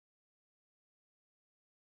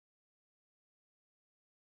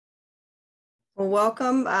Well,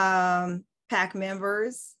 welcome PAC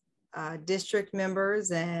members, district members,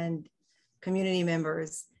 and community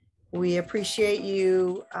members. We appreciate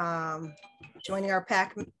you joining our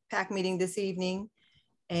PAC meeting this evening.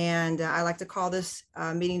 And I'd like to call this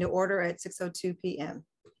meeting to order at 6:02 p.m.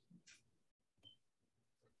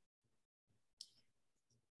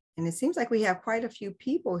 And it seems like we have quite a few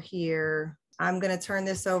people here. I'm going to turn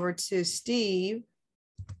this over to Steve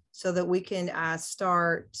so that we can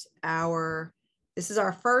start this is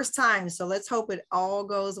our first time, so let's hope it all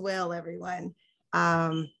goes well, everyone.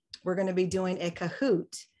 We're going to be doing a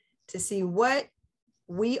Kahoot to see what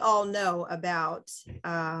we all know about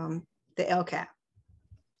the LCAP.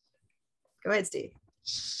 Go ahead, Steve.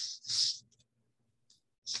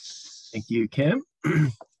 Thank you, Kim.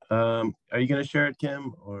 Are you going to share it,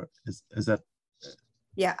 Kim, or is that?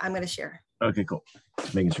 Yeah, I'm going to share. Okay, cool.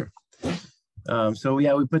 Just making sure. So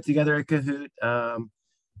yeah, we put together a Kahoot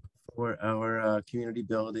for our community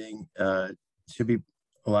building. Should be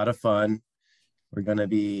a lot of fun. We're going to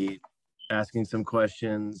be asking some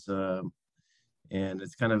questions, and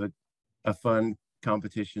it's kind of a fun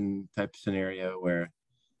competition type scenario where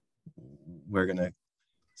we're going to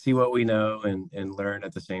see what we know and learn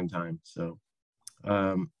at the same time. So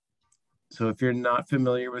so if you're not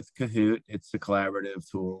familiar with Kahoot, it's a collaborative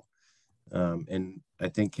tool. And I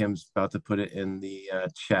think Kim's about to put it in the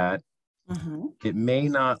chat. Mm-hmm. It may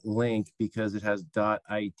not link because it has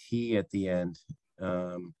 .it at the end.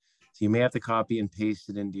 So you may have to copy and paste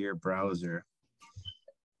it into your browser.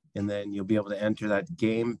 And then you'll be able to enter that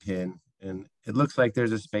game pin. And it looks like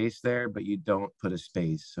there's a space there, but you don't put a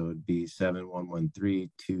space. So it'd be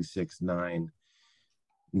 7113269,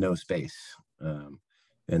 no space. And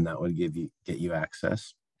that would get you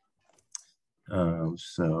access.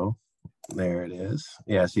 So there it is.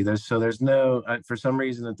 Yeah, see, there's no, for some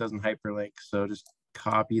reason it doesn't hyperlink. So just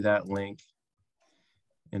copy that link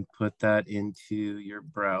and put that into your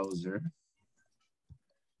browser.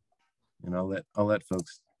 And I'll let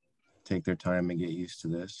folks take their time and get used to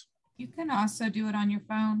this. You can also do it on your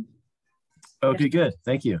phone. Okay, good.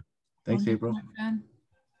 Thank you. Thanks, April.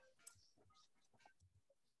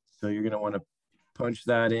 So you're going to want to punch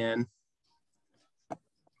that in.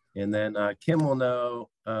 And then Kim will know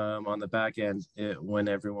on the back end when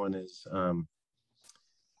everyone is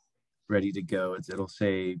ready to go. It'll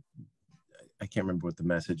say, I can't remember what the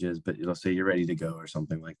message is, but it'll say you're ready to go or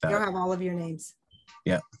something like that. You'll have all of your names.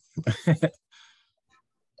 Yeah.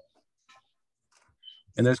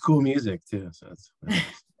 And there's cool music too. So that's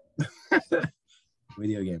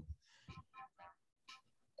video game.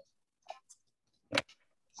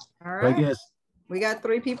 All right. I guess we got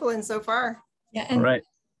 3 people in so far. Yeah. And all right.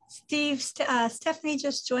 Steve, Stephanie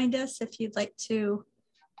just joined us. If you'd like to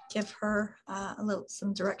give her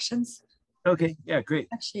some directions. Okay. Yeah. Great.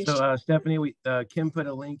 Actually, so Stephanie, Kim put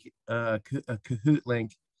a link, a Kahoot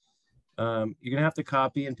link. You're gonna have to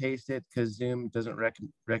copy and paste it because Zoom doesn't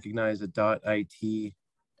recognize a .it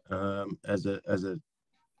as a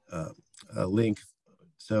link.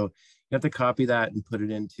 So you have to copy that and put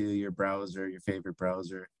it into your browser, your favorite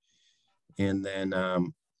browser, and then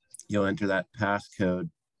you'll enter that passcode,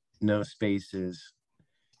 no spaces,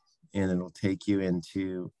 and it'll take you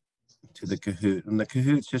into the Kahoot. And the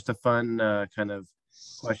Kahoot's just a fun kind of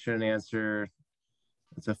question and answer.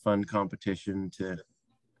 It's a fun competition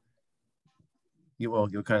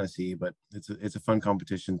you'll kind of see, but it's a fun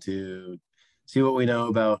competition to see what we know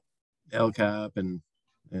about LCAP, and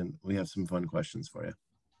we have some fun questions for you.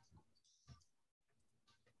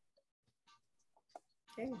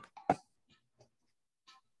 Okay.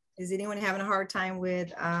 Is anyone having a hard time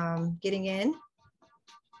with getting in?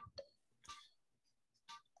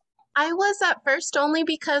 I was at first only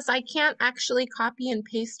because I can't actually copy and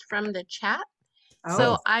paste from the chat. Oh.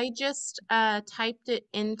 So I just typed it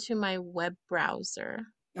into my web browser.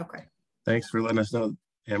 Okay. Thanks for letting us know,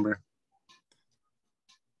 Amber.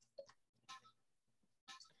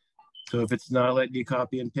 So if it's not letting you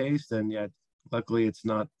copy and paste, then yeah, luckily it's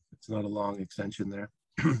not a long extension there.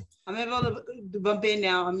 I'm able to bump in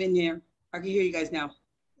now. I'm in here. I can hear you guys now.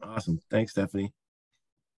 Awesome. Thanks, Stephanie.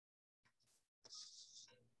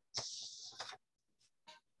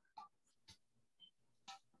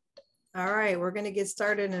 All right, we're going to get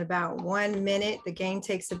started in about 1 minute. The game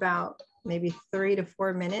takes about maybe 3 to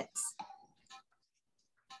 4 minutes.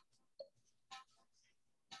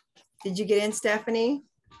 Did you get in, Stephanie?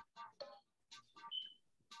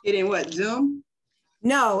 Get in what, Zoom?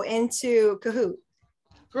 No, into Kahoot.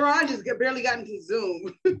 Girl, I just barely got into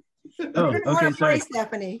Zoom. Oh, okay, sorry.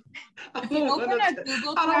 Stephanie. If you open a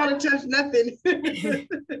Google I don't want to touch nothing.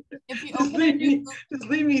 If you open a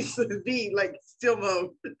leave me be like still mode.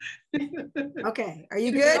 Okay, are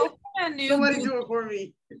you good? Somebody do it for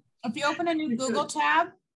me. If you open a new Google tab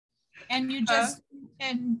and you just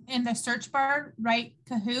in the search bar write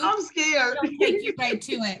Kahoot, I'm scared. it'll take you right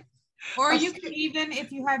to it. Or you can even,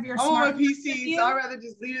 if you have your smart on my PC, so I'd rather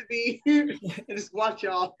just leave it be and just watch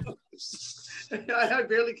y'all. I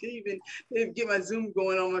barely can even get my Zoom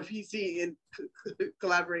going on my PC and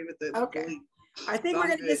collaborate with it. Okay. I think we're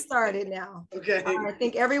gonna get started now. Okay. I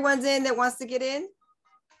think everyone's in that wants to get in.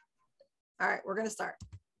 All right, we're gonna start.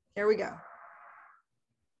 Here we go.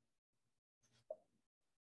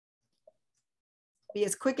 Be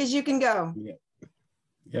as quick as you can go.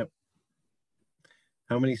 Yep.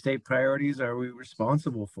 How many state priorities are we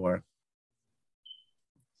responsible for?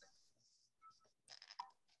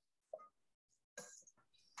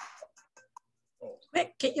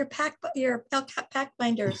 Quick, get your LCAP PAC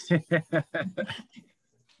binders. It's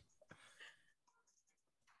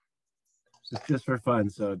just for fun,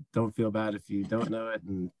 so don't feel bad if you don't know it,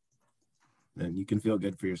 and you can feel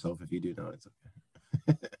good for yourself if you do know it. It's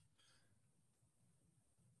okay.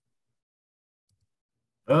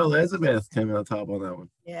 Oh, Elizabeth came on top on that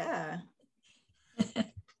one. Yeah.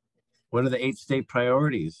 What are the 8 state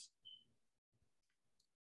priorities?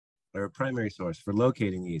 Or a primary source for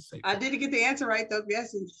locating the 8 state priorities? I didn't get the answer right though,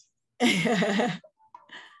 yes.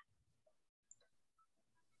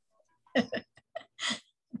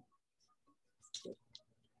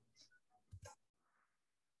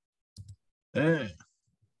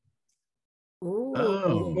 Ooh,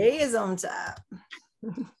 oh. A is on top.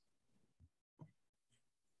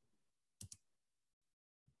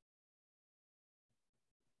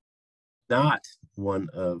 Not one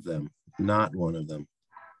of them. Not one of them.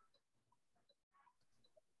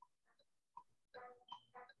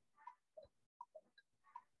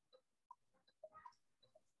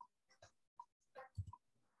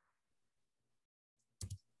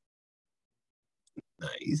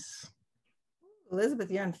 Nice. Elizabeth,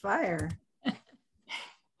 you're on fire.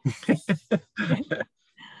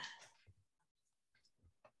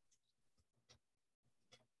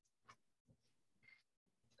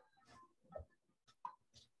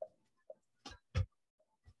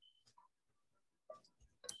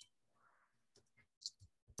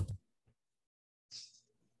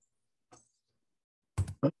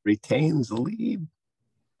 Retains the lead.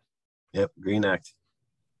 Yep, Green Act.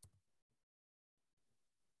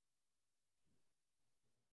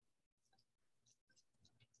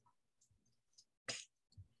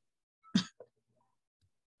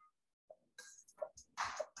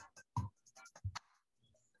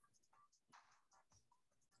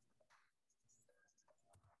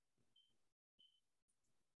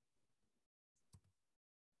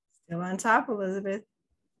 Still on top, Elizabeth.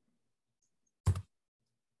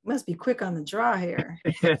 Must be quick on the draw here.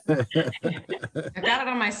 I got it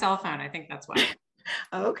on my cell phone. I think that's why.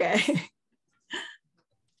 Okay.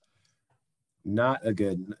 Not a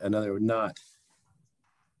good, another not.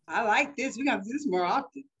 I like this. We got to do this more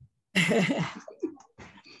often.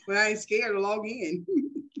 When I ain't scared to log in.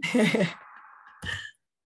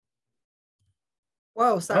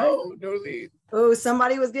 Whoa, sorry. Oh, no lead. Oh,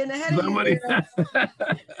 somebody was getting ahead of Somebody. you.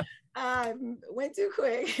 I went too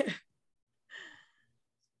quick.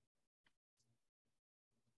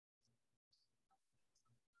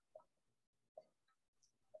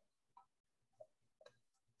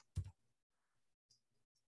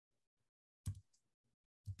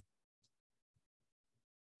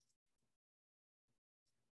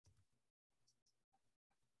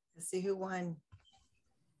 Let's see who won.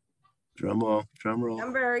 Drum roll, drum roll.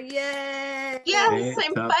 Number, yay! Yes,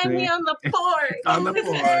 I'm finally on the board. On the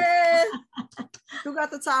board. Who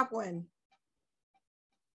got the top one?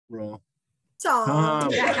 Roll.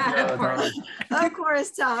 Tom. Yeah, of course. Of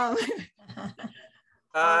course, Tom.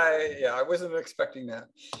 Yeah, I wasn't expecting that.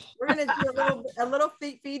 We're gonna do a little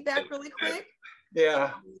feedback really quick.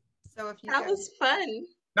 Yeah. So if you That was fun.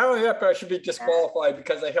 No, yeah, but I should be disqualified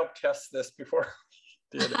because I helped test this before.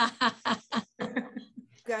 Did it.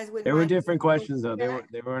 guys would. There were different questions though.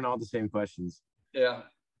 They weren't all the same questions. Yeah.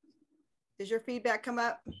 Does your feedback come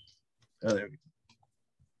up? Oh, there we go.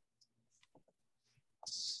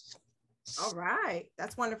 All right,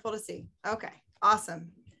 that's wonderful to see. Okay,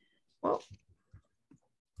 awesome. Well,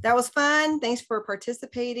 that was fun. Thanks for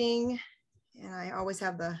participating. And I always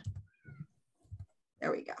have the,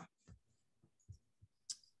 there we go.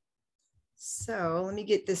 So let me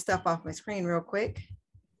get this stuff off my screen real quick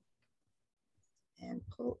and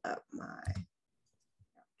pull up my,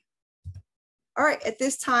 all right, at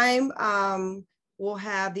this time, we'll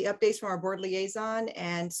have the updates from our board liaison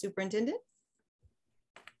and superintendent.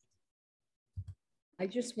 I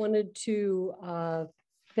just wanted to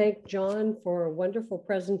thank John for a wonderful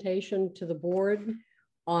presentation to the board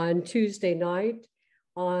on Tuesday night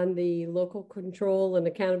on the local control and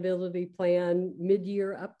accountability plan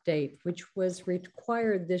mid-year update, which was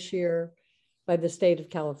required this year by the state of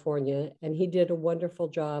California. And he did a wonderful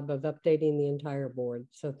job of updating the entire board.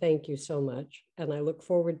 So thank you so much. And I look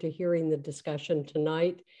forward to hearing the discussion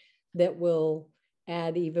tonight that will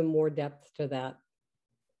add even more depth to that.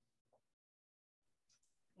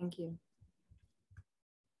 Thank you.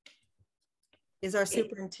 Is our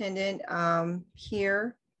superintendent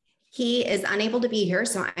here? He is unable to be here,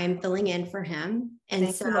 so I'm filling in for him.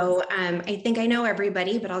 And so I think I know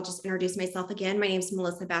everybody, but I'll just introduce myself again. My name is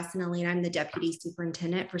Melissa Bassinelli, and I'm the Deputy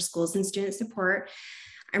Superintendent for Schools and Student Support.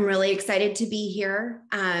 I'm really excited to be here.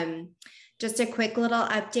 Just a quick little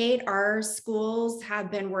update. Our schools have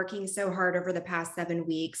been working so hard over the past 7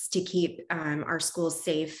 weeks to keep our schools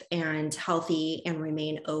safe and healthy and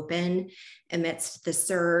remain open amidst the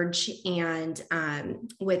surge and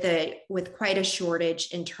with quite a shortage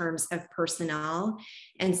in terms of personnel.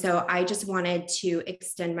 And so I just wanted to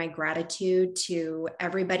extend my gratitude to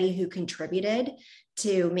everybody who contributed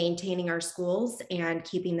to maintaining our schools and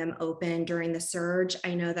keeping them open during the surge.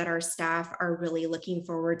 I know that our staff are really looking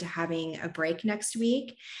forward to having a break next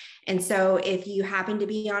week. And so if you happen to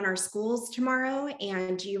be on our schools tomorrow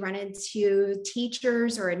and you run into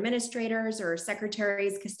teachers or administrators or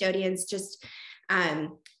secretaries, custodians, just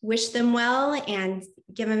wish them well and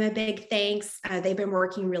give them a big thanks. They've been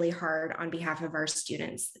working really hard on behalf of our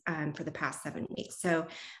students for the past 7 weeks. So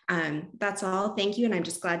that's all. Thank you. And I'm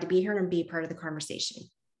just glad to be here and be part of the conversation.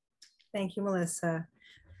 Thank you, Melissa.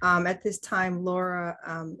 At this time, Laura,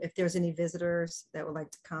 if there's any visitors that would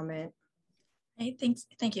like to comment. Hey,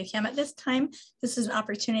 thank you, Kim. At this time, this is an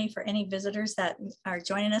opportunity for any visitors that are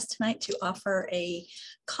joining us tonight to offer a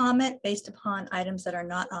comment based upon items that are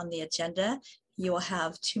not on the agenda. You will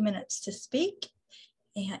have 2 minutes to speak.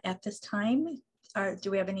 And at this time, do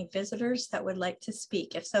we have any visitors that would like to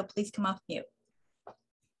speak? If so, please come off mute.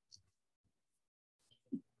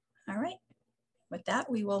 All right. With that,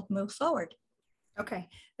 we will move forward. Okay,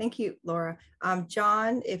 thank you, Laura.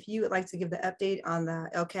 John, if you would like to give the update on the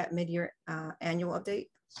LCAP mid-year annual update.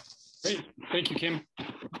 Great, thank you, Kim.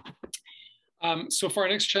 So for our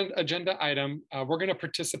next agenda item, we're going to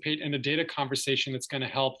participate in a data conversation that's going to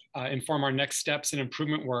help inform our next steps and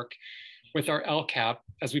improvement work with our LCAP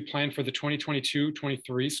as we plan for the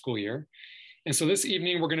 2022-23 school year. And so this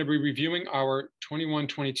evening, we're going to be reviewing our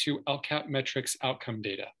 21-22 LCAP metrics outcome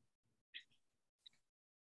data.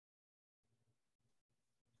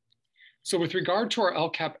 So with regard to our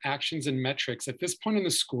LCAP actions and metrics, at this point in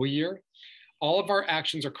the school year, all of our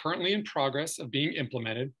actions are currently in progress of being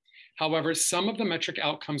implemented. However, some of the metric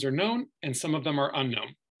outcomes are known and some of them are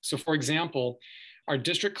unknown. So for example, our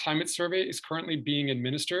district climate survey is currently being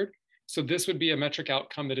administered. So this would be a metric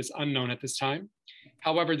outcome that is unknown at this time.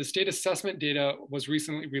 However, the state assessment data was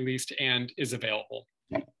recently released and is available.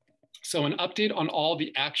 So an update on all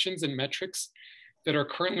the actions and metrics that are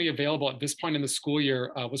currently available at this point in the school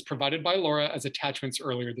year was provided by Laura as attachments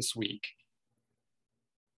earlier this week.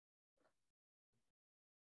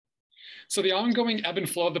 So the ongoing ebb and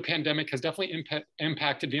flow of the pandemic has definitely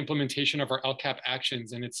impacted the implementation of our LCAP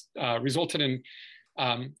actions, and it's resulted in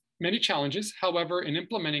many challenges. However, in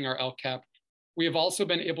implementing our LCAP, we have also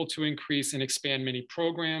been able to increase and expand many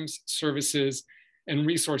programs, services, and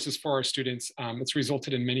resources for our students. It's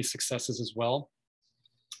resulted in many successes as well.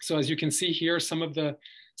 So as you can see here, some of the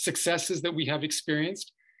successes that we have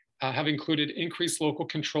experienced have included increased local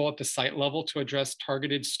control at the site level to address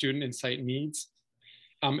targeted student and site needs,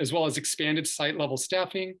 as well as expanded site level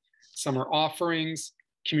staffing, summer offerings,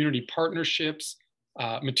 community partnerships,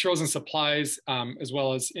 materials and supplies, as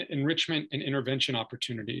well as enrichment and intervention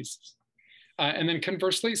opportunities. And then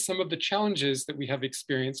conversely, some of the challenges that we have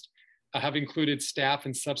experienced have included staff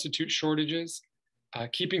and substitute shortages,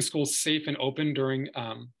 keeping schools safe and open during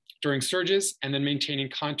surges, and then maintaining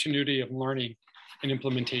continuity of learning and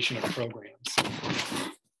implementation of programs.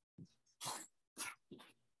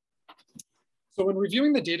 So when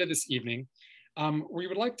reviewing the data this evening, we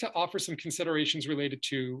would like to offer some considerations related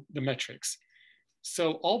to the metrics.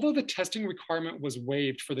 So although the testing requirement was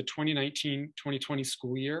waived for the 2019-2020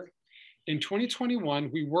 school year, in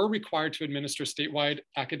 2021, we were required to administer statewide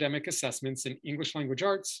academic assessments in English language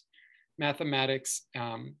arts, mathematics,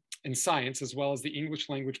 and science, as well as the English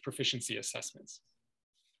language proficiency assessments.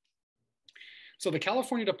 So the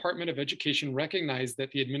California Department of Education recognized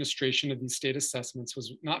that the administration of these state assessments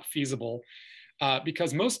was not feasible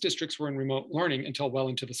because most districts were in remote learning until well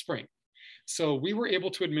into the spring. So we were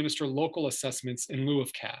able to administer local assessments in lieu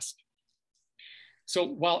of CASP. So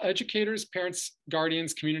while educators, parents,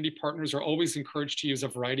 guardians, community partners are always encouraged to use a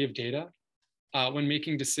variety of data when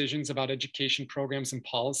making decisions about education programs and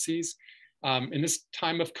policies, in this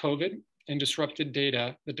time of COVID and disrupted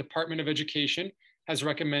data, the Department of Education has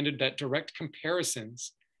recommended that direct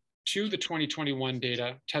comparisons to the 2021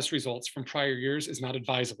 data test results from prior years is not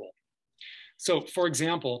advisable. So for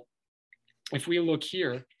example, if we look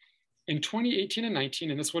here, in 2018 and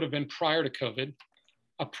 19, and this would have been prior to COVID,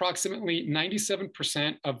 approximately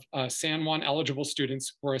 97% of San Juan eligible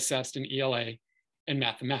students were assessed in ELA and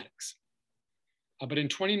mathematics. But in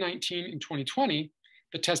 2019 and 2020,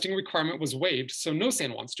 the testing requirement was waived, so no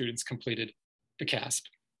San Juan students completed the CASP.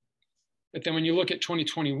 But then when you look at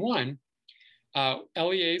 2021,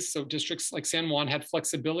 LEAs, so districts like San Juan, had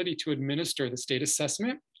flexibility to administer the state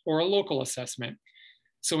assessment or a local assessment.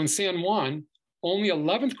 So in San Juan, only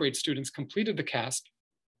 11th grade students completed the CASP,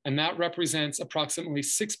 and that represents approximately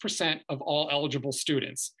 6% of all eligible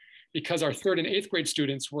students, because our 3rd and 8th grade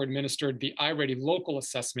students were administered the iReady local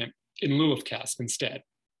assessment in lieu of CASP instead.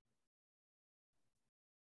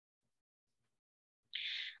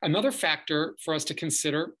 Another factor for us to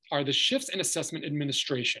consider are the shifts in assessment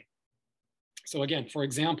administration. So again, for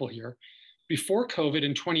example here, before COVID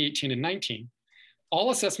in 2018 and 19, all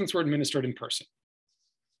assessments were administered in person.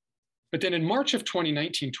 But then in March of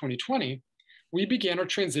 2019-2020, we began our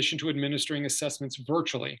transition to administering assessments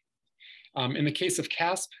virtually. In the case of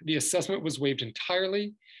CASP, the assessment was waived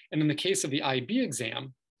entirely. And in the case of the IB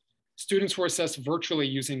exam, students were assessed virtually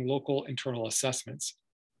using local internal assessments.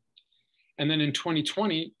 And then in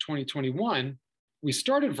 2020, 2021, we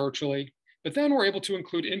started virtually, but then we're able to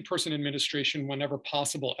include in-person administration whenever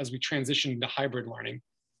possible as we transition to hybrid learning.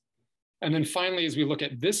 And then finally, as we look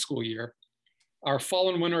at this school year, our fall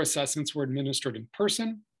and winter assessments were administered in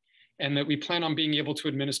person, and that we plan on being able to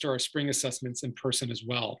administer our spring assessments in person as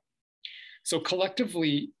well. So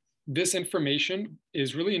collectively, this information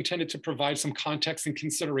is really intended to provide some context and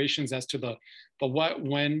considerations as to the what,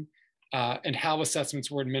 when, and how assessments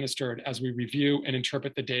were administered as we review and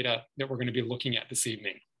interpret the data that we're going to be looking at this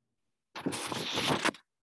evening.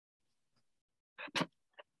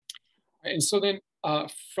 And so then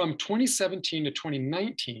from 2017 to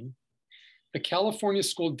 2019, the California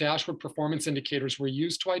School Dashboard Performance Indicators were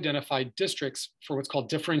used to identify districts for what's called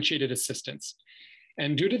differentiated assistance.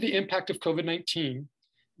 And due to the impact of COVID-19,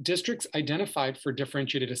 districts identified for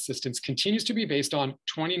differentiated assistance continues to be based on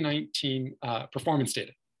 2019 performance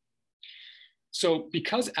data. So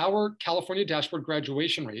because our California Dashboard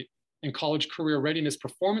graduation rate and college career readiness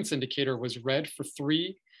performance indicator was read for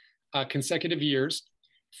 3 consecutive years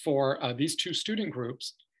for these 2 student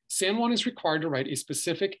groups, San Juan is required to write a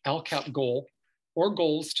specific LCAP goal or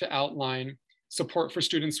goals to outline support for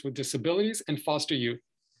students with disabilities and foster youth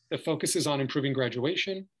that focuses on improving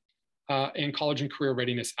graduation and college and career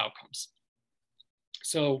readiness outcomes.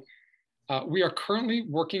 So we are currently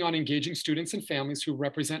working on engaging students and families who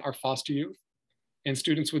represent our foster youth and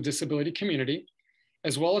students with disability community,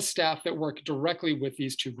 as well as staff that work directly with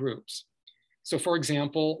these 2 groups. So for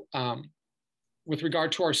example, with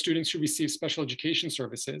regard to our students who receive special education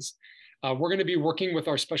services, we're going to be working with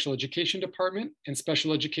our special education department and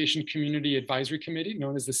special education community advisory committee,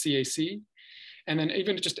 known as the CAC. And then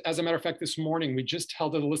even just as a matter of fact, this morning, we just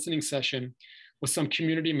held a listening session with some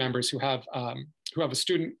community members who have a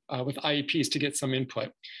student with IEPs to get some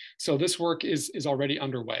input. So this work is already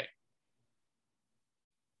underway.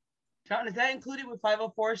 John, is that included with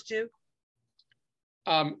 504s too?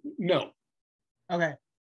 No. Okay.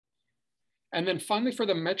 And then finally, for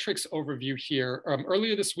the metrics overview here,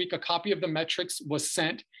 earlier this week, a copy of the metrics was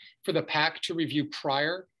sent for the PAC to review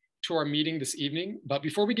prior to our meeting this evening. But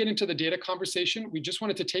before we get into the data conversation, we just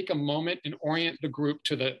wanted to take a moment and orient the group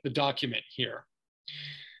to the document here.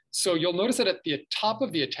 So you'll notice that at the top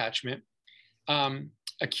of the attachment,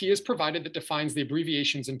 a key is provided that defines the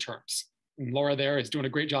abbreviations and terms. And Laura there is doing a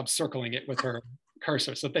great job circling it with her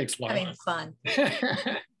cursor. So thanks, Laura. Having fun.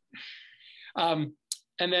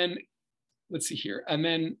 And then let's see here. And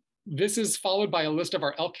then this is followed by a list of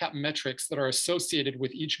our LCAP metrics that are associated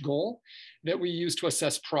with each goal that we use to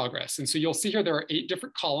assess progress. And so you'll see here there are 8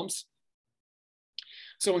 different columns.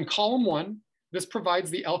 So in column 1, this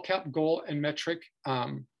provides the LCAP goal and metric,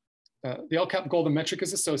 the LCAP goal the metric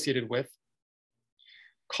is associated with.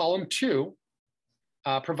 Column 2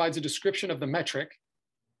 provides a description of the metric.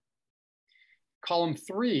 Column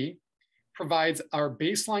 3 provides our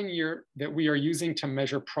baseline year that we are using to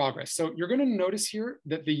measure progress. So you're going to notice here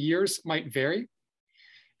that the years might vary.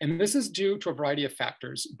 And this is due to a variety of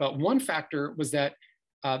factors. But one factor was that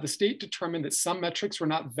the state determined that some metrics were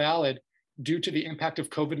not valid due to the impact of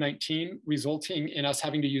COVID-19, resulting in us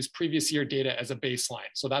having to use previous year data as a baseline.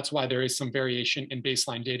 So that's why there is some variation in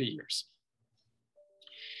baseline data years.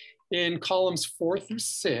 In columns 4 through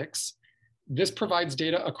 6, this provides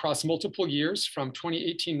data across multiple years from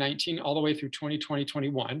 2018-19 all the way through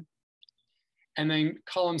 2020-21. And then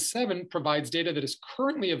column 7 provides data that is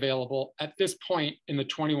currently available at this point in the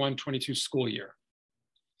 21-22 school year.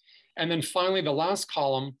 And then finally, the last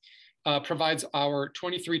column provides our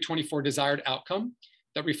 23-24 desired outcome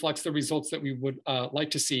that reflects the results that we would like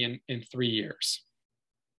to see in 3 years.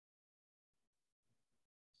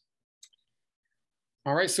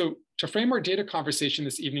 All right, so to frame our data conversation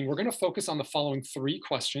this evening, we're going to focus on the following 3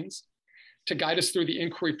 questions to guide us through the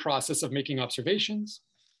inquiry process of making observations,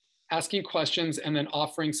 asking questions, and then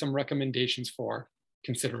offering some recommendations for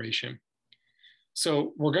consideration.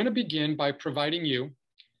 So we're going to begin by providing you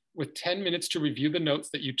with 10 minutes to review the notes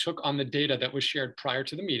that you took on the data that was shared prior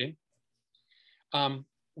to the meeting.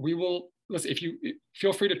 If you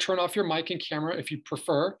feel free to turn off your mic and camera if you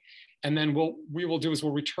prefer, and then we will do is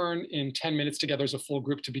we'll return in 10 minutes together as a full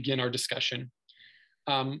group to begin our discussion.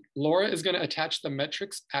 Laura is going to attach the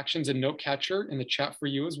metrics, actions, and note catcher in the chat for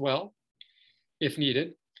you as well, if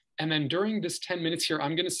needed. And then during this 10 minutes here,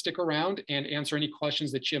 I'm going to stick around and answer any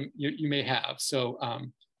questions that you may have. So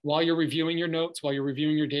while you're reviewing your notes, while you're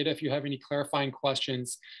reviewing your data, if you have any clarifying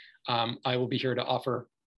questions, I will be here to offer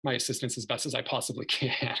my assistance as best as I possibly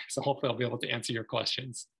can. So hopefully I'll be able to answer your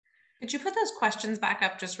questions. Could you put those questions back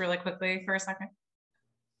up just really quickly for a second?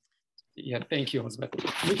 Yeah, thank you, Elizabeth.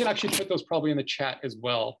 We can actually put those probably in the chat as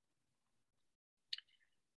well.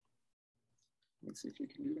 Let's see if we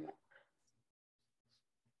can do that.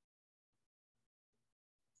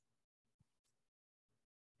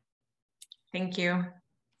 Thank you. There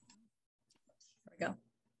we go.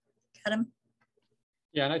 Got him.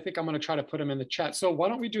 Yeah, and I think I'm going to try to put them in the chat. So why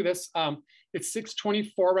don't we do this? It's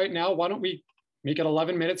 6:24 right now. Why don't we make it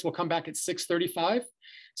 11 minutes? We'll come back at 6:35.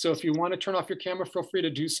 So if you want to turn off your camera, feel free to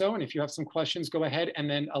do so. And if you have some questions, go ahead. And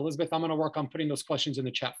then Elizabeth, I'm going to work on putting those questions in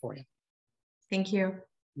the chat for you. Thank you.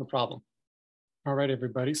 No problem. All right,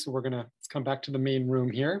 everybody. So let's come back to the main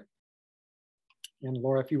room here. And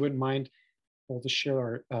Laura, if you wouldn't mind, we'll just share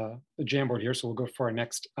our the Jamboard here. So we'll go for our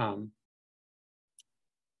next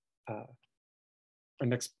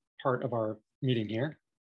part of our meeting here.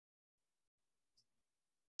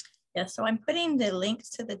 Yeah, so I'm putting the links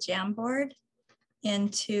to the Jamboard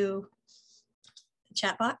into the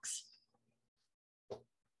chat box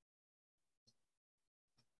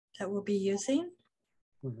that we'll be using.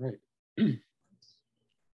 All right. Go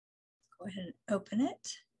ahead and open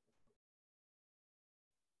it.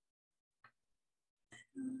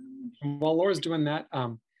 While Laura's doing that,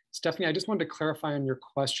 Stephanie, I just wanted to clarify on your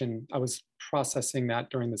question. I was processing that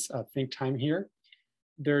during this think time here.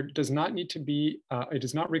 There does not need to be, it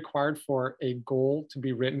is not required for a goal to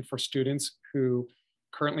be written for students who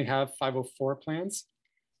currently have 504 plans.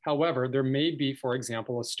 However, there may be, for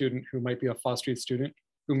example, a student who might be a foster youth student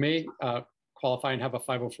who may qualify and have a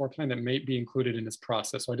 504 plan that may be included in this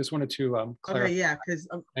process. So I just wanted to clarify. Okay, yeah, because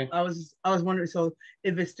I was wondering, so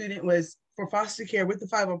if a student was for foster care with the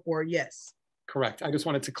 504, yes. Correct. I just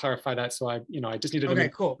wanted to clarify that. So I just needed to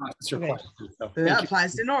cool. process your question. So that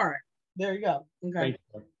applies to Nora. There you go. Okay. Thank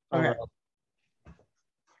you. Okay.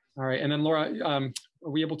 All right. And then Laura, are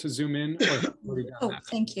we able to zoom in? Oh,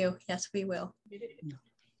 thank you. Yes, we will.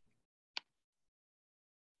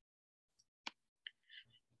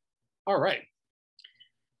 All right.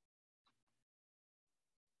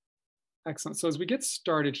 Excellent. So as we get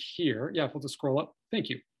started here, yeah, we'll just scroll up. Thank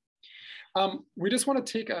you. We just want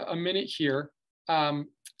to take a minute here. So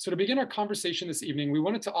to begin our conversation this evening, we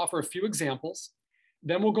wanted to offer a few examples.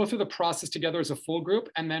 Then we'll go through the process together as a full group,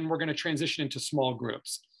 and then we're going to transition into small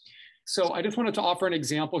groups. So I just wanted to offer an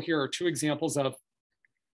example here, or 2 examples of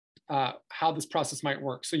how this process might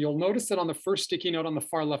work. So you'll notice that on the first sticky note on the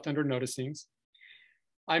far left under noticings,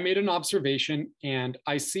 I made an observation, and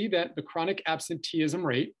I see that the chronic absenteeism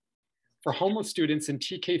rate for homeless students in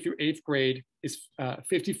TK through 8th grade is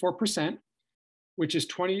 54%, which is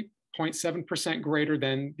 20.7% greater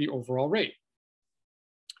than the overall rate.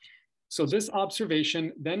 So this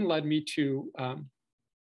observation then led me to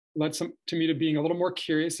being a little more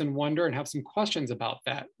curious and wonder and have some questions about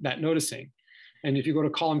that noticing. And if you go to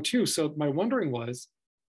column 2, so my wondering was,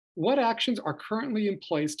 what actions are currently in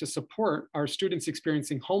place to support our students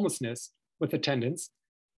experiencing homelessness with attendance,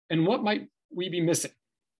 and what might we be missing?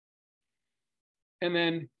 And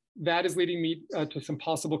then that is leading me to some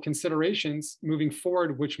possible considerations moving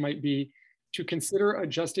forward, which might be to consider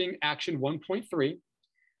adjusting action 1.3,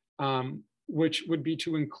 which would be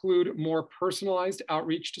to include more personalized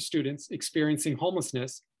outreach to students experiencing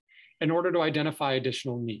homelessness in order to identify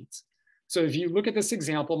additional needs. So if you look at this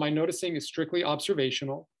example, my noticing is strictly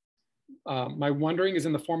observational. My wondering is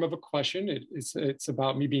in the form of a question. It's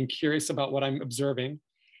about me being curious about what I'm observing.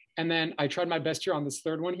 And then I tried my best here on this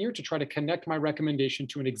third one here to try to connect my recommendation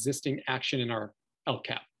to an existing action in our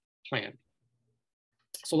LCAP plan.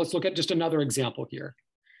 So let's look at just another example here.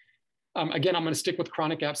 Again, I'm going to stick with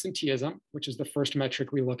chronic absenteeism, which is the first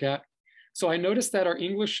metric we look at. So I noticed that our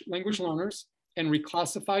English language learners and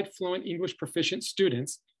reclassified fluent English proficient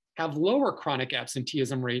students have lower chronic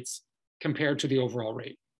absenteeism rates compared to the overall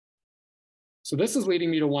rate. So this is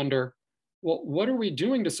leading me to wonder, well, what are we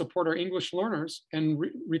doing to support our English learners and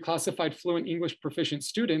reclassified fluent English proficient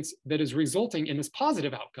students that is resulting in this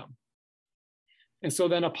positive outcome? And so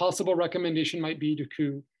then a possible recommendation might be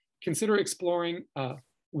to consider exploring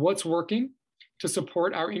what's working to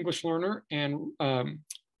support our English learner and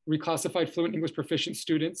reclassified fluent English proficient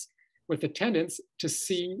students with attendance to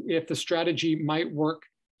see if the strategy might work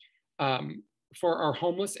for our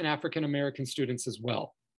homeless and African-American students as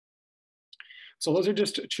well. So those are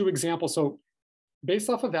just two examples. So based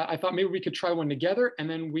off of that, I thought maybe we could try one together and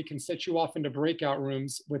then we can set you off into breakout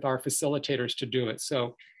rooms with our facilitators to do it.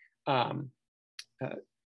 So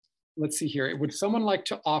let's see here. Would someone like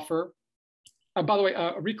to offer, by the way,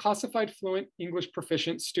 a reclassified fluent English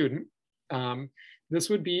proficient student? This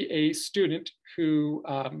would be a student who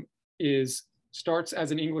starts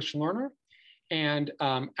as an English learner and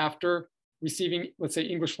after receiving, let's say,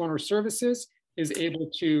 English learner services, is able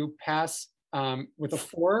to pass with a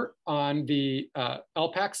 4 on the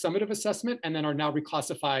LPAC summative assessment, and then are now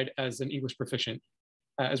reclassified as an English proficient,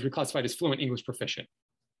 as reclassified as fluent English proficient.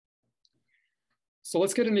 So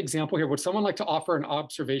let's get an example here. Would someone like to offer an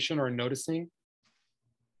observation or a noticing?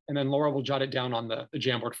 And then Laura will jot it down on the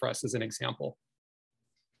Jamboard for us as an example.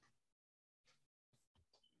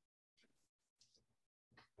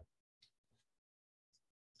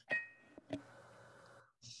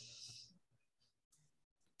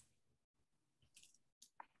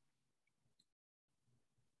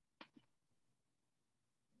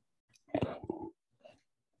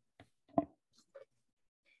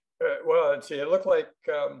 Well, let's see, it looked like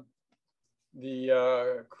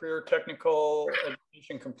the career technical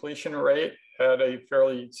education completion rate had a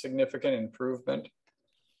fairly significant improvement.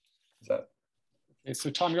 Is that? Okay, so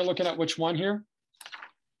Tom, you're looking at which one here?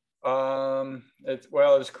 It's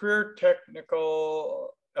career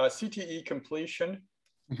technical CTE completion.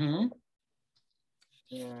 Mm-hmm.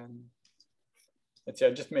 And let's see,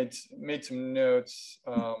 I just made some notes,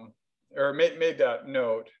 or made that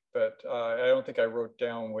note, but I don't think I wrote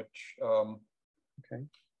down which. Okay.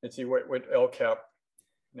 Let's see what LCAP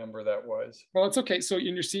number that was. Well, it's okay. So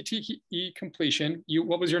in your CTE completion,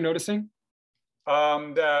 what was your noticing?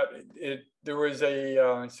 That there was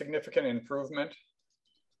a significant improvement.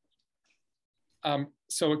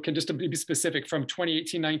 So it can just be specific from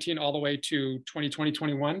 2018-19 all the way to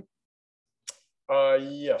 2020-21?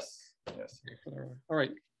 Yes. Yes. All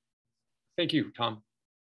right. Thank you, Tom.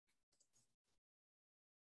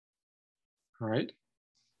 All right.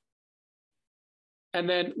 And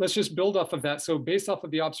then let's just build off of that. So based off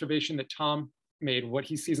of the observation that Tom made, what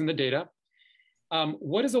he sees in the data,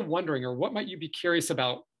 what is a wondering, or what might you be curious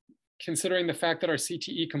about, considering the fact that our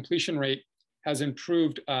CTE completion rate has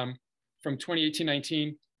improved from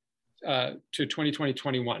 2018-19 to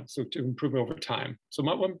 2020-21, so to improve over time. So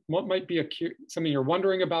what might be something you're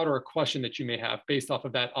wondering about, or a question that you may have based off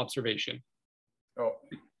of that observation?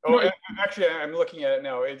 Actually, I'm looking at it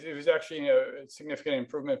now. It was actually a significant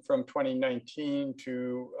improvement from 2019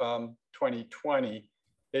 to 2020.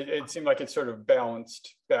 It seemed like it sort of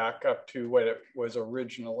balanced back up to what it was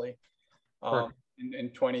originally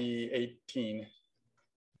in 2018.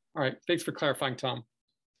 All right, thanks for clarifying, Tom.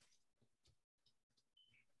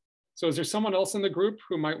 So is there someone else in the group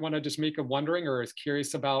who might want to just make a wondering or is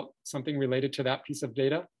curious about something related to that piece of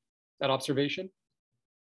data, that observation?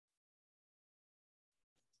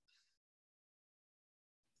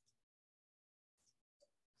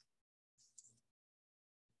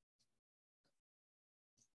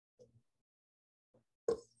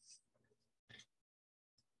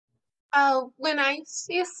 When I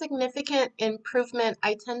see a significant improvement,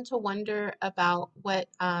 I tend to wonder about what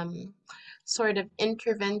sort of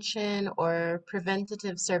intervention or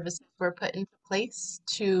preventative services were put into place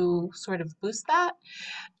to sort of boost that,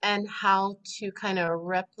 and how to kind of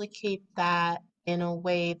replicate that in a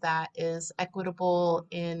way that is equitable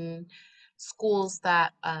in schools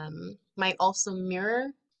that might also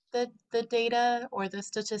mirror the data or the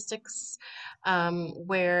statistics,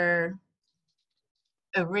 where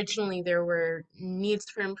originally there were needs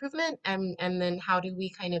for improvement, and then how do we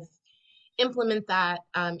kind of implement that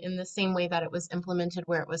in the same way that it was implemented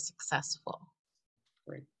where it was successful.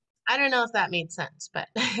 Great. I don't know if that made sense, but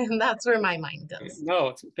that's where my mind goes.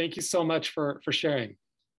 No, thank you so much for sharing.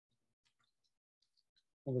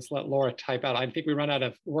 We'll just let Laura type out. I think we run out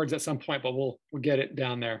of words at some point, but we'll get it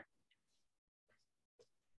down there.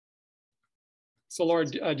 So Laura,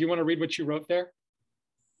 do you want to read what you wrote there?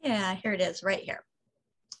 Yeah, here it is right here.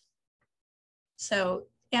 So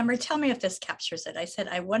Amber, tell me if this captures it. I said,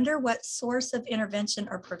 I wonder what source of intervention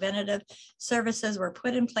or preventative services were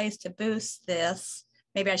put in place to boost this.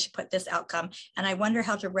 Maybe I should put this outcome. And I wonder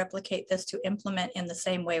how to replicate this to implement in the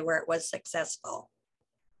same way where it was successful.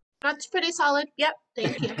 That's pretty solid. Yep.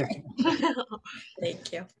 Thank you.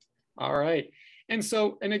 Thank you. All right. And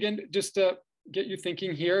so, and again, just to get you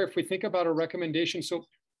thinking here, if we think about a recommendation, so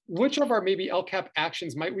which of our maybe LCAP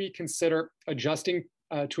actions might we consider adjusting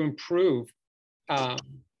to improve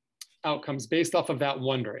outcomes based off of that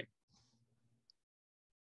wondering?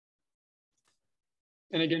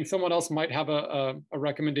 And again, someone else might have a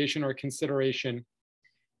recommendation or a consideration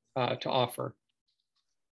to offer.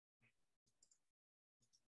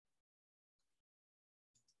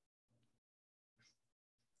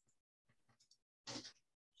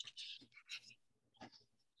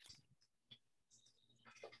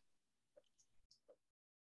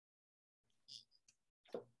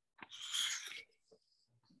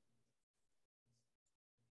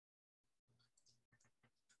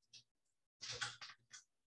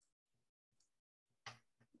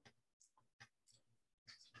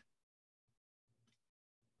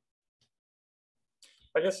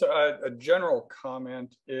 I guess a general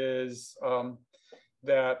comment is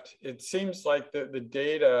that it seems like the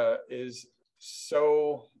data is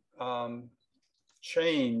so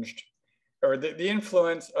changed, or the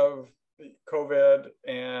influence of COVID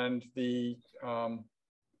and the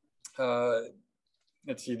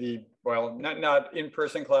let's see, well, not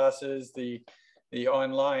in-person classes, the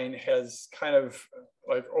online has kind of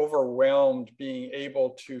like overwhelmed being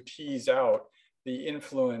able to tease out the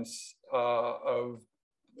influence of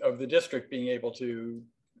the district being able to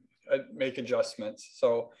make adjustments.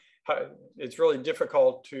 So it's really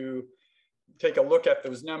difficult to take a look at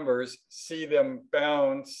those numbers, see them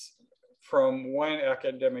bounce from one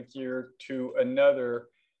academic year to another,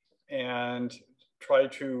 and try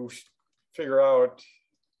to figure out,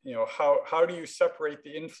 you know, how do you separate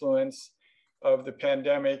the influence of the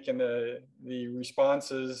pandemic and the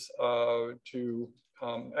responses to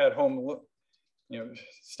at home, you know,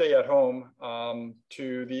 stay at home,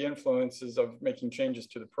 to the influences of making changes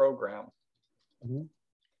to the program. Mm-hmm.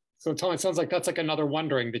 So Tom, it sounds like that's like another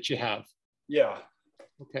wondering that you have. Yeah.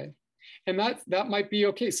 Okay. And that might be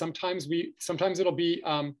okay. Sometimes it'll be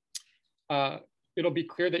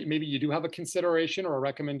clear that maybe you do have a consideration or a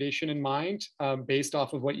recommendation in mind based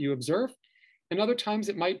off of what you observe. And other times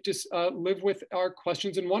it might just live with our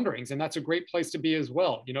questions and wonderings. And that's a great place to be as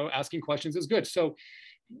well. You know, asking questions is good. So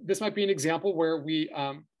this might be an example where we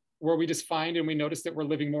just find and we notice that we're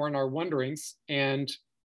living more in our wonderings, and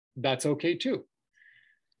that's okay too.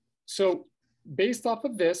 So based off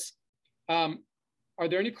of this, are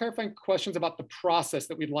there any clarifying questions about the process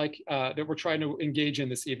that we'd like, that we're trying to engage in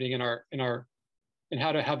this evening in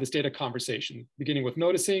how to have this data conversation, beginning with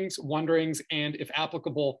noticings, wonderings, and if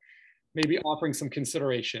applicable, maybe offering some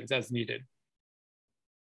considerations as needed?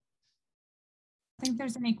 I think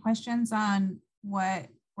there's any questions on what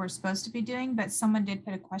we're supposed to be doing, but someone did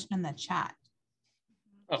put a question in the chat.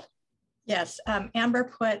 Oh. Yes, Amber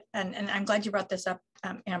put, and I'm glad you brought this up,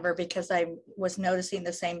 Amber, because I was noticing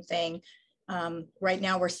the same thing. Right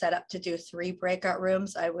now we're set up to do 3 breakout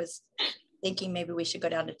rooms. I was thinking maybe we should go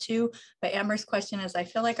down to 2, but Amber's question is, I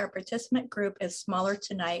feel like our participant group is smaller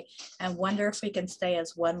tonight and wonder if we can stay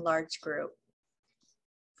as one large group.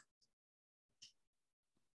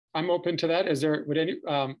 I'm open to that. Does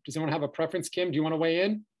anyone have a preference? Kim, do you want to weigh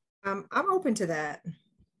in? I'm open to that.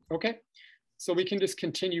 Okay, so we can just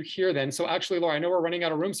continue here then. So actually, Laura, I know we're running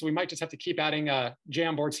out of room, so we might just have to keep adding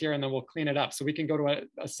jam boards here and then we'll clean it up. So we can go to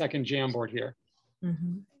a second jam board here.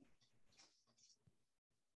 Mm-hmm.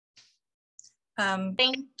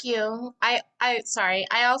 Thank you. Sorry.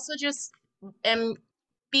 I also just am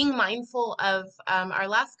being mindful of our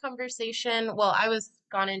last conversation. Well, I was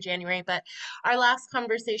gone in January, but our last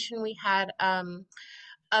conversation we had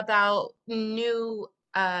about new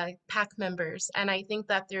PAC members. And I think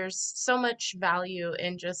that there's so much value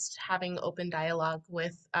in just having open dialogue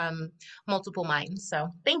with multiple minds. So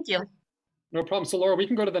thank you. No problem. So Laura, we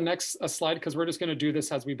can go to the next slide because we're just going to do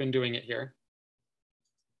this as we've been doing it here.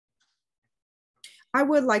 I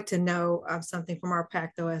would like to know something from our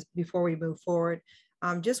PAC though, as before we move forward.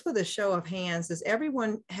 Just with a show of hands,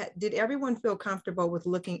 did everyone feel comfortable with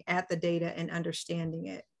looking at the data and understanding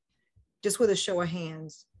it? Just with a show of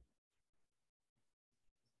hands.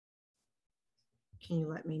 Can you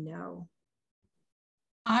let me know?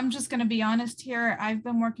 I'm just going to be honest here. I've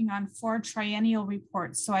been working on 4 triennial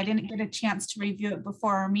reports, so I didn't get a chance to review it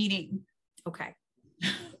before our meeting. Okay.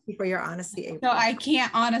 Thank you for your honesty, April. So I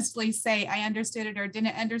can't honestly say I understood it or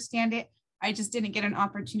didn't understand it. I just didn't get an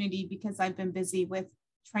opportunity because I've been busy with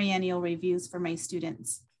triennial reviews for my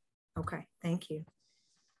students. Okay, thank you.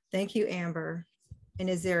 Thank you, Amber. And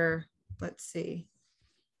is there, let's see.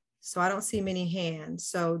 So I don't see many hands.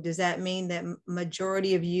 So does that mean that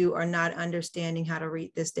majority of you are not understanding how to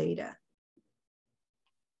read this data?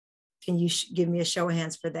 Can you give me a show of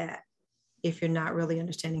hands for that? If you're not really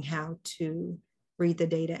understanding how to read the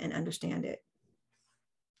data and understand it.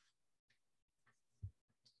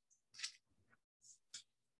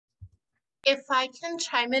 If I can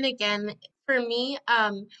chime in again, for me,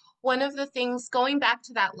 one of the things, going back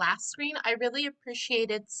to that last screen, I really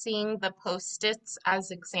appreciated seeing the post-its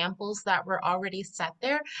as examples that were already set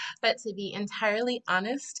there. But to be entirely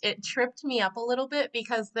honest, it tripped me up a little bit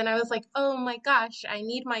because then I was like, oh my gosh, I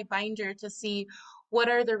need my binder to see what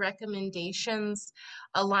are the recommendations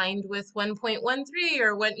aligned with 1.13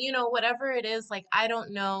 or what, you know, whatever it is. Like, I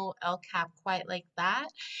don't know LCAP quite like that.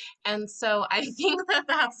 And so I think that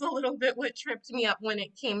that's a little bit what tripped me up when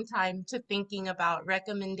it came time to thinking about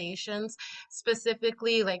recommendations,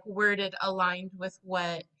 specifically like worded aligned with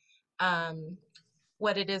what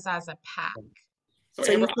it is as a PAC. So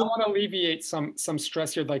Amber, I want to alleviate some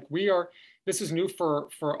stress here. Like this is new for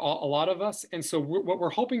a lot of us. And so what we're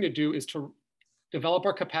hoping to do is to develop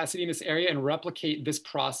our capacity in this area and replicate this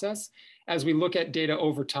process as we look at data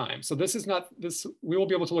over time. So we will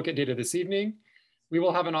be able to look at data this evening. We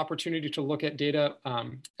will have an opportunity to look at data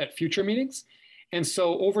at future meetings. And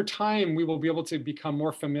so over time, we will be able to become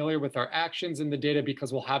more familiar with our actions in the data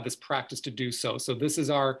because we'll have this practice to do so. So this is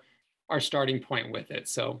our starting point with it.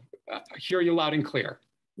 So hear you loud and clear.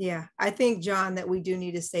 Yeah, I think, John, that we do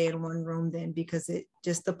need to stay in one room then, because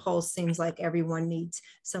the pulse seems like everyone needs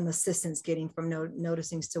some assistance getting from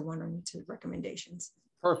noticings to wondering to recommendations.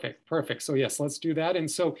 Perfect, perfect. So yes, let's do that. And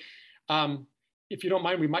so if you don't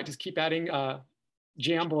mind, we might just keep adding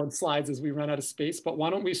Jamboard slides as we run out of space, but why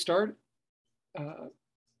don't we start? Can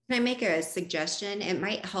I make a suggestion? It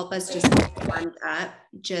might help us just warm up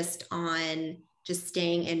just on just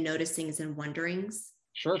staying in noticings and wonderings.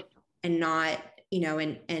 Sure. And not, you know,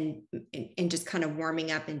 and just kind of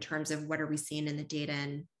warming up in terms of what are we seeing in the data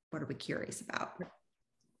and what are we curious about.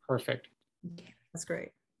 Perfect. Okay, that's great.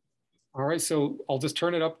 All right, so I'll just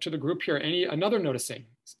turn it up to the group here. Another noticing,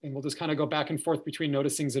 and we'll just kind of go back and forth between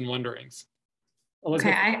noticings and wonderings.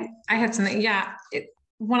 Elizabeth. Okay, I had something. Yeah,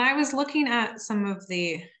 when I was looking at some of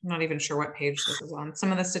the, I'm not even sure what page this is on,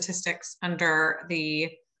 some of the statistics under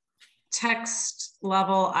the text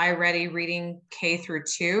level iReady reading K through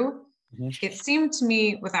 2, it seemed to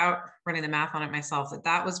me, without running the math on it myself,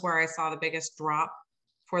 that was where I saw the biggest drop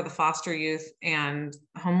for the foster youth and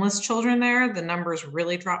homeless children there. The numbers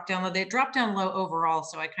really dropped down. They dropped down low overall.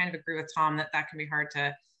 So I kind of agree with Tom that can be hard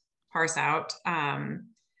to parse out.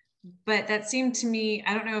 But that seemed to me,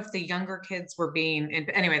 I don't know if the younger kids were being,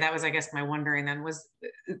 anyway, that was, I guess, my wondering then,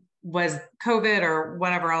 was COVID or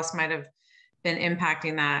whatever else might have been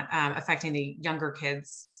impacting that, affecting the younger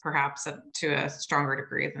kids, perhaps to a stronger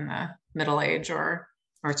degree than the middle age or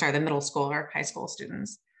sorry, the middle school or high school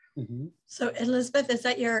students. So Elizabeth, is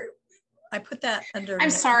that I put that under.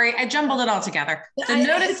 I'm sorry, I jumbled it all together. So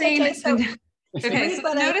noticing,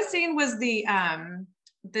 noticing was the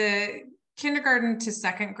kindergarten to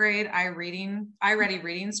second grade iReady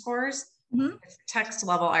reading scores, text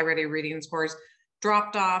level iReady reading scores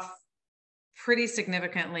dropped off pretty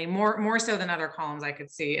significantly, more so than other columns I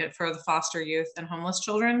could see it for the foster youth and homeless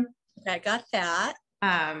children. I got that.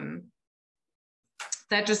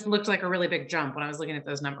 That just looked like a really big jump when I was looking at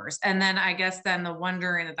those numbers. And then I guess then the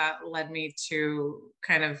wondering that led me to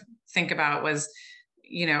kind of think about was,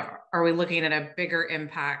 you know, are we looking at a bigger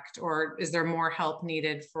impact, or is there more help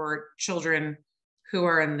needed for children who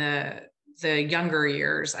are in the younger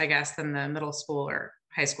years, I guess, than the middle school or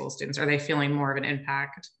high school students? Are they feeling more of an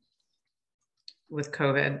impact with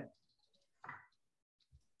COVID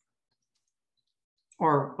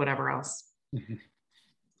or whatever else?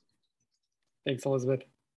 Thanks, Elizabeth.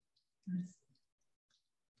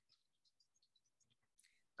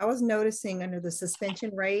 I was noticing under the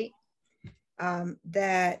suspension rate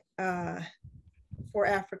that for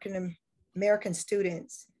African American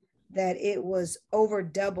students, that it was over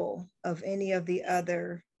double of any of the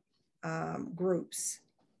other groups,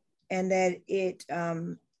 and that it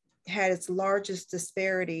had its largest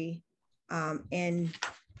disparity in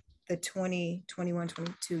the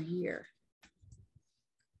 2021-22 year.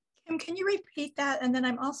 Kim, can you repeat that? And then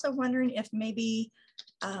I'm also wondering if maybe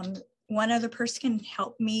one other person can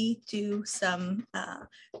help me do some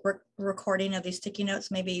recording of these sticky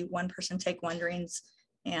notes. Maybe one person take wonderings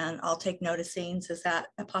and I'll take noticings. Is that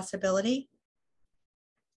a possibility?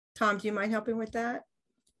 Tom, do you mind helping with that?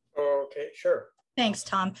 Okay, sure. Thanks,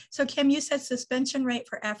 Tom. So Kim, you said suspension rate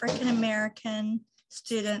for African-American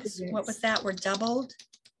students, what was that? Were doubled?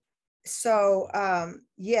 So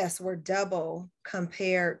yes, we're double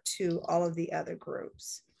compared to all of the other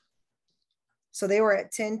groups. So they were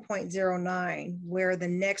at 10.09, where the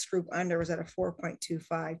next group under was at a 4.25,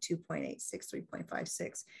 2.86,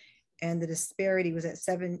 3.56. And the disparity was at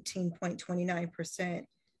 17.29%,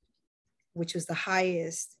 which was the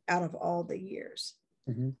highest out of all the years.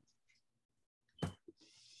 Mm-hmm.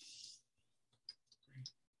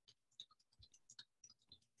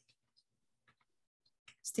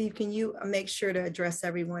 Steve, can you make sure to address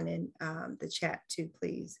everyone in the chat too,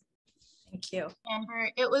 please? Thank you. Amber,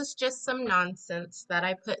 it was just some nonsense that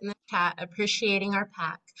I put in the chat appreciating our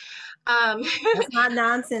PAC. That's not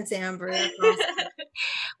nonsense, Amber. That's awesome.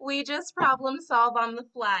 We just problem solve on the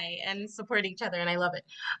fly and support each other, and I love it.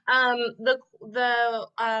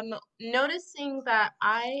 Noticing that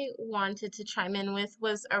I wanted to chime in with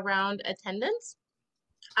was around attendance.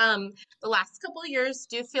 The last couple of years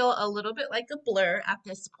do feel a little bit like a blur at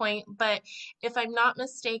this point, but if I'm not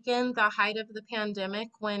mistaken, the height of the pandemic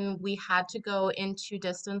when we had to go into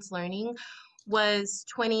distance learning was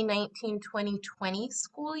 2019-2020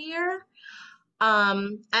 school year.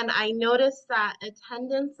 And I noticed that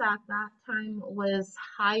attendance at that time was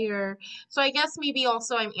higher. So I guess maybe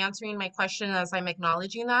also I'm answering my question as I'm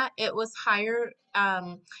acknowledging that it was higher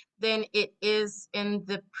than it is in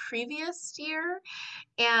the previous year.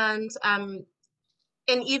 And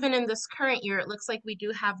even in this current year, it looks like we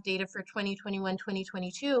do have data for 2021,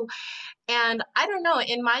 2022. And I don't know,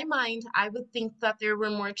 in my mind, I would think that there were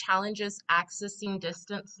more challenges accessing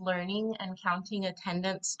distance learning and counting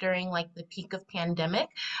attendance during like the peak of pandemic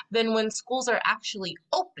than when schools are actually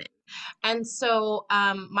open. And so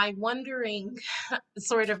my wondering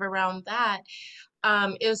sort of around that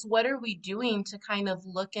is what are we doing to kind of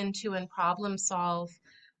look into and problem solve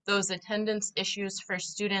those attendance issues for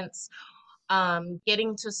students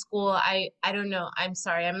getting to school. I don't know. I'm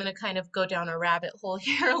sorry. I'm going to kind of go down a rabbit hole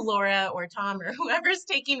here, Laura or Tom or whoever's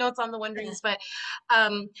taking notes on the wonderings, but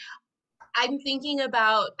I'm thinking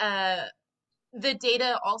about the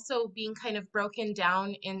data also being kind of broken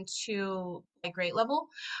down into a grade level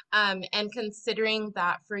and considering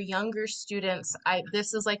that for younger students,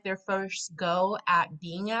 this is like their first go at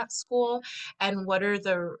being at school, and what are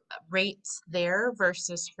the rates there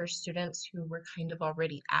versus for students who were kind of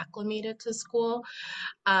already acclimated to school.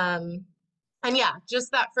 And yeah,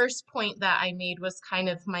 just that first point that I made was kind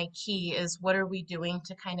of my key is what are we doing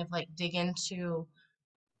to kind of like dig into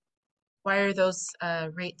why are those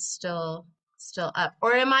rates still up?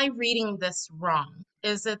 Or am I reading this wrong?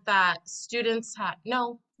 Is it that students have,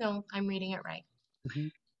 no, I'm reading it right. Mm-hmm.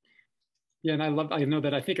 Yeah, and I know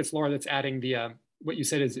that I think it's Laura that's adding the, what you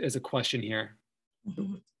said is a question here.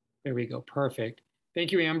 Mm-hmm. There we go, perfect.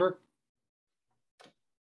 Thank you, Amber.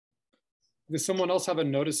 Does someone else have a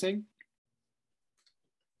noticing?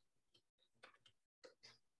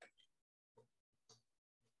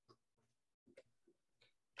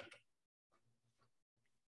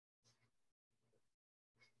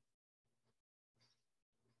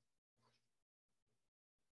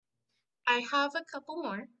 I have a couple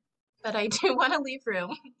more, but I do want to leave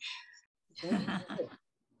room. Go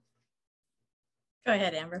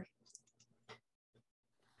ahead, Amber.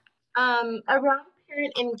 Around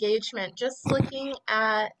parent engagement, just looking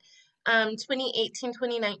at 2018,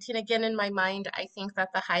 2019, again, in my mind, I think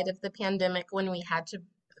that the height of the pandemic when we had to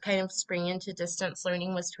kind of spring into distance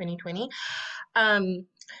learning was 2020.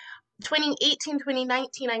 2018,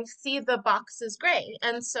 2019, I see the box is gray.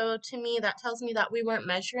 And so to me, that tells me that we weren't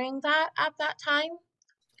measuring that at that time.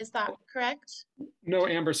 Is that correct? No,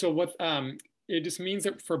 Amber. So what it just means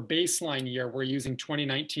that for baseline year, we're using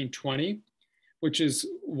 2019-20, which is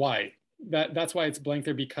why. That's why it's blank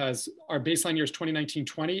there, because our baseline year is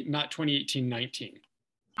 2019-20, not 2018-19.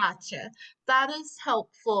 Gotcha. That is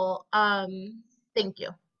helpful. Thank you.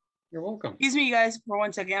 You're welcome. Excuse me, you guys, for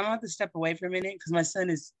 1 second. I'm gonna have to step away for a minute because my son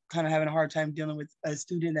is kind of having a hard time dealing with a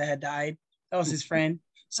student that had died. That was his friend.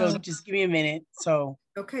 So just give me a minute. So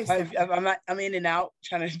Okay, I'm in and out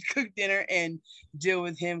trying to cook dinner and deal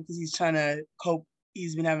with him because he's trying to cope.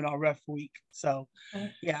 He's been having a rough week. So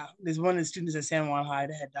yeah, there's one of the students at San Juan High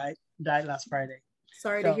that had died last Friday.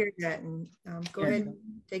 Sorry to hear that. And go ahead and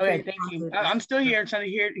take Okay, thank you. I'm still here trying to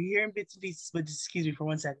hear in bits and pieces, but just excuse me for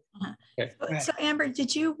 1 second. Okay. So Amber,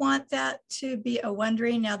 did you want that to be a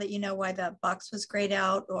wondering now that you know why that box was grayed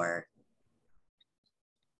out, or?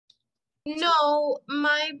 No,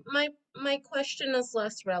 my question is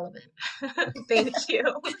less relevant. Thank you.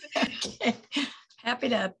 Okay. Happy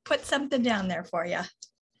to put something down there for you.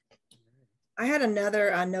 I had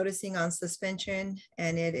another noticing on suspension,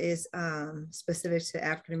 and it is specific to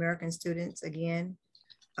African-American students again,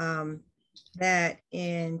 that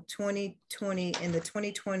in 2020, in the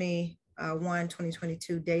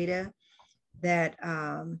 2021-2022 data, that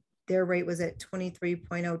their rate was at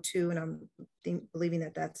 23.02, and I'm believing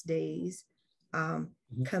that that's days,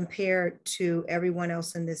 compared to everyone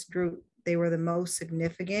else in this group. They were the most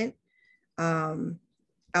significant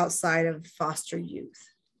outside of foster youth.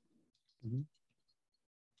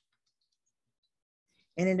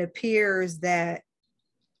 And it appears that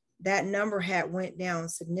that number had went down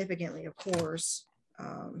significantly, of course,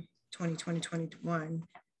 2020, 2021,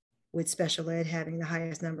 with special ed having the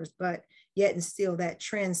highest numbers, but yet and still that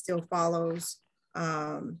trend still follows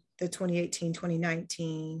the 2018,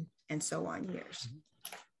 2019, and so on years.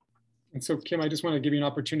 And so, Kim, I just want to give you an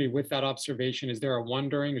opportunity with that observation. Is there a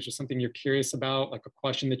wondering? Is there something you're curious about, like a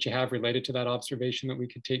question that you have related to that observation that we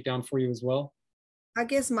could take down for you as well? I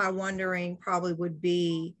guess my wondering probably would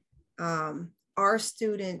be, are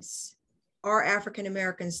students, are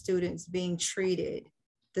African-American students being treated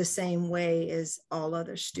the same way as all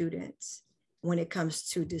other students when it comes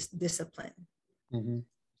to this discipline? Mm-hmm.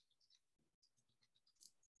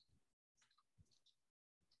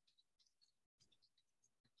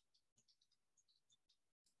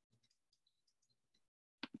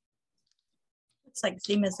 It's like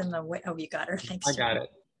Zima's in the way. Oh, you got her. Thanks. I got it.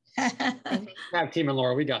 Have Team and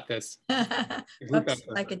Laura, we got this. Oops,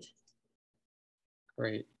 I could.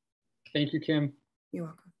 Great. Thank you, Kim. You're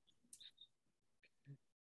welcome.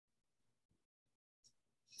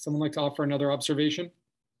 Someone like to offer another observation?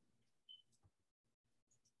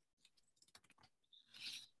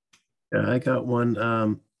 Yeah, I got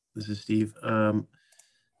one. This is Steve.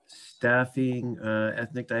 Staffing,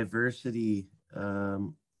 ethnic diversity.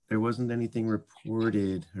 There wasn't anything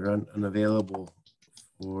reported or unavailable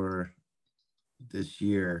for this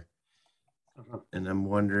year. And I'm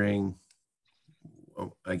wondering,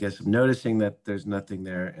 I guess I'm noticing that there's nothing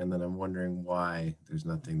there, and then I'm wondering why there's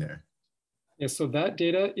nothing there. Yeah, so that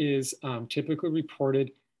data is typically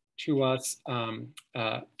reported to us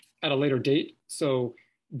at a later date. So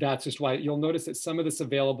that's just why you'll notice that some of this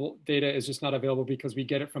available data is just not available because we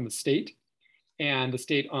get it from the state, and the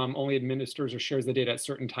state only administers or shares the data at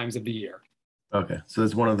certain times of the year. Okay, so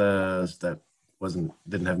it's one of those that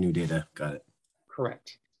didn't have new data. Got it.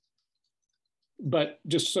 Correct. But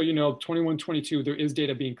just so you know, 21, 22, there is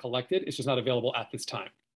data being collected. It's just not available at this time.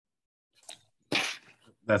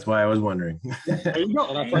 That's why I was wondering. There you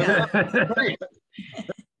go. That's why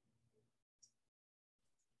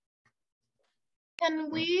Can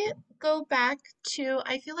we go back to,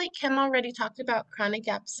 I feel like Kim already talked about chronic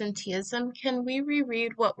absenteeism. Can we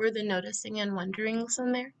reread what were the noticing and wonderings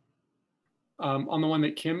in there? On the one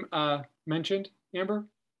that Kim mentioned, Amber?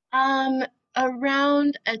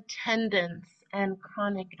 Around attendance and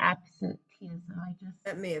chronic absenteeism.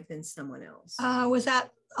 That may have been someone else. Was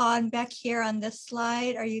that on back here on this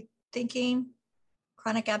slide? Are you thinking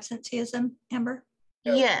chronic absenteeism, Amber?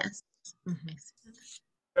 Yes. Mm-hmm.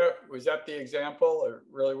 Was that the example? It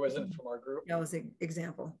really wasn't from our group? That was an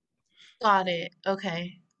example. Got it.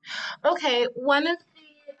 Okay. Okay. One of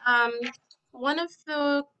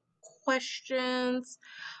the questions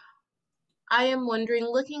I am wondering,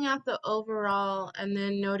 looking at the overall and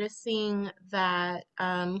then noticing that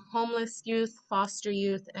homeless youth, foster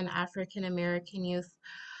youth, and African American youth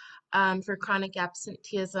for chronic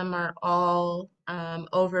absenteeism are all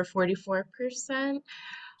over 44%.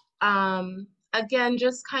 Again,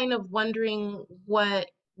 just kind of wondering what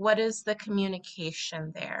is the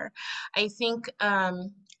communication there. I think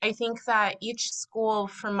that each school,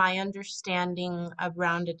 from my understanding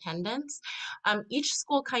around attendance, each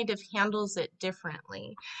school kind of handles it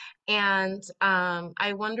differently, and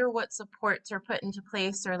I wonder what supports are put into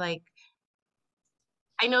place, or like,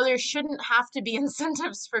 I know there shouldn't have to be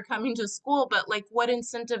incentives for coming to school, but like, what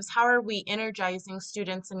incentives, how are we energizing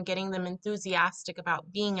students and getting them enthusiastic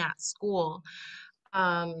about being at school?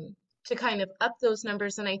 to kind of up those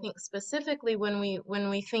numbers. And I think specifically when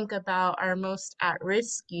we think about our most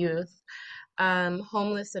at-risk youth,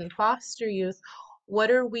 homeless and foster youth, what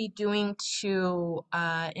are we doing to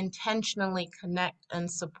intentionally connect and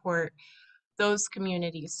support those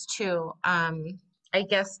communities too? I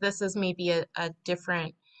guess this is maybe a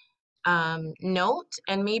different note,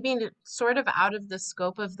 and maybe sort of out of the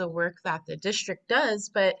scope of the work that the district does,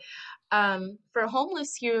 but for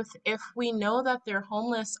homeless youth, if we know that they're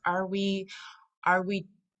homeless, are we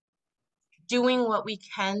doing what we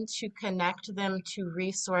can to connect them to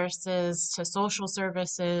resources, to social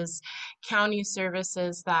services, county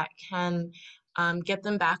services that can get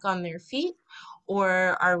them back on their feet?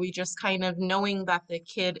 Or are we just kind of knowing that the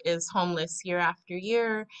kid is homeless year after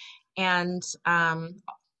year and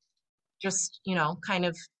just, you know, kind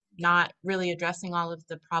of not really addressing all of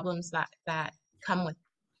the problems that come with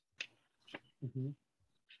it? Mm-hmm.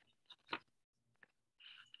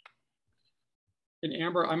 And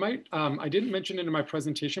Amber, I might, I didn't mention it in my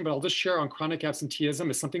presentation, but I'll just share on chronic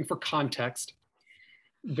absenteeism as something for context,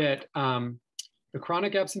 that the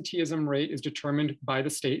chronic absenteeism rate is determined by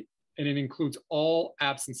the state, and it includes all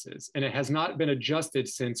absences, and it has not been adjusted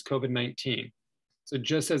since COVID-19. So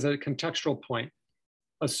just as a contextual point,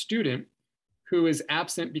 a student who is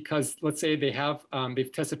absent because, let's say they have,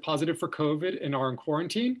 they've tested positive for COVID and are in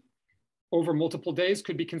quarantine over multiple days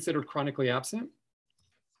could be considered chronically absent.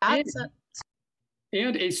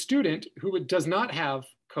 And a student who does not have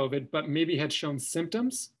COVID, but maybe had shown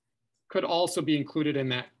symptoms, could also be included in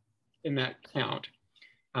that count.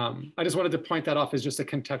 I just wanted to point that off as just a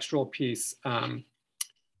contextual piece,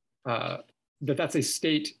 that's a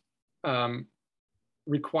state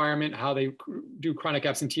requirement, how they do chronic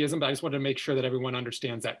absenteeism, but I just wanted to make sure that everyone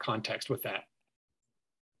understands that context with that.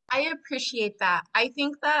 I appreciate that. I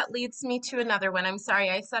think that leads me to another one. I'm sorry,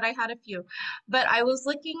 I said I had a few, but I was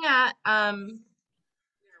looking at, where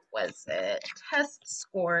was it? Test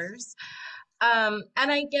scores. And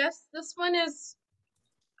I guess this one is,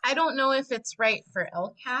 I don't know if it's right for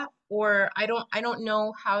LCAP, or I don't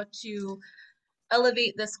know how to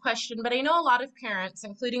elevate this question, but I know a lot of parents,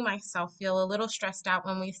 including myself, feel a little stressed out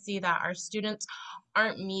when we see that our students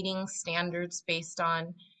aren't meeting standards based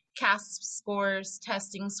on CASP scores,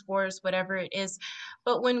 testing scores, whatever it is.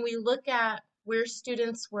 But when we look at where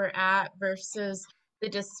students were at versus the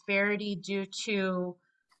disparity due to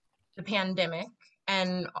the pandemic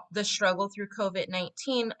and the struggle through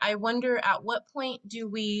COVID-19, I wonder at what point do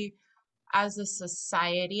we, as a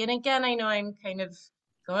society, and again, I know I'm kind of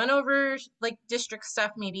going over like district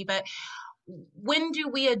stuff maybe, but when do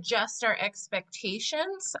we adjust our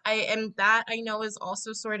expectations? And that I know is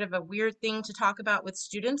also sort of a weird thing to talk about with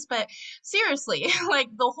students, but seriously, like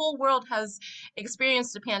the whole world has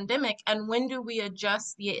experienced a pandemic, and when do we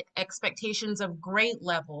adjust the expectations of grade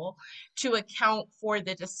level to account for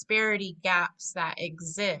the disparity gaps that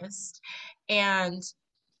exist, and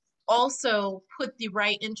also put the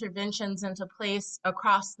right interventions into place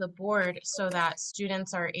across the board so that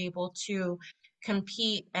students are able to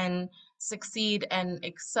compete and succeed and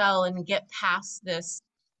excel and get past this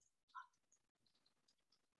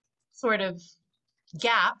sort of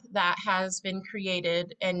gap that has been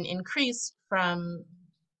created and increased from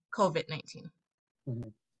COVID-19. Mm-hmm.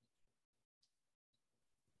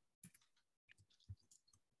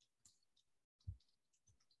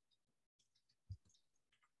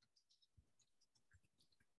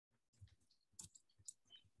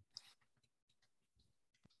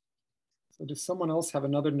 So does someone else have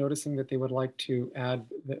another noticing that they would like to add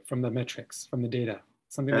from the metrics, from the data?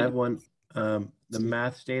 Something I have one, the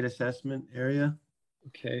math state assessment area.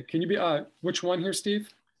 Okay, can you be, which one here, Steve?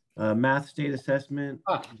 Math state assessment.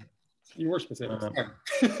 Ah, you were specific. Yeah,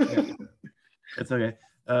 that's okay.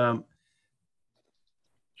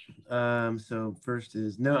 So first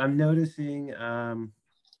is, I'm noticing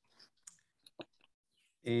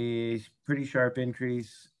a pretty sharp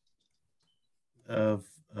increase of,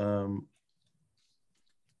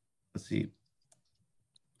 let's see,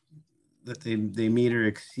 that they meet or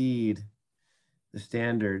exceed the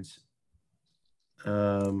standards.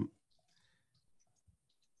 I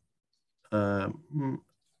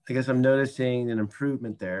guess I'm noticing an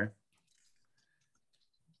improvement there.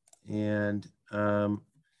 And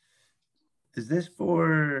is this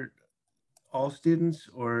for all students,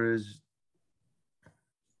 or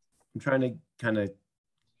I'm trying to kind of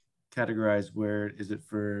categorize where is it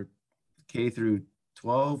for K through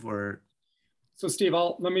 12 or? So Steve,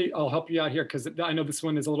 I'll help you out here because I know this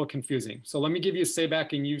one is a little confusing. So let me give you a say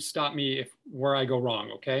back and you stop me where I go wrong,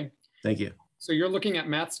 okay? Thank you. So you're looking at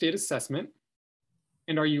math state assessment,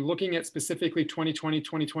 and are you looking at specifically 2020,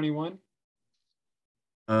 2021?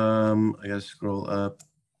 I gotta scroll up.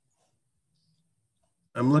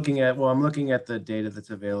 I'm looking at the data that's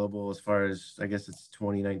available as far as, I guess it's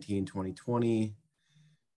 2019, 2020,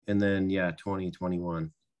 and then yeah,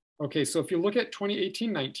 2021. Okay, so if you look at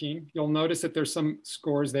 2018-19, you'll notice that there's some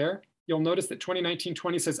scores there. You'll notice that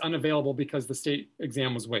 2019-20 says unavailable because the state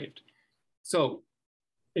exam was waived. So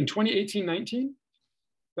in 2018-19,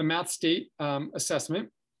 the math state assessment,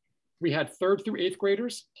 we had 3rd through 8th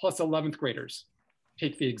graders plus 11th graders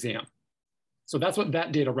take the exam. So that's what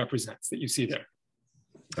that data represents that you see there.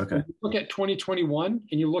 Okay. When you look at 2021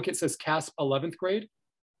 and you look, it says CASP 11th grade.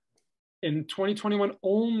 In 2021,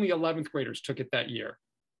 only 11th graders took it that year.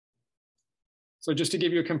 So just to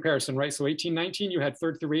give you a comparison, right? So 18-19, you had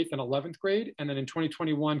 3rd through 8th and 11th grade. And then in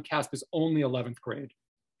 2021, CASP is only 11th grade.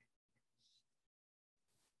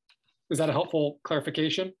 Is that a helpful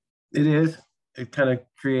clarification? It is. It kind of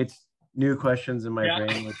creates new questions in my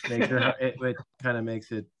brain, which makes it kind of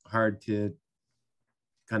makes it hard to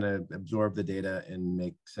kind of absorb the data and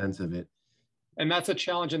make sense of it. And that's a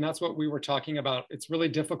challenge, and that's what we were talking about. It's really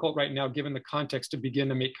difficult right now, given the context, to begin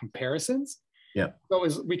to make comparisons. Yeah. So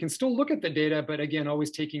we can still look at the data, but again,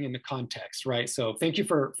 always taking in the context, right? So thank you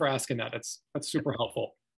for asking that. That's super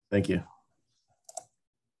helpful. Thank you.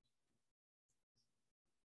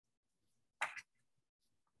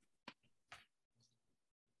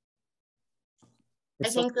 I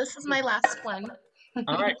think this is my last one.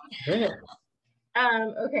 All right. Good.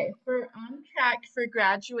 Okay, for on track for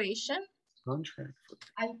graduation. On track.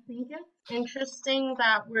 I think it's interesting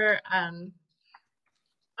that we're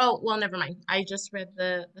oh, well, never mind. I just read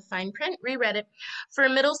the fine print, reread it. For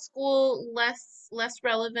middle school, less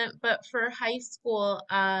relevant, but for high school,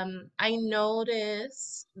 I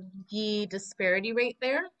noticed the disparity rate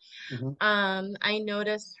there. I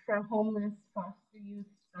noticed for homeless, foster youth,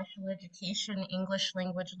 special education, English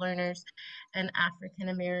language learners, and African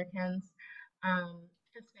Americans,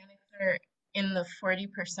 Hispanics are in the 40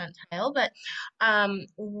 percentile, but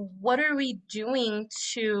what are we doing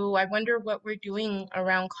I wonder what we're doing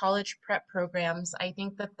around college prep programs. I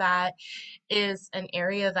think that is an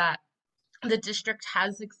area that the district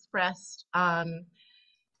has expressed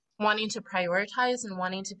wanting to prioritize and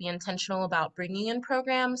wanting to be intentional about bringing in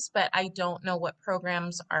programs, but I don't know what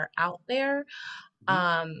programs are out there.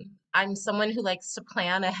 I'm someone who likes to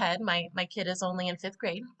plan ahead. My kid is only in 5th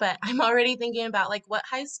grade, but I'm already thinking about like what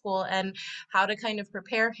high school and how to kind of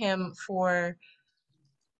prepare him for,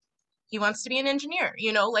 he wants to be an engineer,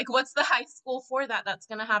 like what's the high school for that's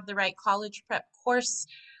going to have the right college prep course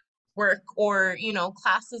work or,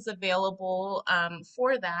 classes available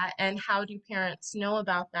for that. And how do parents know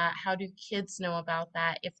about that? How do kids know about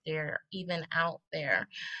that if they're even out there?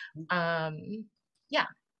 Yeah.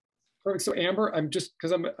 Perfect. So Amber,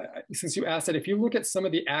 since you asked it, if you look at some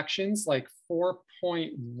of the actions like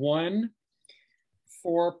 4.1,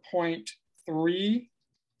 4.3,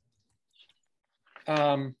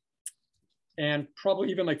 and probably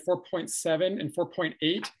even like 4.7 and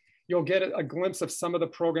 4.8, you'll get a glimpse of some of the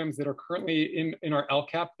programs that are currently in our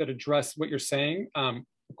LCAP that address what you're saying. The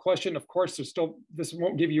question, of course, this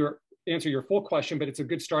won't answer your full question, but it's a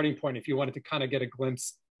good starting point if you wanted to kind of get a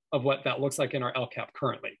glimpse of what that looks like in our LCAP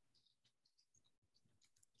currently.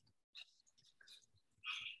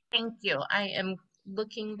 Thank you. I am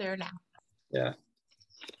looking there now. Yeah.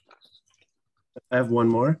 I have one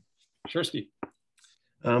more. Sure, Steve.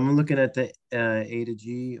 I'm looking at the A to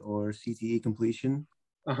G or CTE completion.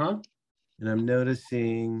 And I'm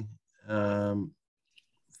noticing from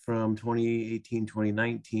 2018,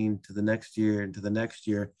 2019 to the next year and to the next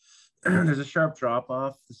year, there's a sharp drop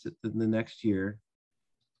off in the next year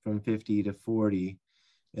from 50 to 40.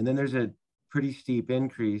 And then there's a pretty steep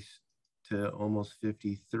increase to almost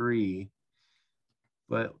 53.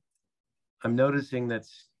 But I'm noticing that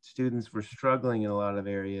students were struggling in a lot of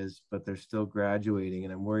areas, but they're still graduating.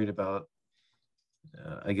 And I'm worried about,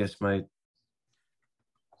 I guess my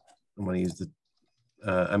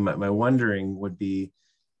wondering would be,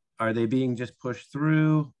 are they being just pushed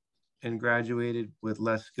through and graduated with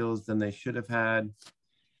less skills than they should have had,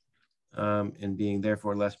 and being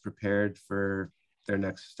therefore less prepared for their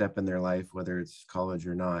next step in their life, whether it's college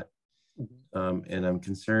or not? And I'm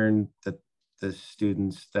concerned that the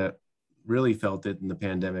students that really felt it in the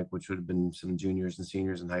pandemic, which would have been some juniors and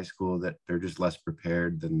seniors in high school, that they're just less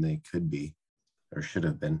prepared than they could be or should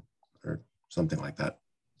have been, or something like that.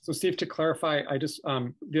 So Steve, to clarify,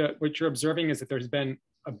 what you're observing is that there's been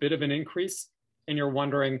a bit of an increase, and you're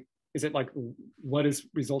wondering, is it like, what is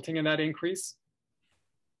resulting in that increase?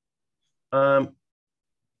 Kind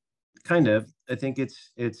of. I think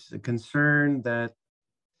it's a concern that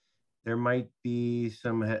there might be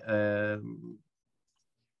some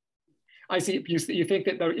I see. You think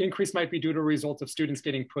that the increase might be due to a result of students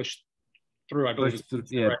getting pushed through, I believe.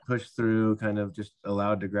 Pushed through, kind of just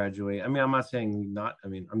allowed to graduate. I mean, I'm not saying not, I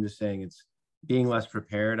mean, I'm just saying it's being less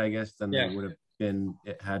prepared, I guess, than they would have been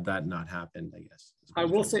had that not happened, I guess. I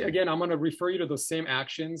will say again, I'm going to refer you to those same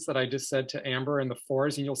actions that I just said to Amber and the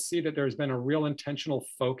fours, and you'll see that there's been a real intentional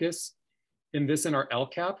focus in this in our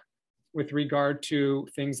LCAP with regard to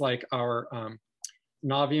things like our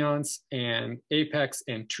Naviance and Apex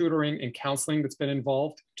and tutoring and counseling that's been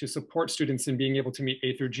involved to support students in being able to meet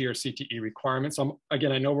A through G or CTE requirements. So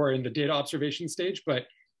again, I know we're in the data observation stage, but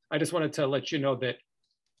I just wanted to let you know that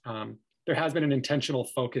there has been an intentional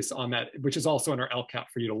focus on that, which is also in our LCAP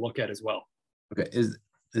for you to look at as well. Okay, is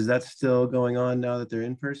that still going on now that they're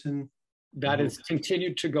in person? That has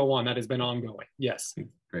continued to go on. That has been ongoing. Yes.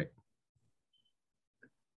 Great.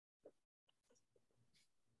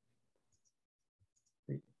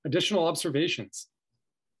 Additional observations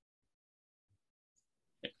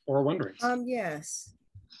or wonderings? Yes,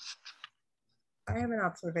 I have an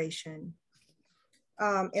observation.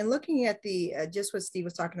 And looking at the, just what Steve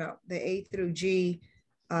was talking about, the A through G,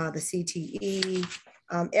 the CTE,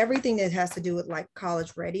 everything that has to do with like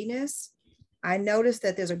college readiness, I noticed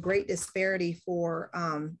that there's a great disparity for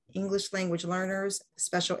English language learners,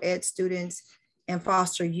 special ed students, and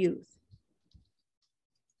foster youth.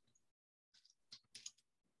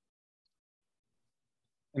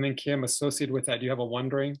 And then Kim, associated with that, do you have a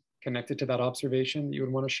wondering connected to that observation that you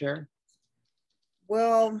would want to share?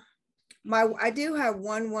 Well, I do have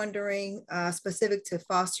one wondering specific to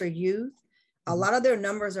foster youth. A lot of their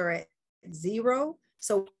numbers are at 0.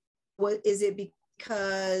 So what is it,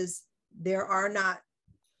 because there are not,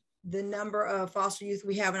 the number of foster youth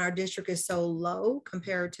we have in our district is so low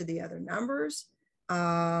compared to the other numbers?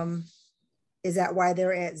 Is that why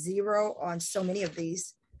they're at 0 on so many of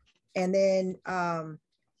these? And then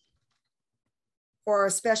for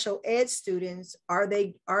our special ed students, are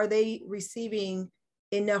they receiving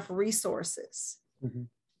enough resources? Mm-hmm.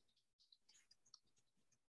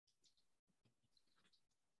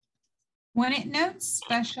 When it notes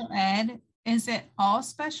special ed, is it all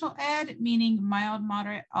special ed, meaning mild,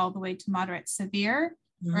 moderate, all the way to moderate, severe?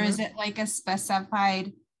 Mm-hmm. Or is it like a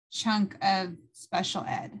specified chunk of special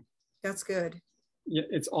ed? That's good. Yeah,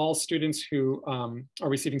 it's all students who are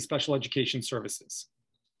receiving special education services.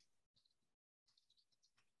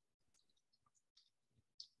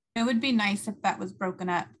 It would be nice if that was broken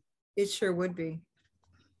up. It sure would be.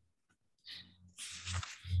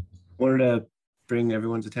 Wanted to bring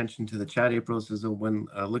everyone's attention to the chat, April. So when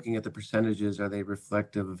looking at the percentages, are they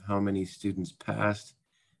reflective of how many students passed,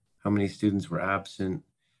 how many students were absent,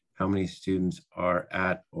 how many students are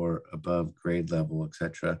at or above grade level,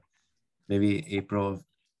 etc.? Maybe April, if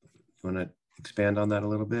you want to expand on that a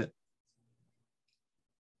little bit.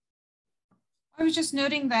 I was just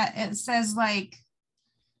noting that it says like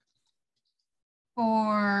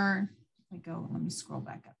let me scroll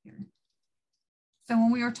back up here. So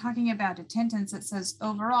when we were talking about attendance, it says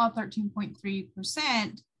overall 13.3%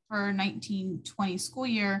 for 1920 school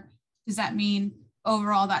year. Does that mean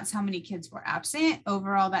overall that's how many kids were absent?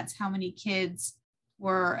 Overall, that's how many kids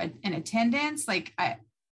were in attendance?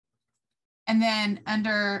 And then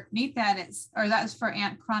underneath that, that's for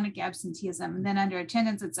chronic absenteeism. And then under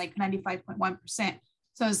attendance, it's like 95.1%.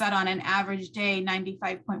 So is that on an average day,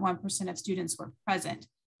 95.1% of students were present?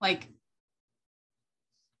 Like,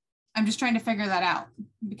 I'm just trying to figure that out,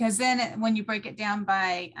 because then when you break it down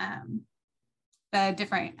by the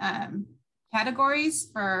different categories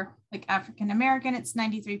for like African-American, it's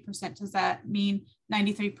 93%. Does that mean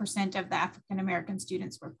 93% of the African-American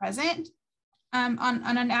students were present on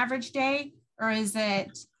an average day? Or is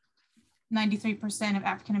it 93% of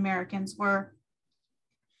African-Americans were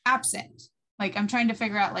absent? Like, I'm trying to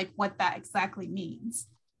figure out like what that exactly means.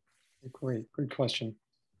 Great, good question.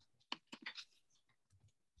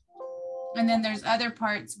 And then there's other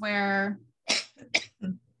parts where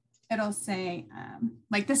it'll say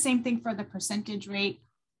like the same thing for the percentage rate.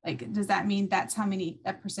 Like, does that mean that's how many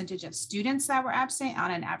a percentage of students that were absent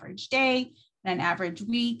on an average day, an average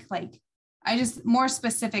week? Like, more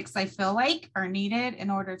specifics I feel like are needed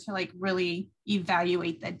in order to like really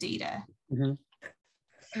evaluate the data. Mm-hmm.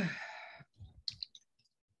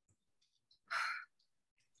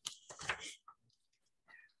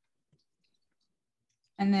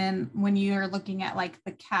 And then when you're looking at like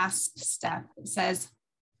the CASP step, it says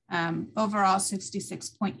overall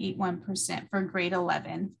 66.81% for grade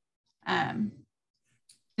 11.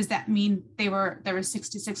 Does that mean there were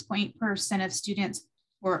 66% of students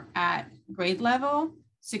were at grade level,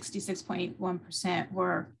 66.81%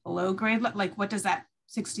 were below grade level? Like, what does that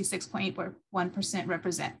 66.81%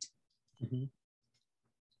 represent? Mm-hmm.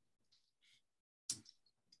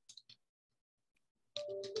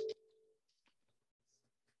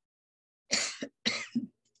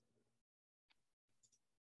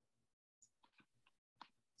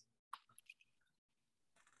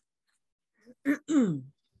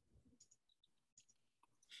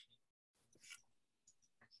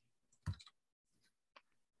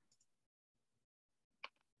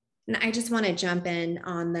 And I just want to jump in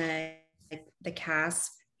on the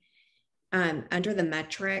CASP under the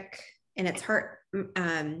metric, and it's hard.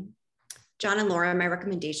 John and Laura, my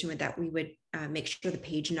recommendation would that we would make sure the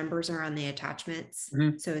page numbers are on the attachments,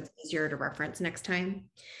 so it's easier to reference next time.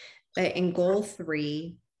 But in goal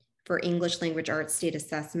 3 for English language arts state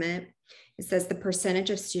assessment, it says the percentage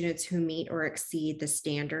of students who meet or exceed the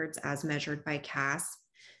standards as measured by CASP.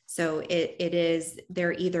 So it is,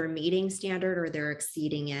 they're either meeting standard or they're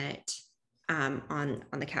exceeding it on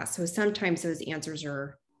the CASP. So sometimes those answers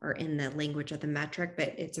are in the language of the metric,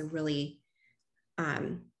 but it's a really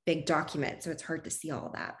big document, so it's hard to see all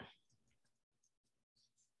of that.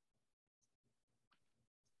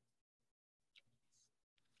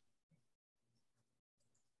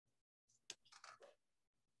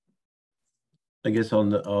 I guess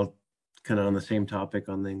I'll kind of on the same topic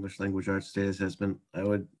on the English language arts state assessment.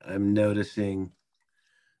 I'm noticing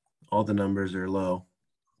all the numbers are low,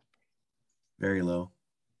 very low.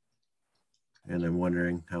 And I'm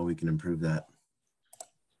wondering how we can improve that.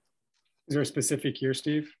 Is there a specific year,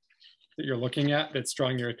 Steve, that you're looking at that's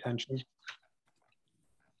drawing your attention?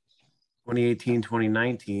 2018,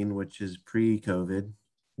 2019, which is pre-COVID.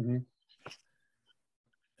 Mm-hmm.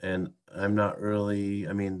 And I'm not really,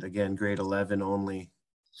 I mean, again, grade 11 only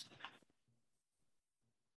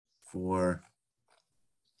for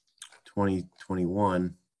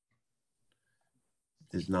 2021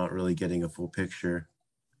 is not really getting a full picture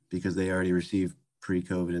because they already received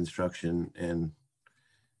pre-COVID instruction, and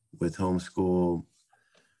with homeschool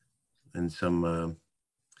and some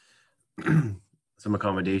some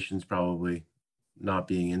accommodations probably not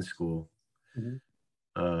being in school,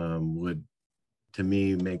 would, to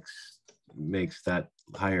me, makes that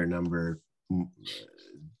higher number,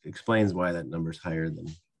 explains why that number is higher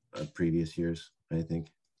than previous years, I think.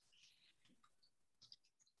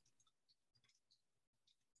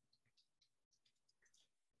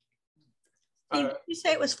 Did you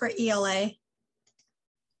say it was for ELA?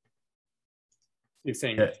 You're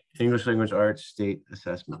saying English language arts state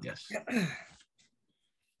assessment, yes.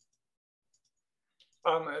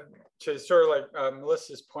 To sort of like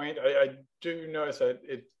Melissa's point, I do notice that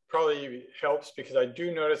it probably helps because I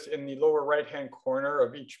do notice in the lower right-hand corner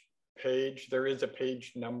of each page, there is a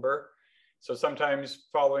page number. So sometimes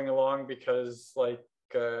following along, because like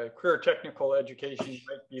career technical education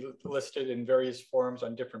might be listed in various forms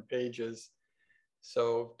on different pages.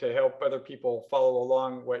 So to help other people follow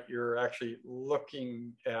along what you're actually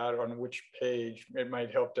looking at on which page, it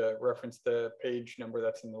might help to reference the page number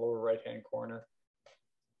that's in the lower right-hand corner.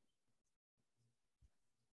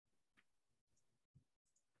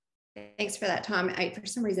 Thanks for that, Tom. For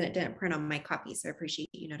some reason, it didn't print on my copy, so I appreciate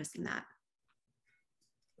you noticing that.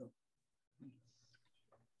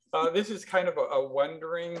 This is kind of a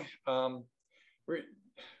wondering,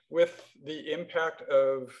 with the impact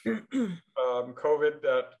of COVID,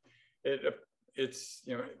 that it's,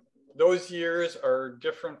 you know, those years are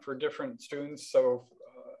different for different students. So,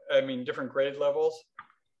 I mean, different grade levels.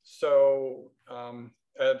 So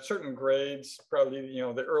at certain grades, probably, you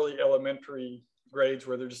know, the early elementary grades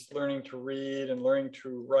where they're just learning to read and learning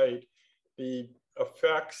to write, the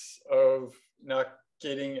effects of not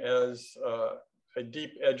getting as a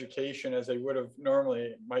deep education as they would have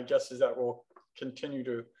normally, my guess is that will continue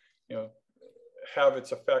to, you know, have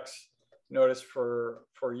its effects noticed for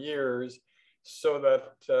years, so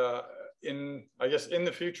that I guess in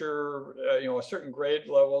the future, you know, certain grade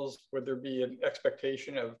levels, would there be an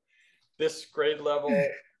expectation of this grade level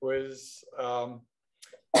was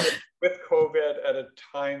with COVID at a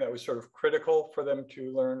time that was sort of critical for them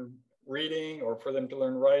to learn reading or for them to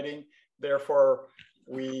learn writing. Therefore,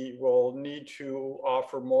 we will need to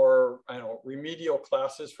offer more, I don't know, remedial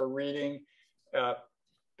classes for reading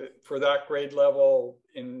for that grade level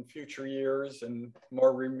in future years, and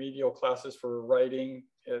more remedial classes for writing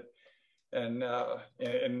and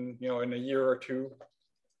you know, in a year or two.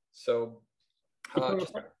 So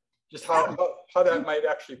just how that might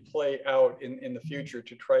actually play out in the future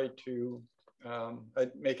to try to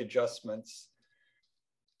make adjustments.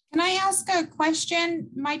 Can I ask a question?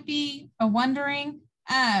 Might be a wondering.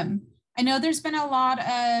 I know there's been a lot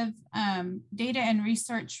of data and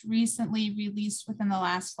research recently released within the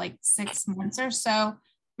last like 6 months or so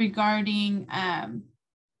regarding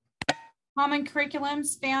common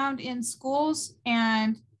curriculums found in schools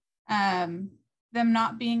and them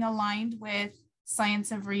not being aligned with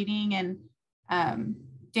science of reading and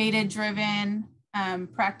data-driven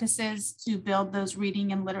practices to build those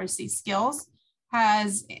reading and literacy skills.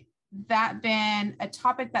 Has that been a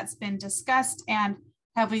topic that's been discussed, and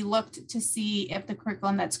have we looked to see if the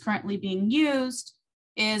curriculum that's currently being used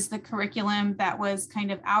is the curriculum that was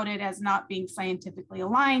kind of outed as not being scientifically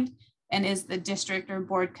aligned? And is the district or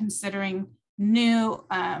board considering new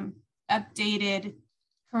updated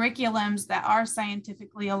curriculums that are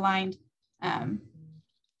scientifically aligned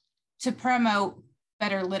to promote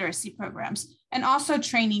better literacy programs, and also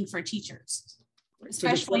training for teachers,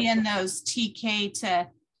 especially in those TK to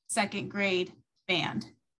second grade band?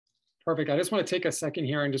 Perfect. I just want to take a second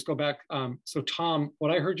here and just go back. So Tom,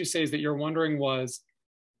 what I heard you say is that you're wondering was,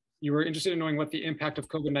 you were interested in knowing what the impact of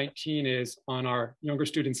COVID-19 is on our younger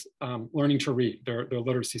students learning to read, their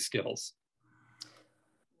literacy skills,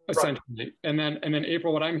 essentially. Right. And then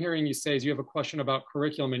April, what I'm hearing you say is you have a question about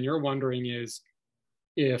curriculum, and you're wondering is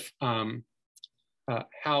if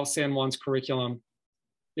how San Juan's curriculum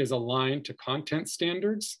is aligned to content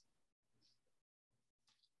standards.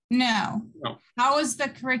 No. How is the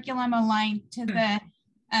curriculum aligned to the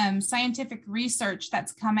scientific research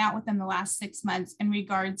that's come out within the last 6 months in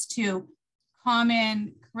regards to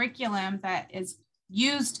common curriculum that is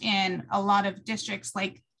used in a lot of districts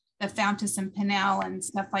like the Fountas and Pinnell and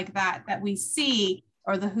stuff like that, that we see,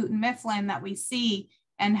 or the Houghton Mifflin that we see,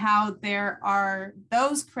 and how there are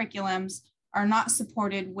those curriculums are not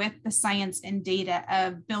supported with the science and data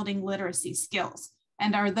of building literacy skills?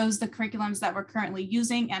 And are those the curriculums that we're currently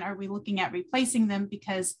using? And are we looking at replacing them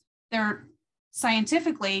because they're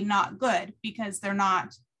scientifically not good, because they're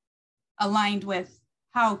not aligned with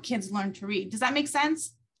how kids learn to read? Does that make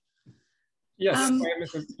sense? Yes, I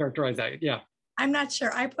mischaracterize that, yeah. I'm not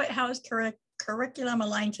sure. I put how is curriculum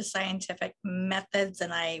aligned to scientific methods,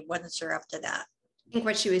 and I wasn't sure up to that. I think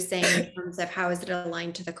what she was saying in terms of how is it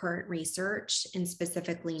aligned to the current research and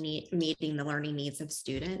specifically meeting the learning needs of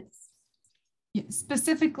students. Yeah,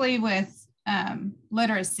 specifically with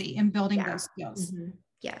literacy and building those skills. Mm-hmm.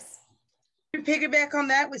 Yes. To piggyback on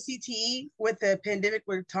that with CTE, with the pandemic,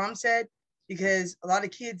 what Tom said, because a lot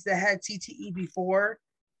of kids that had CTE before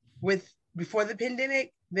the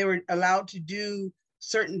pandemic, they were allowed to do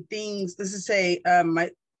certain things. Let's just say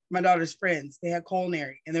my daughter's friends, they had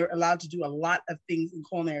culinary, and they were allowed to do a lot of things in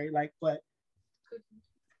culinary, like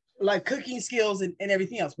cooking skills and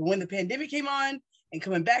everything else. But when the pandemic came on and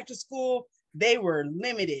coming back to school, they were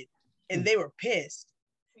limited and they were pissed.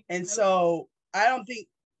 And so I don't think,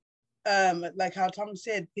 like how Tom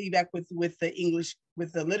said, piggyback with the English,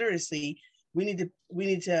 with the literacy, we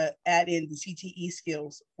need to add in the CTE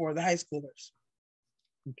skills for the high schoolers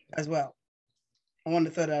as well. I wanted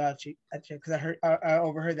to throw that out at you because I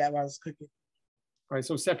overheard that while I was cooking. All right,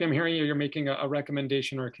 so Seppi, I'm hearing you're making a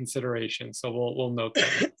recommendation or a consideration, so we'll note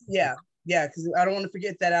that. Yeah, because I don't want to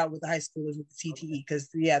forget that out with the high schoolers with the CTE, because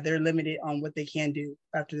they're limited on what they can do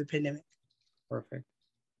after the pandemic. Perfect.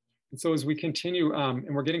 And so as we continue,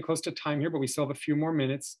 and we're getting close to time here, but we still have a few more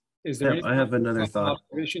minutes. Is there? I have another thought.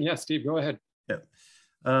 Yes, Steve, go ahead.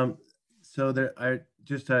 Yeah. So there,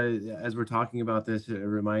 as we're talking about this, it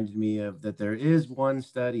reminded me of that there is one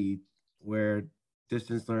study where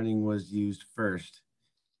distance learning was used first,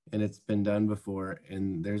 and it's been done before,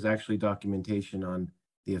 and there's actually documentation on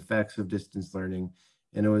the effects of distance learning,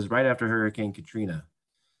 and it was right after Hurricane Katrina.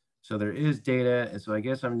 So there is data, and so I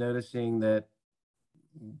guess I'm noticing that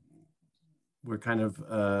we're kind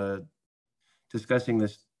of discussing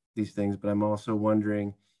these things, but I'm also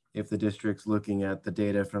wondering if the district's looking at the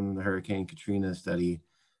data from the Hurricane Katrina study,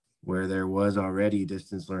 where there was already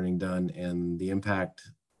distance learning done, and the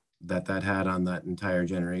impact that had on that entire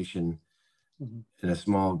generation in a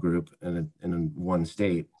small group in one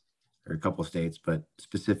state or a couple states, but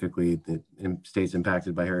specifically the states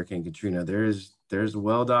impacted by Hurricane Katrina. There's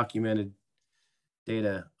well-documented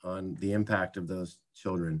data on the impact of those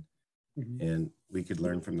children, and we could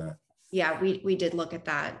learn from that. Yeah, we did look at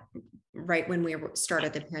that right when we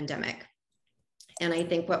started the pandemic. And I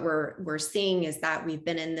think what we're seeing is that we've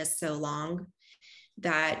been in this so long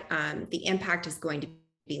that the impact is going to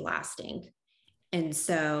be lasting. And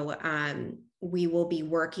so we will be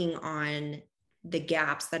working on the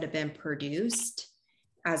gaps that have been produced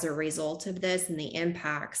as a result of this and the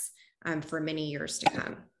impacts for many years to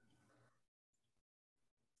come.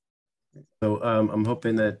 So I'm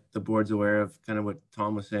hoping that the board's aware of kind of what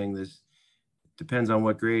Tom was saying. This depends on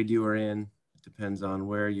what grade you were in. It depends on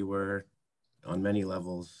where you were on many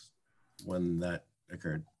levels when that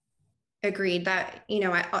occurred. Agreed. That, you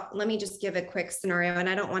know, let me just give a quick scenario, and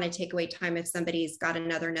I don't want to take away time if somebody's got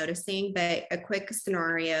another noticing, but a quick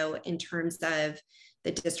scenario in terms of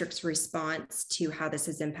the district's response to how this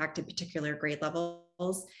has impacted particular grade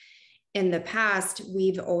levels. In the past,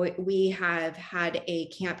 we have had a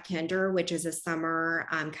Camp Kinder, which is a summer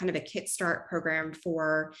kind of a kickstart program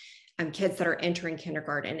for kids that are entering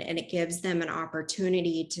kindergarten, and it gives them an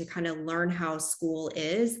opportunity to kind of learn how school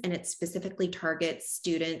is, and it specifically targets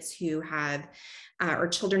students who have or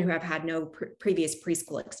children who have had no previous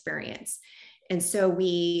preschool experience. And so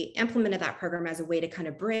we implemented that program as a way to kind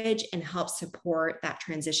of bridge and help support that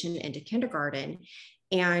transition into kindergarten.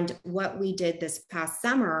 And what we did this past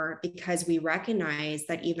summer, because we recognized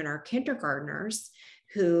that even our kindergartners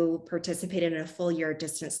who participated in a full year of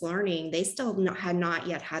distance learning, they still had not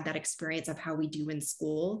yet had that experience of how we do in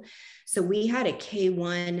school. So we had a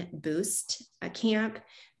K-1 boost camp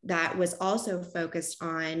that was also focused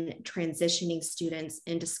on transitioning students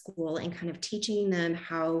into school and kind of teaching them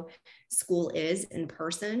how school is in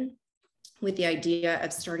person, with the idea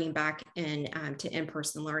of starting back to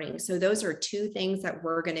in-person learning. So those are two things that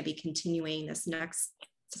we're going to be continuing this next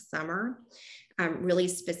summer, really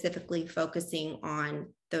specifically focusing on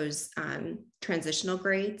those transitional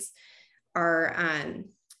grades. Our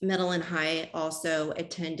middle and high also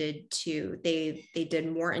attended to, they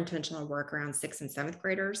did more intentional work around 6th and 7th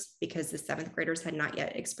graders, because the 7th graders had not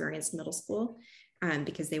yet experienced middle school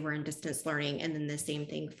because they were in distance learning, and then the same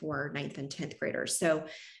thing for 9th and 10th graders. So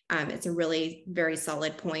it's a really very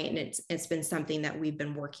solid point, and it's been something that we've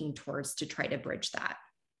been working towards to try to bridge that.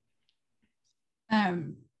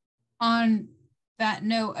 On that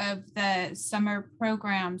note of the summer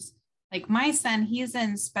programs, like my son, he's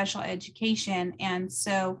in special education, and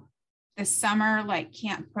so the summer like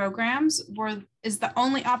camp programs is the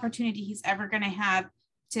only opportunity he's ever going to have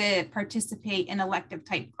to participate in elective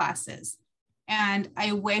type classes. And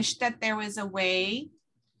I wish that there was a way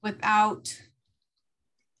without,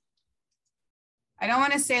 I don't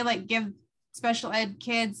want to say like give special ed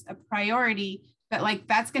kids a priority, but like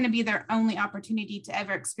that's going to be their only opportunity to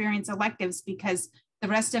ever experience electives, because the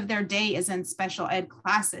rest of their day is in special ed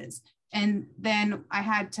classes. And then I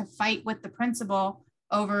had to fight with the principal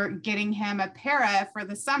over getting him a para for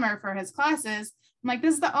the summer for his classes. I'm like,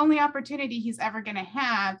 this is the only opportunity he's ever going to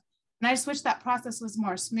have. And I just wish that process was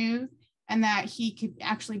more smooth and that he could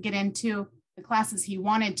actually get into the classes he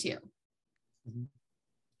wanted to. Mm-hmm.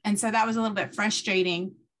 And so that was a little bit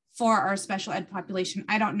frustrating for our special ed population.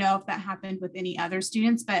 I don't know if that happened with any other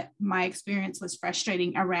students, but my experience was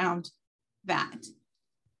frustrating around that.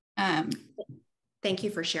 Thank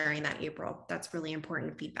you for sharing that, April. That's really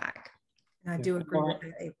important feedback. And I do agree with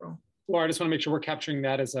that, April. Laura, I just want to make sure we're capturing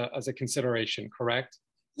that as a consideration, correct?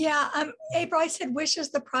 Yeah, April, I said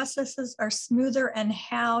wishes the processes are smoother, and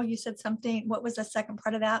how. You said something, what was the second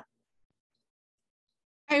part of that?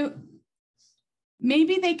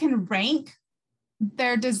 Maybe they can rank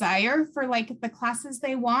their desire for like the classes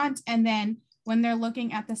they want. And then when they're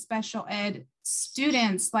looking at the special ed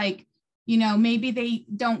students, like, you know, maybe they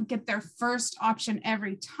don't get their first option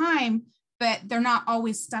every time, but they're not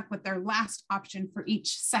always stuck with their last option for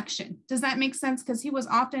each section. Does that make sense? Because he was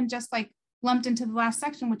often just like lumped into the last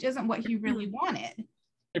section, which isn't what he really wanted.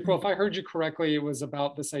 April, if I heard you correctly, it was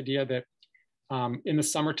about this idea that in the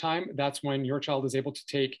summertime, that's when your child is able to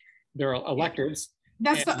take their electives.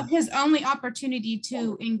 That's his only opportunity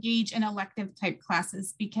to engage in elective type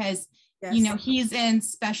classes, because yes, you know, he's in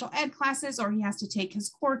special ed classes or he has to take his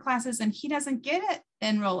core classes, and he doesn't get it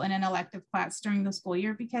enroll in an elective class during the school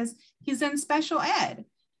year because he's in special ed.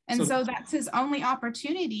 And so that's his only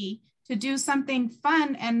opportunity to do something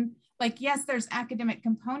fun. And like, yes, there's academic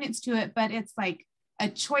components to it, but it's like a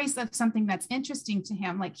choice of something that's interesting to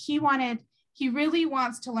him. Like he really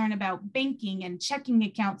wants to learn about banking and checking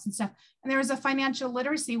accounts and stuff. And there was a financial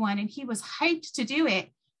literacy one, and he was hyped to do it.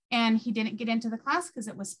 And he didn't get into the class because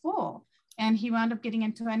it was full. And he wound up getting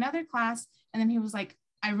into another class. And then he was like,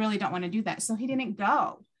 I really don't want to do that. So he didn't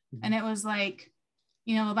go. And it was like,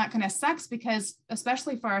 you know, that kind of sucks, because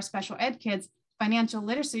especially for our special ed kids, financial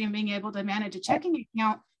literacy and being able to manage a checking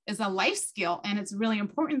account is a life skill. And it's really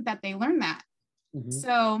important that they learn that. Mm-hmm.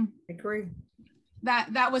 So I agree.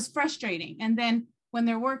 That was frustrating. And then when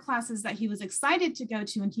there were classes that he was excited to go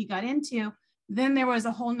to and he got into, then there was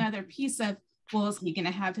a whole nother piece of, well, is he going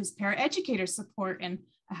to have his paraeducator support? And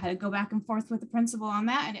I had to go back and forth with the principal on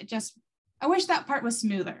that. And I wish that part was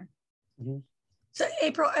smoother. Mm-hmm. So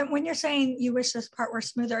April, when you're saying you wish this part were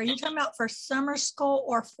smoother, are you talking about for summer school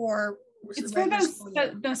or for? It's for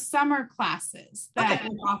the summer classes that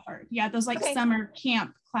were offered. Yeah, those like summer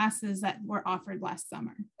camp classes that were offered last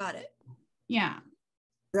summer. Got it. Yeah.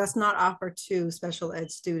 That's not offered to special ed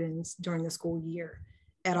students during the school year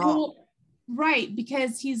at all. Well, right,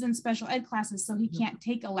 because he's in special ed classes, so he can't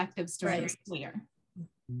take electives during the school year.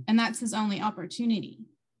 And that's his only opportunity.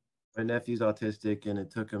 My nephew's autistic, and it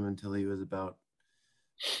took him until he was about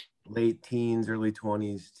late teens, early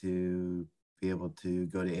 20s to be able to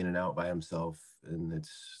go to in and out by himself, and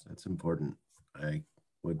that's important. I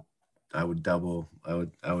would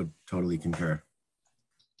totally concur.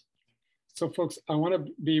 So folks, I want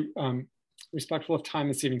to be respectful of time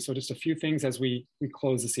this evening. So just a few things as we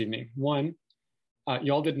close this evening. One,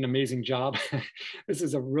 y'all did an amazing job. This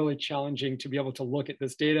is a really challenging to be able to look at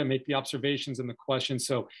this data, make the observations and the questions.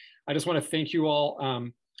 So I just want to thank you all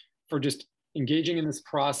for just engaging in this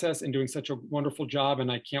process and doing such a wonderful job.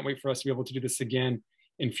 And I can't wait for us to be able to do this again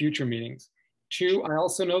in future meetings. Two, I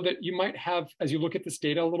also know that you might have, as you look at this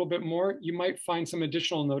data a little bit more, you might find some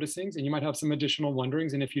additional noticings and you might have some additional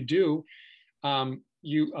wonderings. And if you do,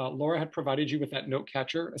 Laura had provided you with that note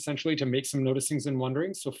catcher essentially to make some noticings and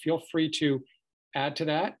wonderings. So feel free to add to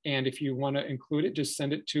that. And if you want to include it, just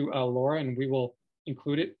send it to Laura and we will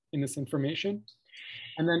include it in this information.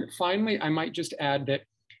 And then finally, I might just add that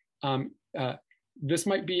this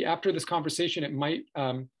might be, after this conversation, it might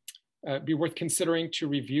be worth considering to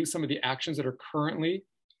review some of the actions that are currently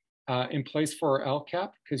in place for our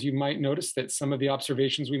LCAP, because you might notice that some of the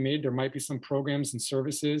observations we made, there might be some programs and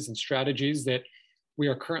services and strategies that we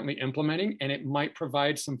are currently implementing, and it might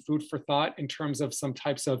provide some food for thought in terms of some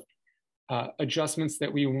types of adjustments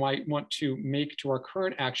that we might want to make to our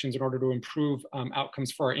current actions in order to improve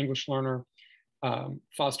outcomes for our English learner,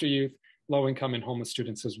 foster youth, low income and homeless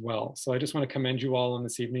students as well. So I just want to commend you all on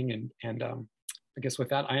this evening. And I guess with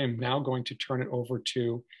that, I am now going to turn it over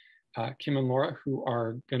to Kim and Laura, who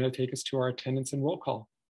are going to take us to our attendance and roll call.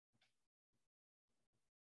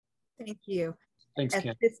 Thank you. Thanks,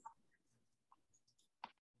 Kim.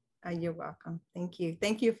 You're welcome. Thank you.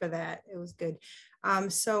 Thank you for that. It was good.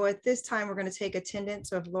 So at this time, we're going to take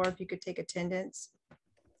attendance. So if Laura, if you could take attendance.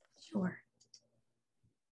 Sure.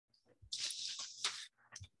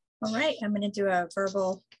 All right, I'm going to do a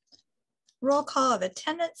verbal roll call of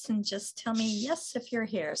attendance and just tell me yes if you're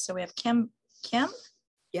here. So we have Kim?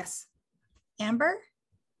 Yes. Amber?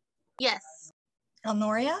 Yes.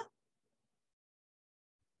 Elnoria?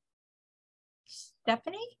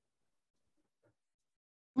 Stephanie?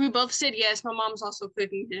 We both said yes. My mom's also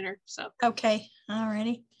cooking dinner, so. Okay, all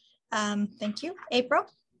righty. Thank you. April?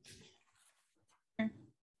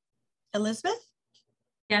 Elizabeth?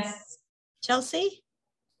 Yes. Chelsea?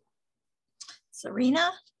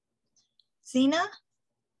 Serena? Zena? Let's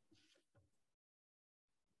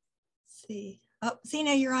see. Oh,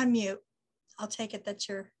 Zena, you're on mute. I'll take it that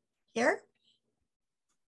you're here.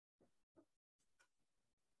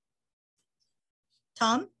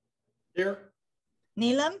 Tom? Here.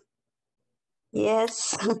 Neelam?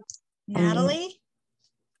 Yes. Natalie?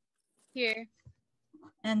 Here.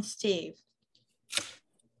 And Steve?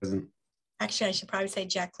 Present. Actually, I should probably say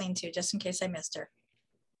Jacqueline too, just in case I missed her.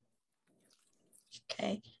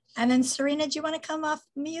 Okay. And then Serena, do you want to come off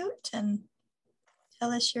mute and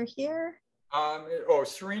tell us you're here? Oh,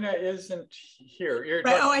 Serena isn't here.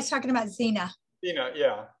 Right. Oh, I was talking about Zena. Zena,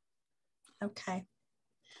 yeah. Okay.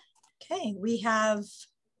 Okay, we have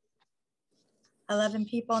 11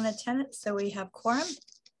 people in attendance, so we have quorum.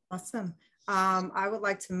 Awesome. I would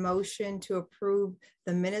like to motion to approve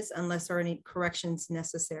the minutes unless there are any corrections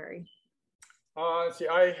necessary. See,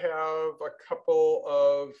 I have a couple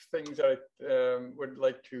of things that I would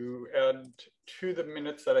like to add to the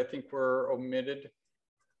minutes that I think were omitted.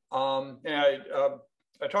 And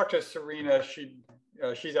I talked to Serena.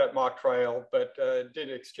 She's at mock trial, but did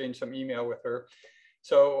exchange some email with her.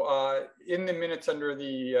 So in the minutes under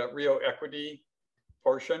the Rio equity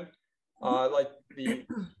portion, like it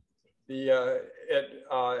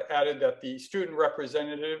added that the student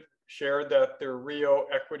representative shared that their Rio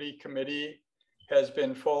equity committee has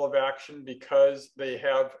been full of action because they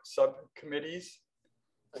have subcommittees.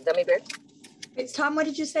 It's Tom, what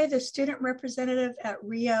did you say? The student representative at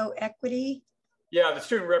Rio Equity? Yeah, the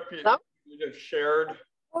student representative shared.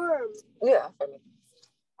 Yeah.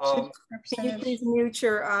 Can you please mute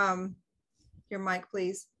your mic,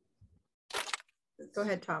 please? Go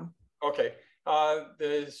ahead, Tom. Okay.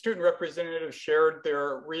 The student representative shared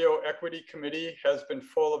their Rio Equity Committee has been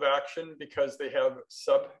full of action because they have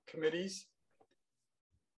subcommittees.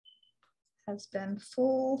 Has been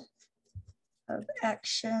full of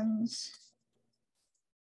actions.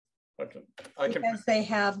 Because they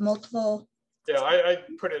have multiple. Yeah, I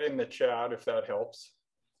put it in the chat if that helps.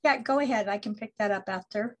 Yeah, go ahead. I can pick that up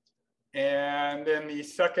after. And then the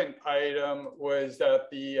second item was that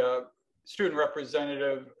the student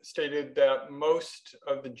representative stated that most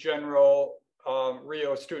of the general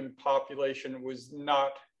Rio student population was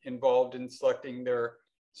not involved in selecting their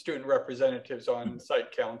student representatives on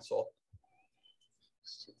site council.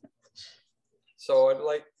 So I'd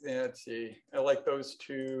like, let's see, I like those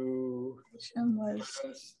two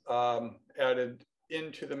items, added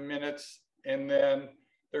into the minutes. And then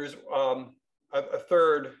there's a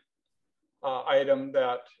third item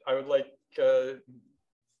that I would like to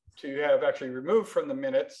have actually removed from the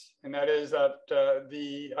minutes, and that is that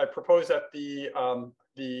I propose that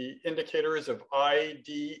the indicators of I,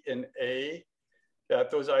 D, and A, that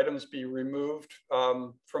those items be removed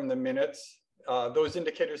from the minutes. Those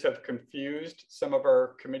indicators have confused some of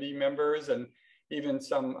our committee members, and even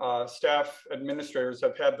some staff administrators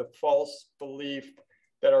have had the false belief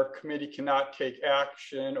that our committee cannot take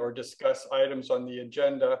action or discuss items on the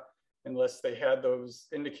agenda unless they had those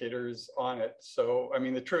indicators on it. So, I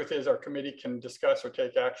mean, the truth is our committee can discuss or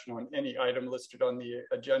take action on any item listed on the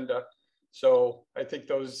agenda. So I think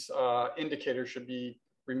those indicators should be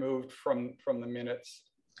removed from the minutes.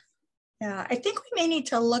 Yeah, I think we may need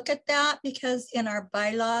to look at that because in our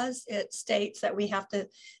bylaws, it states that we have to,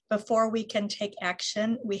 before we can take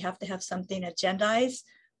action, we have to have something agendized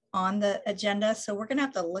on the agenda. So we're gonna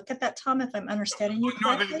have to look at that, Tom, if I'm understanding you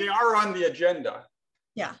correctly. No, they are on the agenda.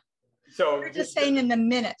 Yeah. So you're just saying in the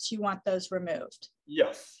minutes, you want those removed.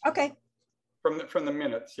 Yes. Okay. From the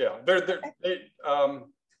minutes, yeah.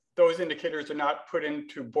 Those indicators are not put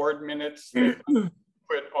into board minutes. They're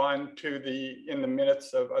put onto in the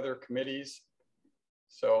minutes of other committees.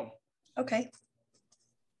 So. Okay.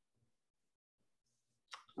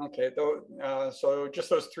 Okay, so just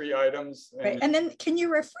those three items. Right, and then can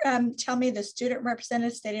you tell me the student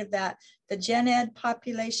representative stated that the gen ed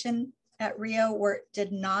population at Rio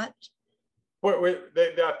did not?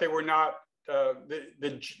 That they were not,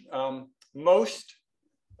 most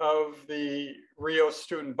of the Rio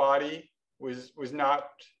student body was not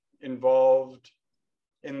involved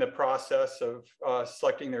in the process of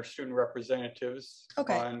selecting their student representatives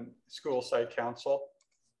on school site council.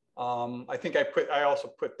 I think I also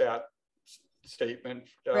put that statement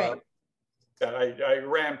that I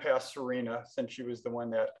ran past Serena since she was the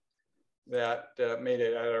one that made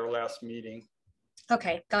it at our last meeting.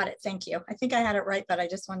 Okay, got it. Thank you. I think I had it right, but I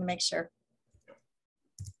just wanted to make sure.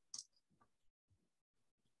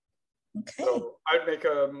 Okay. So I'd make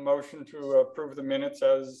a motion to approve the minutes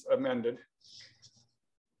as amended.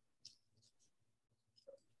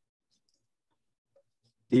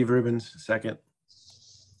 Steve Rubens, second.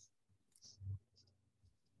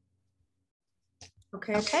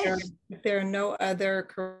 Okay. If there are no other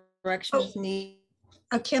corrections needed.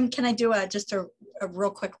 Kim, can I do just a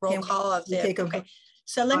real quick roll call of the, okay.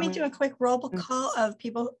 So let me do a quick roll call of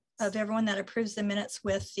everyone that approves the minutes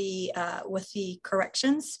with the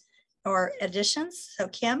corrections or additions. So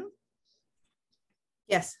Kim?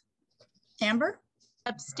 Yes. Amber?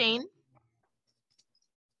 Abstain.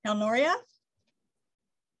 Elnoria?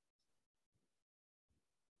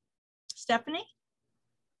 Stephanie?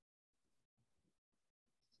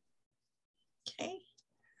 Okay.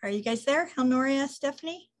 Are you guys there? Elnoria,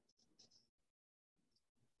 Stephanie?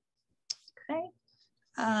 Okay.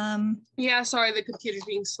 Yeah, sorry, the computer's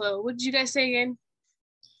being slow. What did you guys say again?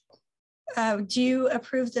 Do you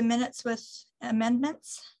approve the minutes with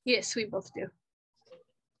amendments? Yes, we both do.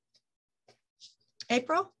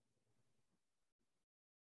 April?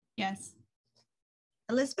 Yes.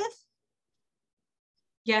 Elizabeth?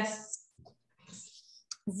 Yes.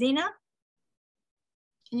 Zena?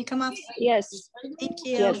 Can you come off? Yes. Thank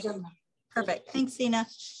you. Yes. Perfect. Thanks, Zena.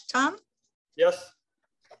 Tom? Yes.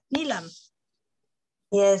 Neelam?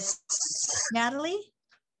 Yes. Natalie?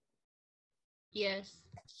 Yes.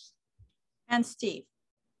 And Steve?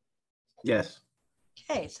 Yes.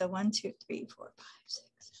 Okay, so 1, 2, 3, 4, 5, 6,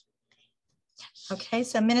 7. Okay,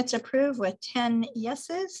 so minutes approved with 10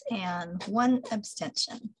 yeses and 1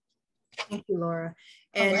 abstention. Thank you, Laura.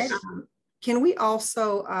 And can we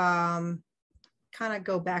also kind of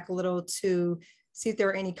go back a little to see if there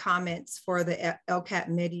are any comments for the LCAP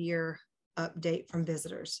mid-year update from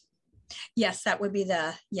visitors? Yes, that would be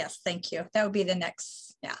yes, thank you. That would be the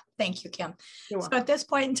next, yeah, thank you, Kim. So at this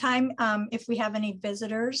point in time, if we have any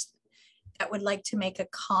visitors that would like to make a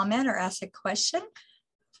comment or ask a question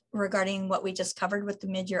regarding what we just covered with the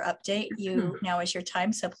mid-year update, now is your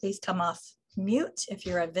time. So please come off mute if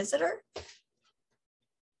you're a visitor.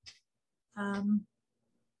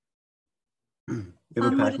 We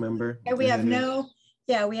have a PAC member. We have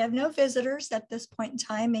we have no visitors at this point in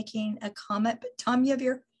time making a comment, but Tom, you have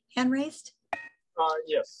your hand raised?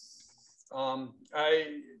 Yes.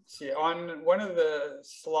 I see on one of the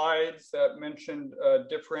slides that mentioned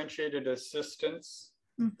differentiated assistance.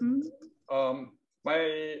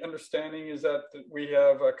 My understanding is that we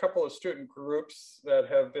have a couple of student groups that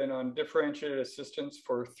have been on differentiated assistance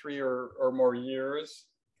for 3 or more years.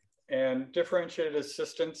 And differentiated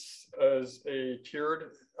assistance is a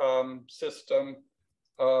tiered system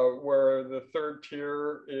where the third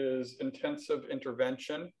tier is intensive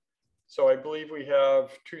intervention. So I believe we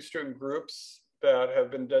have 2 student groups that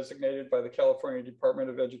have been designated by the California Department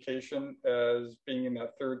of Education as being in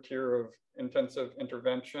that third tier of intensive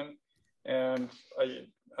intervention. And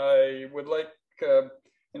I would like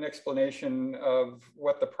an explanation of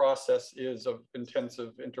what the process is of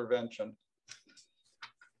intensive intervention.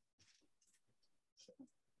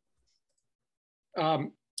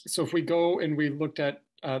 So if we go and we looked at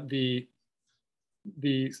the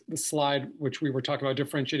slide, which we were talking about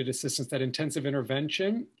differentiated assistance, that intensive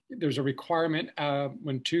intervention, there's a requirement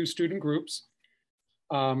when 2 student groups,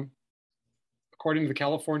 according to the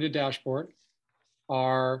California dashboard,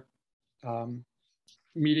 are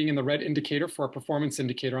meeting in the red indicator for a performance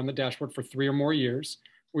indicator on the dashboard for 3 or more years,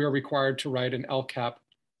 we are required to write an LCAP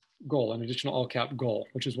goal, an additional LCAP goal,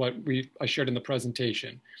 which is what I shared in the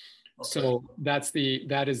presentation. Okay. So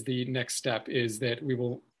that is the next step, is that we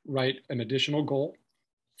will write an additional goal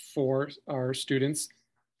for our students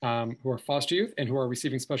who are foster youth and who are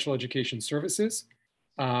receiving special education services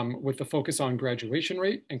with the focus on graduation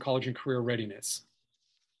rate and college and career readiness.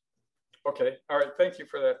 Okay, all right, thank you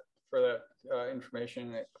for that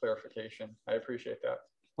information and clarification. I appreciate that.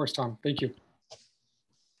 Of course, Tom, thank you.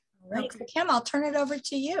 All right, so Kim, I'll turn it over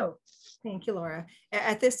to you. Thank you, Laura.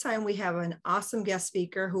 At this time, we have an awesome guest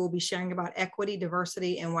speaker who will be sharing about equity,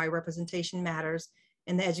 diversity, and why representation matters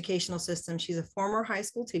in the educational system. She's a former high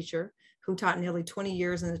school teacher who taught nearly 20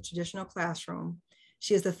 years in the traditional classroom.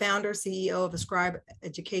 She is the founder, CEO of Ascribe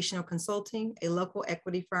Educational Consulting, a local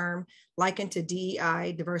equity firm likened to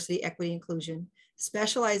DEI, Diversity, Equity, Inclusion,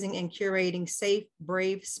 specializing in curating safe,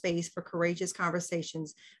 brave space for courageous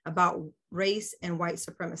conversations about race and white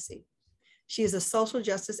supremacy. She is a social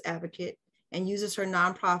justice advocate and uses her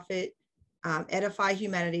nonprofit, Edify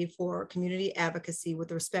Humanity, for community advocacy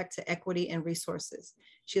with respect to equity and resources.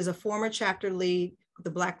 She is a former chapter lead with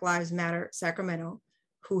the Black Lives Matter Sacramento,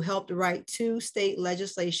 who helped write 2 state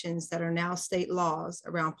legislations that are now state laws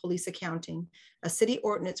around police accounting, a city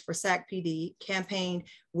ordinance for SAC-PD, campaigned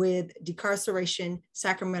with Decarceration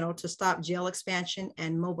Sacramento to stop jail expansion,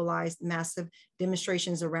 and mobilized massive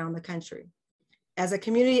demonstrations around the country. As a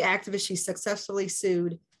community activist, she successfully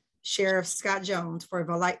sued Sheriff Scott Jones for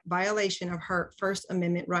a violation of her First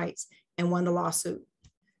Amendment rights and won the lawsuit.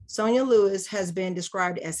 Sonia Lewis has been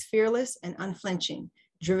described as fearless and unflinching,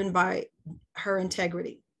 driven by her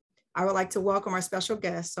integrity. I would like to welcome our special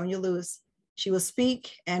guest, Sonia Lewis. She will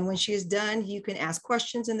speak, and when she is done, you can ask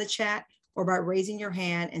questions in the chat or by raising your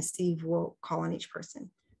hand, and Steve will call on each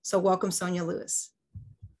person. So welcome, Sonia Lewis.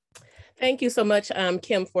 Thank you so much,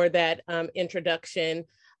 Kim, for that introduction.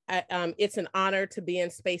 It's an honor to be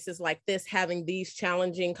in spaces like this, having these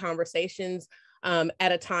challenging conversations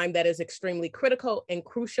at a time that is extremely critical and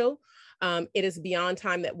crucial. It is beyond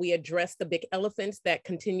time that we address the big elephants that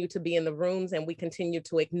continue to be in the rooms and we continue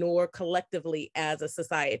to ignore collectively as a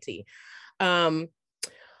society.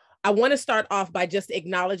 I want to start off by just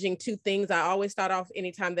acknowledging 2 things. I always start off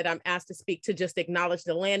anytime that I'm asked to speak to just acknowledge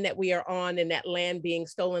the land that we are on, and that land being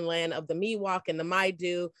stolen land of the Miwok and the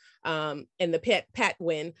Maidu and the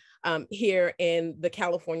Patwin here in the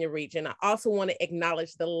California region. I also want to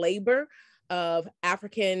acknowledge the labor of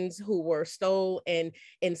Africans who were stole and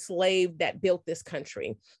enslaved that built this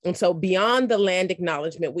country. And so beyond the land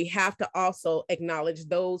acknowledgement, we have to also acknowledge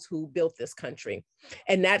those who built this country.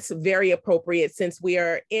 And that's very appropriate since we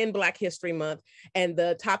are in Black History Month, and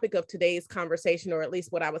the topic of today's conversation, or at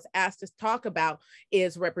least what I was asked to talk about,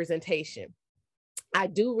 is representation. I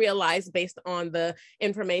do realize, based on the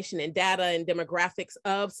information and data and demographics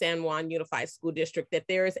of San Juan Unified School District, that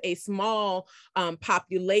there is a small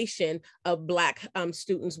population of Black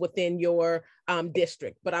students within your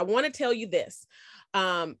district. But I want to tell you this.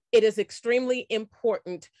 It is extremely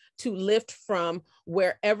important to lift from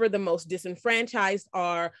wherever the most disenfranchised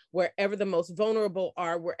are, wherever the most vulnerable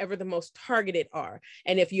are, wherever the most targeted are.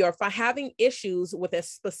 And if you're having issues with a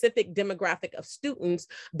specific demographic of students,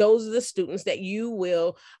 those are the students that you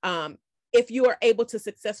will, if you are able to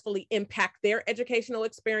successfully impact their educational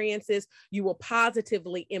experiences, you will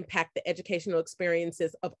positively impact the educational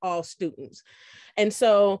experiences of all students. And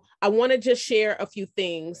so I want to just share a few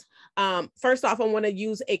things. First off, I want to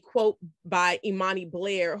use a quote by Imani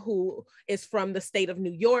Blair, who is from the state of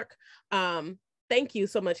New York. thank you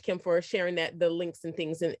so much, Kim, for sharing the links and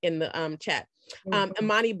things in the chat.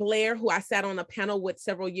 Imani Blair, who I sat on a panel with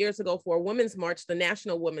several years ago for a Women's March, the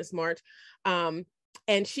National Women's March,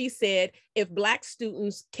 and she said, if Black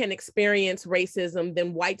students can experience racism,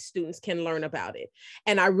 then white students can learn about it.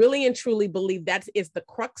 And I really and truly believe that is the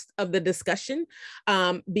crux of the discussion,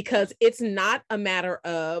 because it's not a matter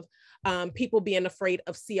of people being afraid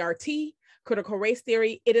of CRT, critical race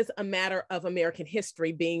theory. It is a matter of American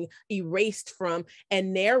history being erased from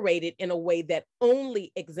and narrated in a way that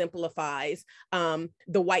only exemplifies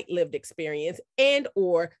the white lived experience and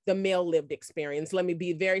or the male lived experience. Let me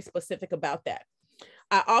be very specific about that.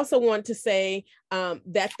 I also want to say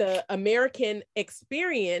that the American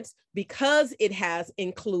experience, because it has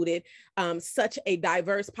included such a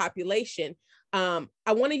diverse population, I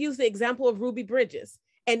want to use the example of Ruby Bridges.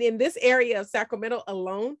 And in this area of Sacramento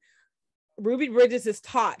alone, Ruby Bridges is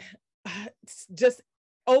taught just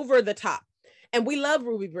over the top. And we love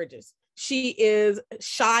Ruby Bridges. She is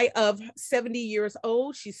shy of 70 years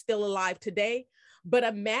old. She's still alive today. But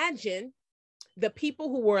imagine the people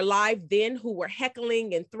who were alive then, who were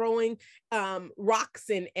heckling and throwing rocks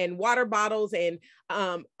and water bottles and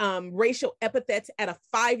racial epithets at a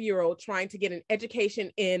 5-year-old trying to get an education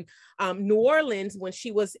in New Orleans when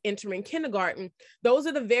she was entering kindergarten. Those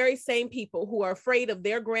are the very same people who are afraid of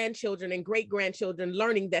their grandchildren and great-grandchildren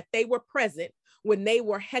learning that they were present when they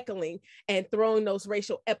were heckling and throwing those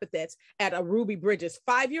racial epithets at a Ruby Bridges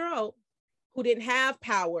 5-year-old who didn't have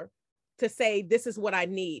power to say, this is what I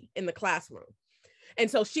need in the classroom. And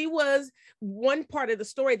so she was one part of the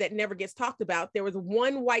story that never gets talked about. There was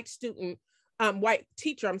one white student, white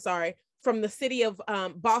teacher, I'm sorry, from the city of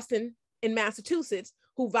Boston in Massachusetts,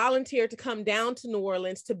 who volunteered to come down to New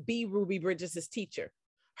Orleans to be Ruby Bridges' teacher.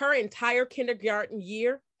 Her entire kindergarten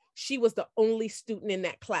year, she was the only student in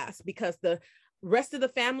that class because the rest of the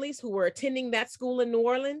families who were attending that school in New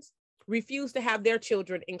Orleans refused to have their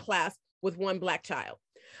children in class with one Black child.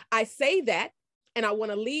 I say that, and I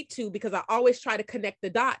want to lead to, because I always try to connect the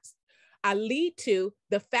dots, I lead to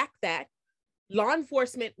the fact that law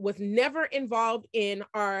enforcement was never involved in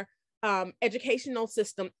our educational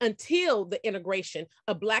system until the integration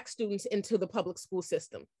of Black students into the public school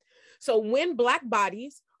system. So when Black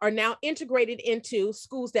bodies are now integrated into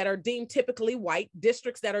schools that are deemed typically white,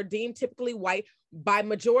 districts that are deemed typically white by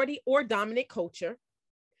majority or dominant culture,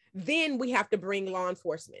 then we have to bring law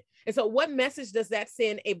enforcement. And so what message does that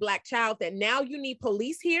send a Black child that now you need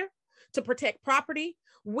police here to protect property,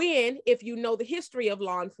 when, if you know the history of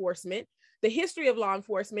law enforcement, the history of law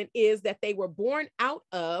enforcement is that they were born out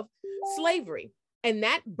of slavery. And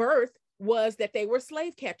that birth was that they were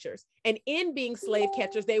slave catchers. And in being slave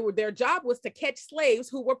catchers, their job was to catch slaves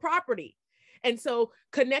who were property. And so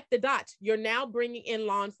connect the dots. You're now bringing in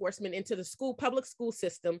law enforcement into the public school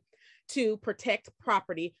system to protect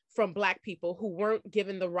property from Black people who weren't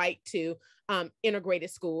given the right to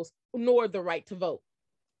integrated schools, nor the right to vote.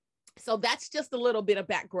 So that's just a little bit of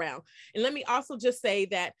background. And let me also just say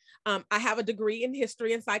that I have a degree in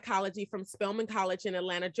history and psychology from Spelman College in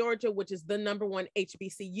Atlanta, Georgia, which is the _1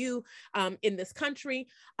 HBCU in this country.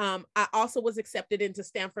 I also was accepted into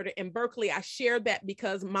Stanford and Berkeley. I shared that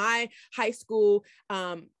because my high school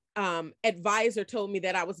advisor told me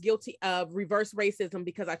that I was guilty of reverse racism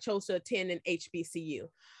because I chose to attend an HBCU.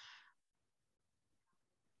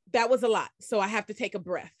 That was a lot. So I have to take a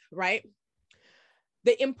breath, right?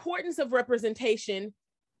 The importance of representation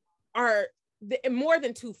are more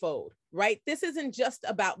than twofold, right? This isn't just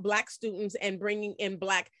about Black students and bringing in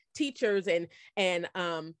Black teachers and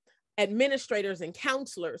administrators and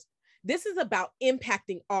counselors. This is about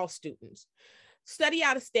impacting all students. Study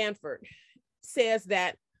out of Stanford says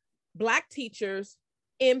that Black teachers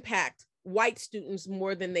impact white students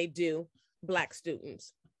more than they do Black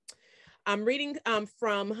students. I'm reading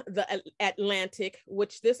from the Atlantic,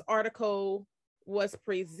 which this article was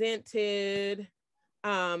presented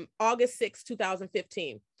August 6,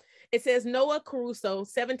 2015. It says Noah Caruso,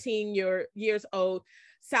 17 years old,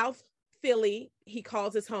 South Philly, he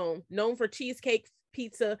calls his home, known for cheesecake,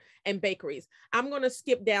 pizza, and bakeries. I'm going to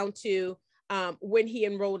skip down to when he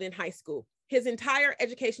enrolled in high school. His entire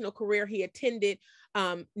educational career, he attended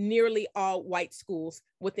nearly all white schools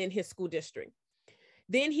within his school district.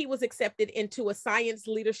 Then he was accepted into a science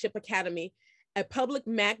leadership academy, a public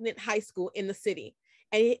magnet high school in the city.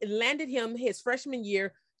 And it landed him his freshman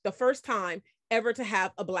year, the first time ever to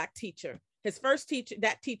have a Black teacher. His first teacher,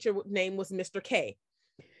 that teacher name was Mr. K.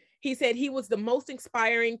 He said he was the most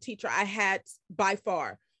inspiring teacher I had by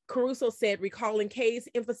far. Caruso said, recalling K's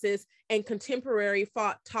emphasis and contemporary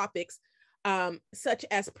thought topics such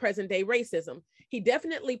as present day racism. he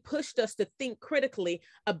definitely pushed us to think critically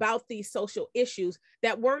about these social issues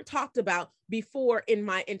that weren't talked about before in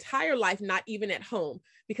my entire life, not even at home,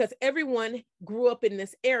 because everyone grew up in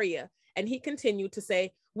this area. And he continued to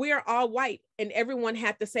say, we are all white, and everyone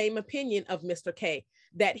had the same opinion of Mr. K,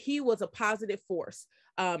 that he was a positive force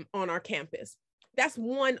on our campus. That's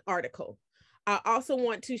one article. I also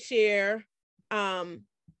want to share from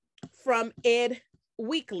Ed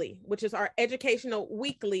Weekly, which is our educational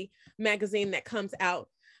weekly magazine that comes out.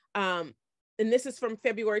 And this is from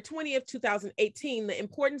February 20th, 2018, The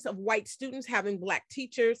Importance of White Students Having Black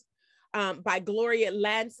Teachers by Gloria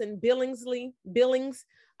Ladson Billings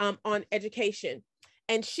on education.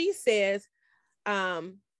 And she says,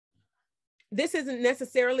 this isn't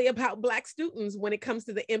necessarily about Black students when it comes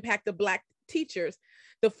to the impact of Black teachers.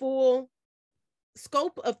 The full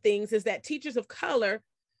scope of things is that teachers of color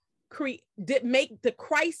make the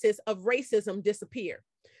crisis of racism disappear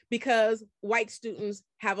because white students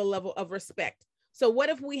have a level of respect. So what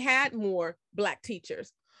if we had more Black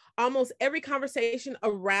teachers? Almost every conversation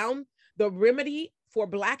around the remedy for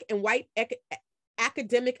Black and white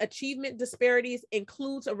academic achievement disparities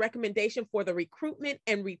includes a recommendation for the recruitment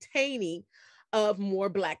and retaining of more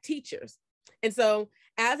Black teachers. And so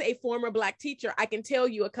as a former Black teacher, I can tell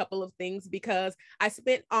you a couple of things because I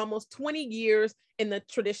spent almost 20 years in the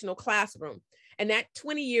traditional classroom. And that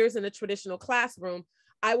 20 years in the traditional classroom,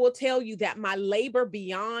 I will tell you that my labor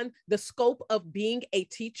beyond the scope of being a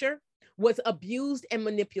teacher was abused and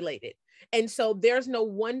manipulated. And so there's no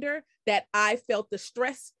wonder that I felt the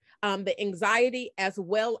stress, the anxiety, as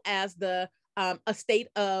well as the a state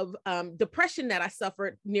of depression that I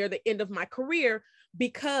suffered near the end of my career,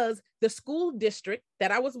 because the school district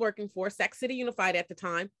that I was working for, Sac City Unified at the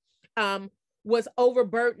time, was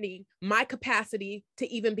overburdening my capacity to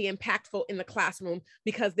even be impactful in the classroom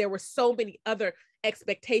because there were so many other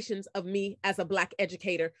expectations of me as a Black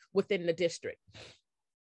educator within the district.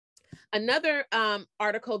 Another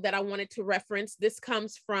article that I wanted to reference, this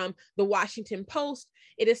comes from the Washington Post.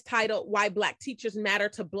 It is titled, Why Black Teachers Matter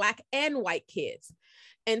to Black and White Kids.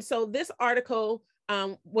 And so this article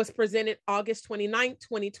was presented August 29,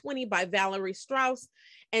 2020 by Valerie Strauss.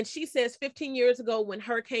 And she says 15 years ago, when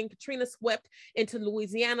Hurricane Katrina swept into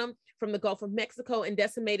Louisiana from the Gulf of Mexico and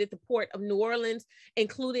decimated the port of New Orleans,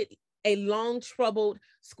 included a long troubled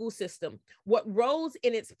school system. What rose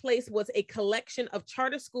in its place was a collection of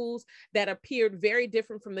charter schools that appeared very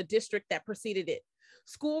different from the district that preceded it.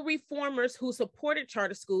 School reformers who supported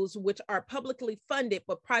charter schools, which are publicly funded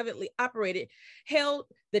but privately operated, hailed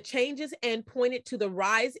the changes and pointed to the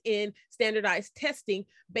rise in standardized testing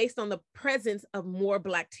based on the presence of more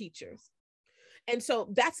Black teachers. And so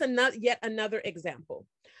that's yet another example.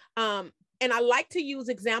 And I like to use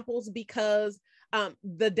examples because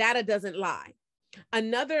the data doesn't lie.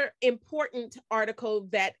 Another important article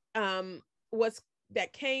that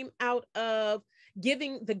came out of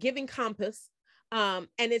the Giving Compass, and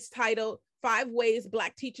it's titled 5 Ways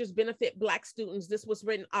Black Teachers Benefit Black Students. This was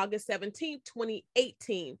written August 17,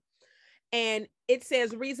 2018. And it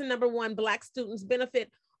says, reason number 1, Black students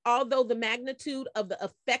benefit, although the magnitude of the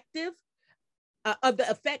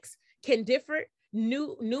effects can differ.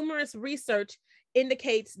 Numerous research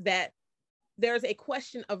indicates that there's a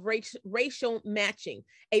question of racial matching,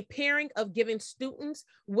 a pairing of giving students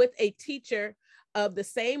with a teacher of the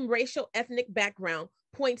same racial ethnic background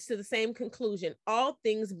points to the same conclusion. All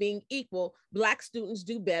things being equal, Black students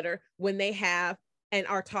do better when they have and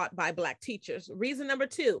are taught by Black teachers. Reason number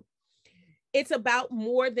 2, it's about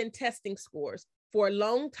more than testing scores. For a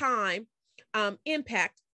long time,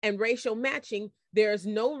 impact and racial matching, there's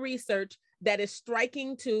no research that is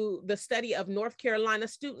striking to the study of North Carolina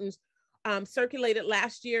students circulated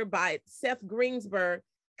last year by Seth Greensberg,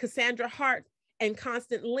 Cassandra Hart, and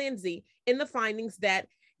Constance Lindsay in the findings that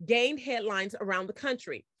gained headlines around the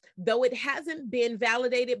country. Though it hasn't been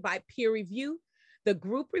validated by peer review, the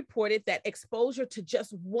group reported that exposure to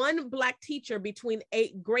just one Black teacher between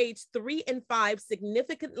grades 3 and 5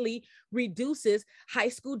 significantly reduces high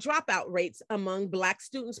school dropout rates among Black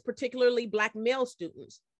students, particularly Black male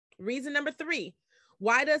students. Reason number 3,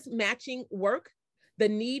 why does matching work? The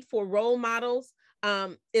need for role models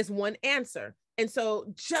is one answer. And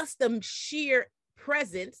so just the sheer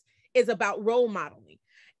presence is about role modeling.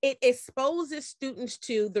 It exposes students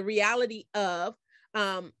to the reality of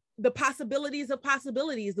the possibilities of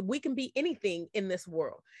possibilities. We can be anything in this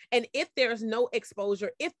world. And if there's no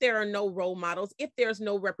exposure, if there are no role models, if there's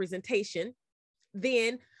no representation,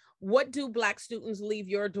 then what do Black students leave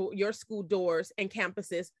your school doors and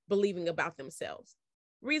campuses believing about themselves?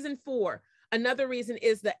 Reason 4, another reason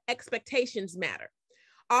is the expectations matter.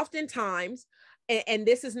 Oftentimes, And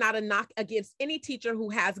this is not a knock against any teacher who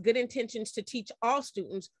has good intentions to teach all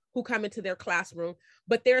students who come into their classroom,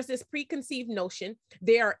 but there's this preconceived notion,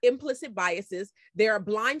 there are implicit biases, there are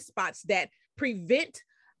blind spots that prevent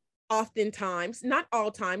oftentimes, not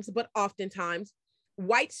all times, but oftentimes,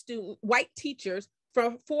 white teachers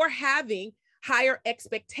for having higher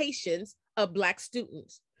expectations of Black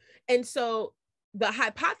students. And so the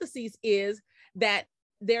hypothesis is that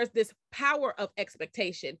there's this power of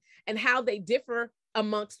expectation and how they differ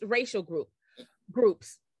amongst racial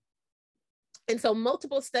groups. And so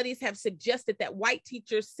multiple studies have suggested that white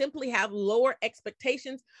teachers simply have lower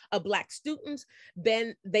expectations of Black students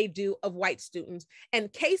than they do of white students.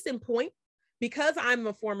 And case in point, because I'm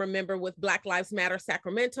a former member with Black Lives Matter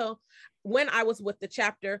Sacramento, when I was with the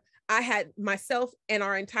chapter, I had myself and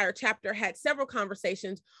our entire chapter had several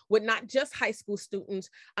conversations with not just high school students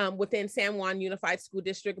within San Juan Unified School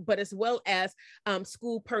District, but as well as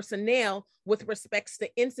school personnel with respects to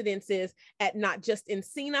incidences at not just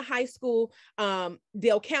Encina High School,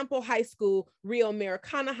 Del Campo High School, Rio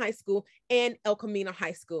Americana High School, and El Camino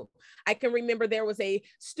High School. I can remember there was a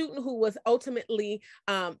student who was ultimately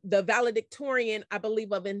the valedictorian, I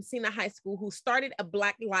believe, of Encina High School, who started a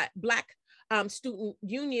Black student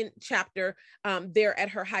union chapter there at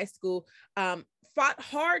her high school, fought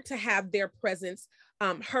hard to have their presence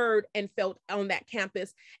heard and felt on that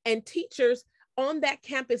campus. And teachers on that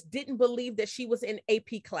campus didn't believe that she was in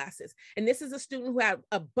AP classes. And this is a student who had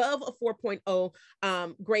above a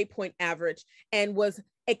 4.0 grade point average and was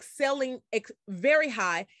excelling very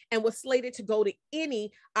high and was slated to go to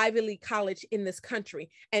any Ivy League college in this country.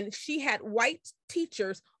 And she had white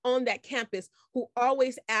teachers on that campus who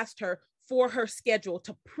always asked her for her schedule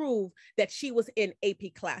to prove that she was in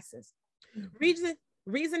AP classes. Mm-hmm.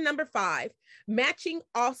 Reason number 5, matching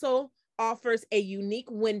also offers a unique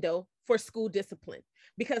window for school discipline,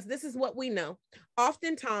 because this is what we know.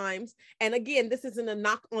 Oftentimes, and again, this isn't a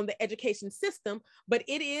knock on the education system, but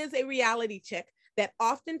it is a reality check that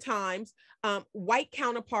oftentimes white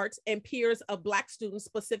counterparts and peers of Black students,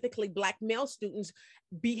 specifically Black male students,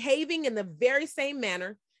 behaving in the very same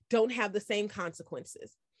manner don't have the same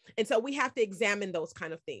consequences. And so we have to examine those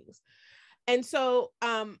kind of things. And so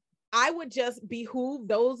I would just behoove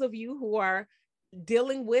those of you who are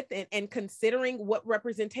dealing with and considering what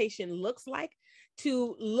representation looks like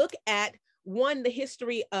to look at, one, the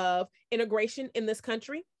history of integration in this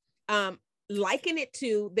country, liken it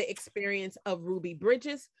to the experience of Ruby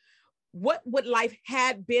Bridges. What would life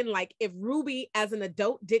had been like if Ruby as an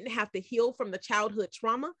adult didn't have to heal from the childhood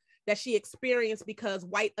trauma that she experienced because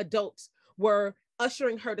white adults were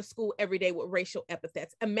ushering her to school every day with racial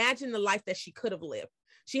epithets? Imagine the life that she could have lived.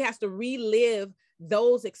 She has to relive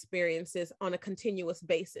those experiences on a continuous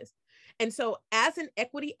basis. And so as an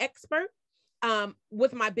equity expert,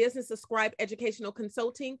 with my business Ascribe Educational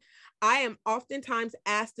Consulting, I am oftentimes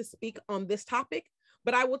asked to speak on this topic,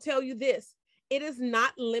 but I will tell you this, it is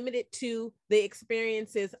not limited to the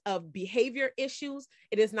experiences of behavior issues.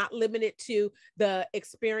 It is not limited to the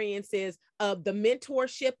experiences of the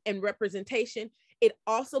mentorship and representation. It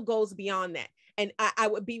also goes beyond that. And I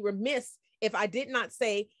would be remiss if I did not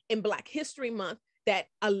say in Black History Month that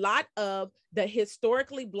a lot of the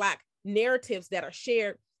historically Black narratives that are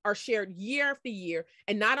shared year after year.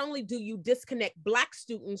 And not only do you disconnect Black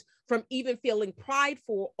students from even feeling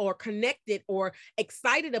prideful or connected or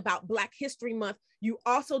excited about Black History Month, you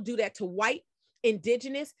also do that to white,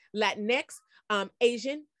 Indigenous, Latinx,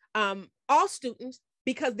 Asian, all students,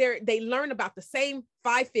 because they learn about the same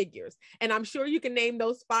 5 figures. And I'm sure you can name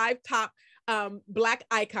those 5 top Black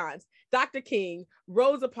icons: Dr. King,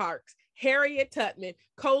 Rosa Parks, Harriet Tubman,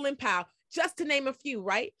 Colin Powell, just to name a few,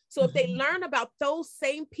 right? So if they learn about those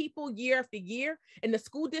same people year after year, and the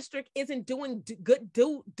school district isn't doing good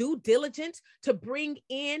due diligence to bring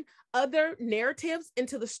in other narratives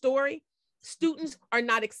into the story, students are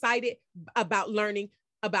not excited about learning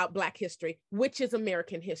about Black history, which is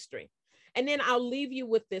American history. And then I'll leave you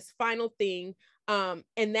with this final thing,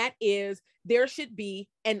 and that is there should be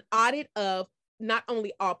an audit of not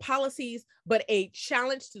only all policies, but a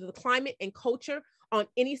challenge to the climate and culture on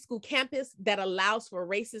any school campus that allows for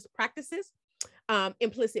racist practices,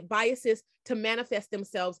 implicit biases to manifest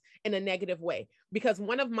themselves in a negative way. Because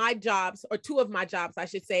one of my jobs, or 2 of my jobs, I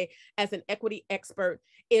should say, as an equity expert,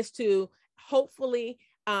 is to hopefully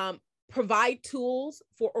provide tools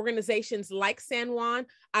for organizations like San Juan.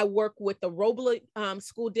 I work with the Roebler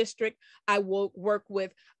School District. I will work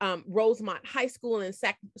with Rosemont High School and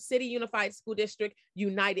Sac City Unified School District,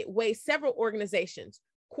 United Way, several organizations,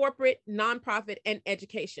 corporate, nonprofit, and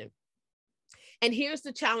education. And here's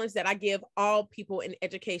the challenge that I give all people in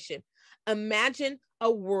education. Imagine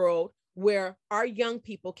a world where our young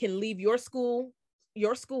people can leave your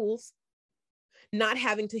schools, not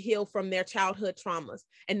having to heal from their childhood traumas,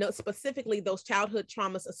 and specifically those childhood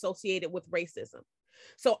traumas associated with racism.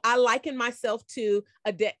 So I liken myself to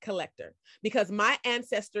a debt collector because my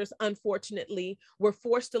ancestors, unfortunately, were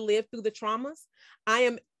forced to live through the traumas. I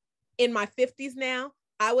am in my 50s now.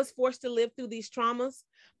 I was forced to live through these traumas.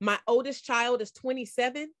 My oldest child is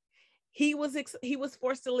 27. He was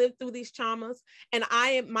forced to live through these traumas. And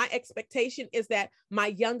my expectation is that my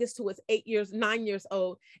youngest, who is 9 years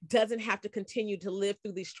old, doesn't have to continue to live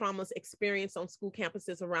through these traumas experienced on school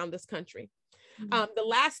campuses around this country. Mm-hmm. The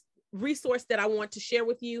last resource that I want to share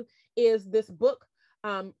with you is this book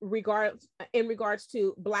in regards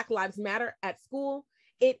to Black Lives Matter at school.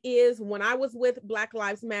 It is, when I was with Black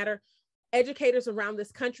Lives Matter, educators around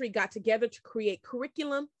this country got together to create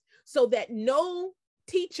curriculum so that no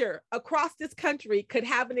teacher across this country could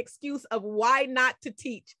have an excuse of why not to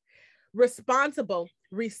teach responsible,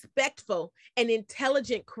 respectful, and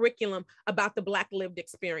intelligent curriculum about the Black lived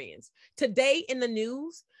experience.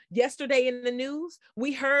 Yesterday in the news,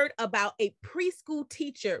 we heard about a preschool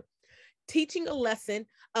teacher teaching a lesson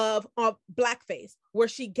of blackface, where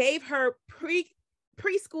she gave her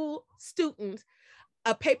preschool students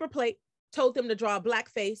a paper plate, told them to draw a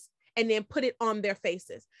blackface, and then put it on their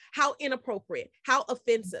faces. How inappropriate, how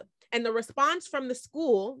offensive. And the response from the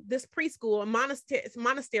school, this preschool, a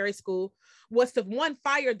monastery school, was to, one,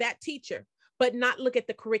 fire that teacher, but not look at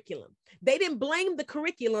the curriculum. They didn't blame the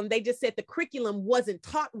curriculum. They just said the curriculum wasn't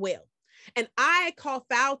taught well. And I call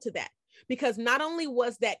foul to that, because not only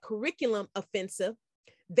was that curriculum offensive,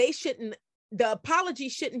 the apology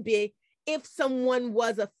shouldn't be if someone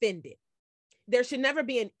was offended. There should never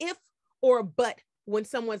be an if or a but when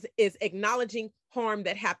someone is acknowledging harm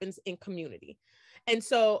that happens in community. And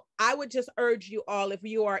so I would just urge you all, if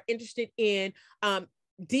you are interested in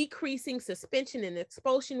decreasing suspension and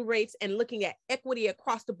expulsion rates and looking at equity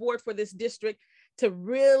across the board for this district, to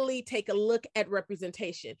really take a look at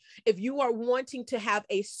representation. If you are wanting to have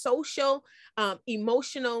a social,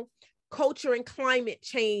 emotional, culture, and climate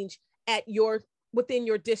change within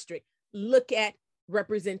your district, look at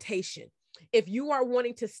representation. If you are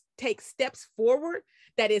wanting to take steps forward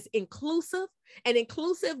that is inclusive, and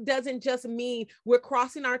inclusive doesn't just mean we're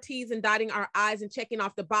crossing our T's and dotting our I's and checking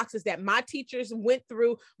off the boxes that my teachers went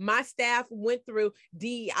through, my staff went through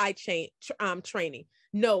DEI training.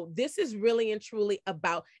 No, this is really and truly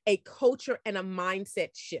about a culture and a mindset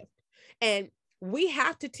shift. And we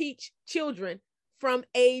have to teach children from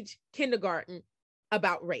age kindergarten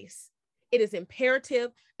about race. It is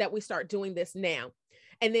imperative that we start doing this now.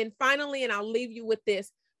 And then finally, and I'll leave you with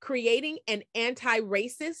this, creating an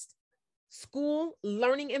anti-racist school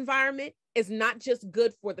learning environment is not just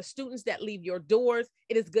good for the students that leave your doors.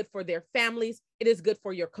 It is good for their families. It is good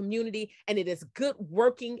for your community. And it is good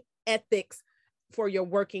working ethics for your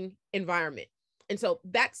working environment. And so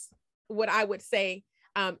that's what I would say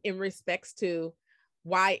in respects to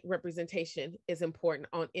why representation is important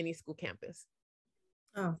on any school campus.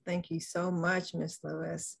 Oh, thank you so much, Ms.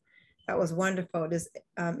 Lewis. That was wonderful. Does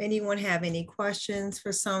anyone have any questions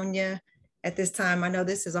for Sonia at this time? I know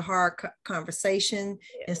this is a hard conversation,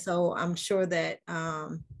 and so I'm sure that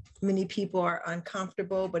many people are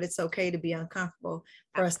uncomfortable, but it's okay to be uncomfortable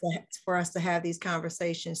for us to have these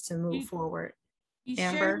conversations to move forward.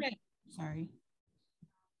 Amber? Sorry.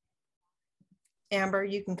 Amber,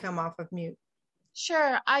 you can come off of mute.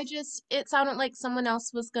 Sure. It sounded like someone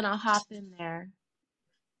else was going to hop in there.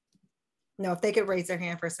 No, if they could raise their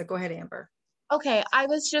hand first. So go ahead, Amber. Okay. I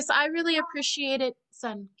really appreciated,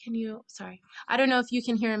 son, sorry. I don't know if you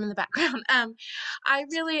can hear him in the background. I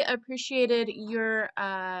really appreciated your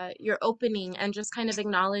opening and just kind of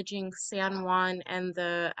acknowledging San Juan and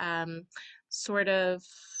the sort of,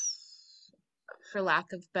 for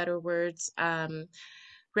lack of better words,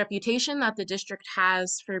 reputation that the district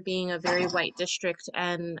has for being a very white district,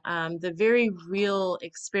 and the very real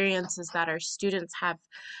experiences that our students have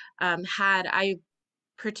had. I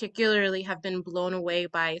particularly have been blown away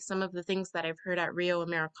by some of the things that I've heard at Rio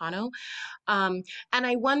Americano. And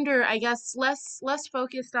I wonder, I guess, less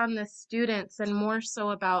focused on the students and more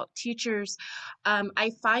so about teachers.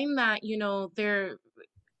 I find that, their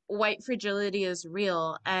white fragility is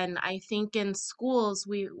real. And I think in schools,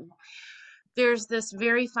 there's this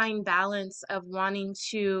very fine balance of wanting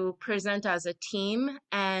to present as a team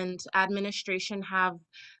and administration have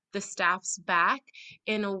the staff's back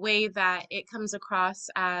in a way that it comes across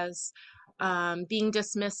as being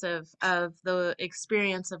dismissive of the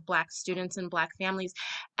experience of Black students and Black families.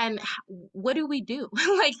 And what do we do?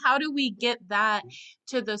 Like, how do we get that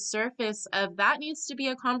to the surface of that? Needs to be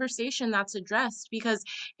a conversation that's addressed, because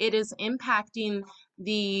it is impacting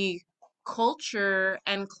the culture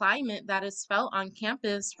and climate that is felt on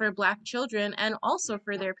campus for Black children and also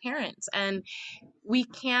for their parents. And we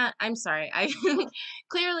can't, I'm sorry, I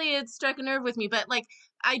clearly it struck a nerve with me, but like,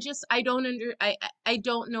 I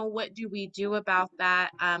don't know, what do we do about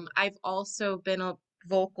that? I've also been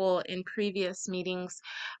vocal in previous meetings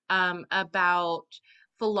about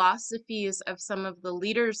philosophies of some of the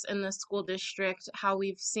leaders in the school district, how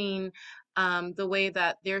we've seen the way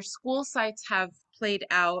that their school sites have played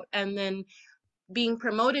out, and then being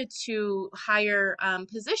promoted to higher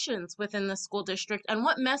positions within the school district. And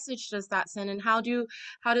what message does that send, and how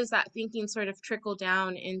does that thinking sort of trickle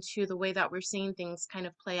down into the way that we're seeing things kind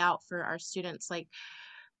of play out for our students? Like,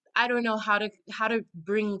 I don't know how to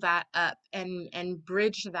bring that up and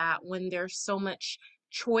bridge that when there's so much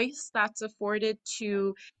choice that's afforded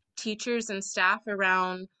to teachers and staff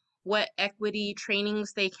around what equity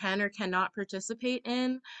trainings they can or cannot participate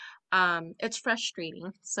in. It's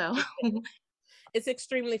frustrating. So it's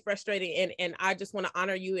extremely frustrating. And I just want to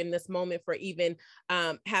honor you in this moment for even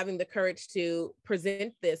having the courage to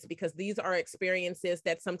present this, because these are experiences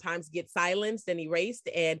that sometimes get silenced and erased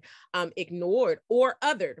and ignored or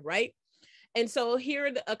othered, right? And so here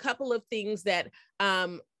are a couple of things that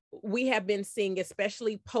we have been seeing,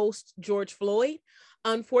 especially post George Floyd.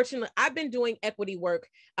 Unfortunately, I've been doing equity work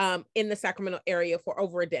in the Sacramento area for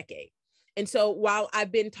over a decade. And so while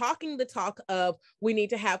I've been talking the talk of we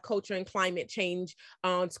need to have culture and climate change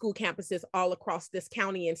on school campuses all across this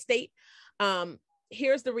county and state,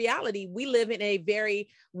 here's the reality. We live in a very,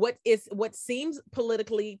 what seems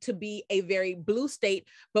politically to be a very blue state,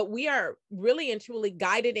 but we are really and truly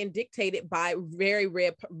guided and dictated by very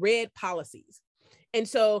red policies. And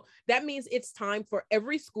so that means it's time for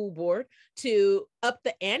every school board to up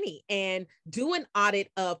the ante and do an audit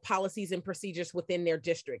of policies and procedures within their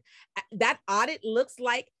district. That audit looks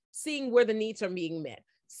like seeing where the needs are being met,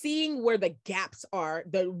 seeing where the gaps are,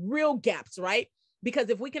 the real gaps, right? Because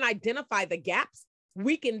if we can identify the gaps,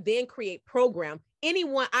 we can then create program.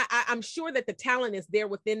 I'm sure that the talent is there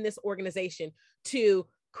within this organization to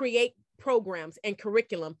create programs and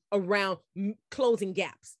curriculum around closing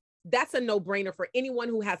gaps. That's a no-brainer for anyone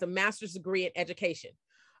who has a master's degree in education.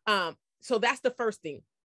 So that's the first thing.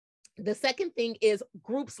 The second thing is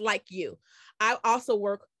groups like you. I also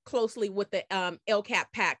work closely with the LCAP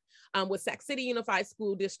PAC with Sac City Unified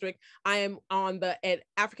School District. I am on the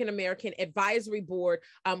African American Advisory Board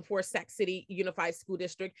for Sac City Unified School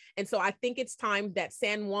District. And so I think it's time that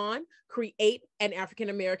San Juan create an African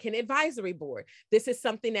American Advisory Board. This is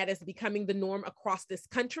something that is becoming the norm across this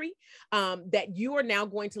country, that you are now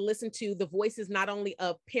going to listen to the voices not only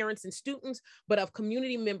of parents and students, but of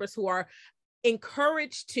community members who are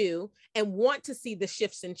encouraged to and want to see the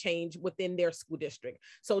shifts and change within their school district.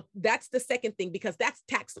 So that's the second thing, because that's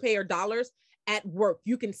taxpayer dollars at work.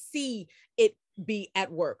 You can see it be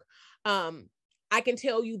at work. I can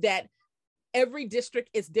tell you that every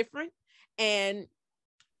district is different. And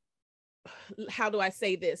how do I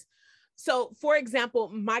say this? So for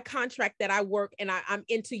example, my contract that I work, and I'm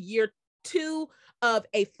into year 2 of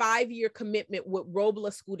a 5-year commitment with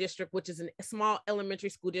Robles School District, which is a small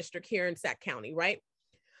elementary school district here in Sac County, right?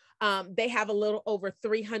 They have a little over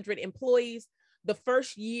 300 employees. The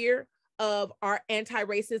first year of our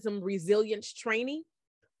anti-racism resilience training,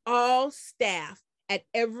 all staff at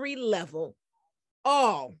every level,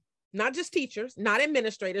 all, not just teachers, not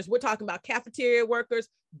administrators, we're talking about cafeteria workers,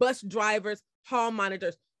 bus drivers, hall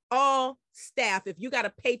monitors, all staff. If you got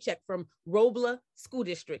a paycheck from Robles School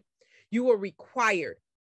District, you are required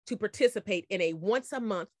to participate in a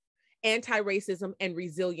once-a-month anti-racism and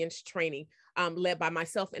resilience training led by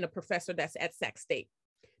myself and a professor that's at Sac State.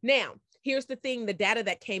 Now, here's the thing, the data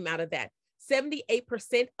that came out of that,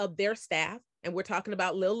 78% of their staff, and we're talking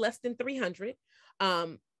about a little less than 300,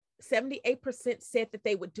 78% said that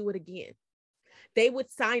they would do it again. They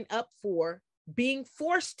would sign up for being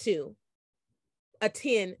forced to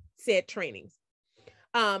attend said trainings.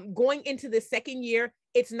 Going into the second year,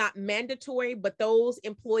 it's not mandatory, but those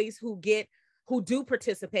employees who do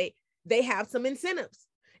participate, they have some incentives.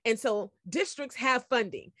 And so districts have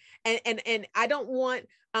funding. And I don't want,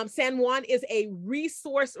 San Juan is a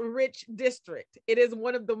resource-rich district. It is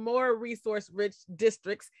one of the more resource-rich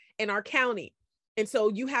districts in our county. And so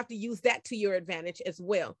you have to use that to your advantage as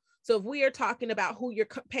well. So if we are talking about who you're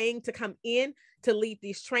paying to come in to lead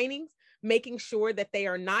these trainings, making sure that they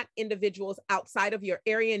are not individuals outside of your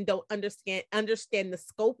area and don't understand the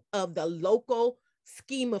scope of the local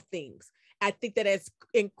scheme of things. I think that is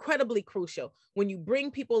incredibly crucial. When you bring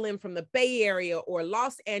people in from the Bay Area or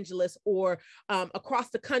Los Angeles or across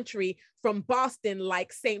the country from Boston,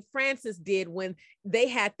 like St. Francis did when they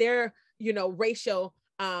had their, racial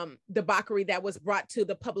debauchery that was brought to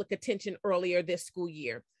the public attention earlier this school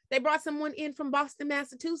year. They brought someone in from Boston,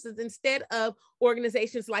 Massachusetts, instead of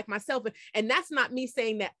organizations like myself. And that's not me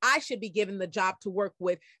saying that I should be given the job to work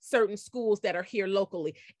with certain schools that are here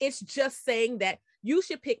locally. It's just saying that you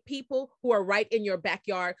should pick people who are right in your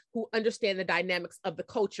backyard, who understand the dynamics of the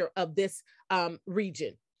culture of this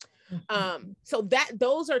region. So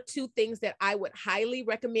those are two things that I would highly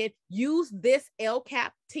recommend. Use this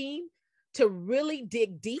LCAP team to really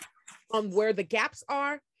dig deep on where the gaps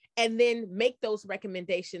are, and then make those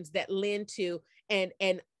recommendations that lend to an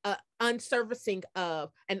unsurfacing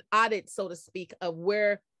of an audit, so to speak, of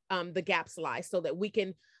where the gaps lie, so that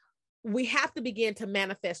we have to begin to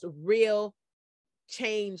manifest real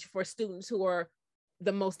change for students who are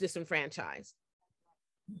the most disenfranchised.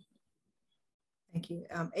 Thank you.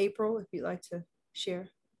 April, if you'd like to share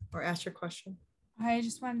or ask your question. I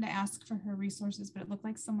just wanted to ask for her resources, but it looked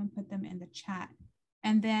like someone put them in the chat.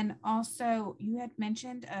 And then also you had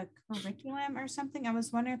mentioned a curriculum or something. I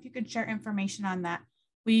was wondering if you could share information on that.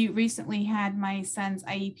 We recently had my son's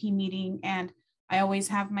IEP meeting, and I always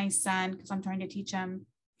have my son, because I'm trying to teach him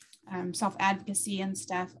self-advocacy and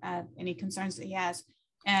stuff, any concerns that he has.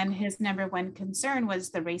 And his number one concern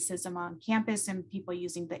was the racism on campus and people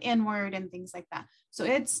using the N-word and things like that. So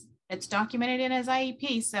it's documented in his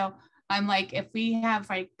IEP. So I'm like, if we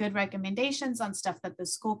have good recommendations on stuff that the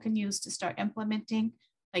school can use to start implementing,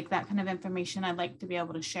 like that kind of information, I'd like to be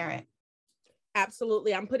able to share it.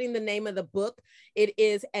 Absolutely. I'm putting the name of the book. It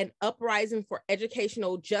is An Uprising for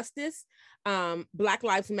Educational Justice, Black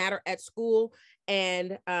Lives Matter at School.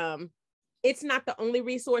 And it's not the only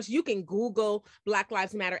resource. You can Google Black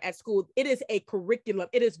Lives Matter at School. It is a curriculum.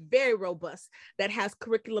 It is very robust, that has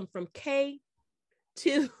curriculum from K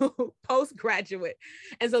to postgraduate.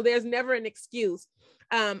 And so there's never an excuse.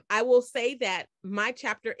 I will say that my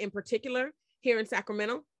chapter in particular here in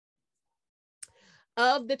Sacramento,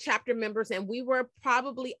 of the chapter members, and we were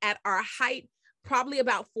probably at our height, probably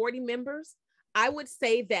about 40 members, I would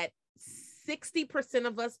say that 60%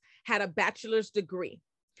 of us had a bachelor's degree.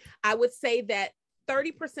 I would say that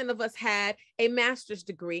 30% of us had a master's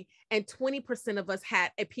degree and 20% of us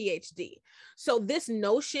had a PhD. So this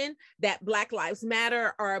notion that Black Lives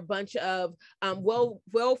Matter are a bunch of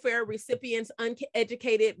welfare recipients,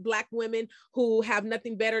 uneducated Black women who have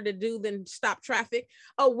nothing better to do than stop traffic.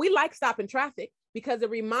 Oh, we like stopping traffic because it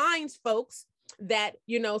reminds folks that,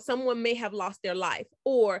 someone may have lost their life,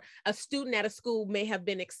 or a student at a school may have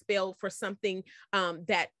been expelled for something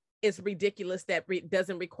that is ridiculous, that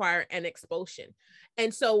doesn't require an expulsion.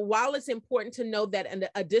 And so while it's important to know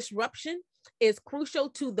that a disruption is crucial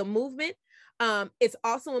to the movement, it's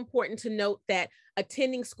also important to note that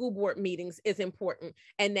attending school board meetings is important,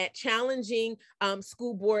 and that challenging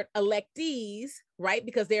school board electees, right,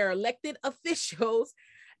 because they are elected officials,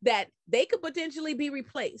 that they could potentially be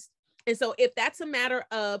replaced. And so if that's a matter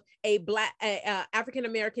of a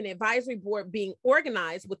African-American advisory board being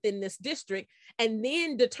organized within this district, and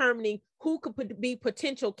then determining who could be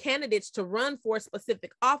potential candidates to run for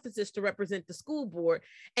specific offices to represent the school board,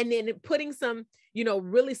 and then putting some,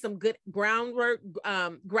 really some good groundwork,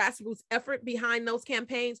 grassroots effort behind those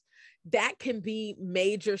campaigns, that can be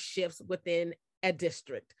major shifts within a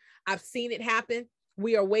district. I've seen it happen.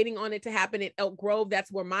 We are waiting on it to happen in Elk Grove.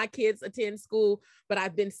 That's where my kids attend school, but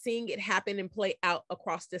I've been seeing it happen and play out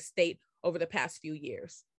across the state over the past few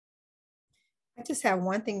years. I just have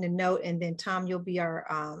one thing to note, and then Tom, you'll be our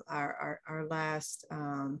last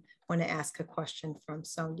one to ask a question from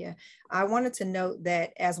Sonia. I wanted to note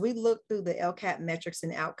that as we look through the LCAP metrics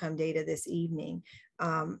and outcome data this evening,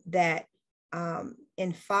 that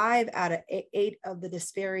in 5 out of 8 of the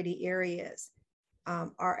disparity areas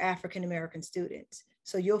are African-American students.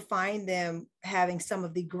 So you'll find them having some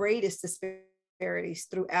of the greatest disparities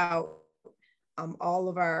throughout all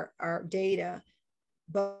of our data,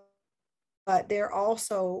 but they're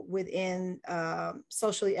also within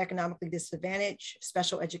socially economically disadvantaged,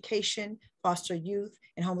 special education, foster youth,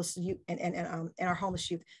 and homeless youth, and our homeless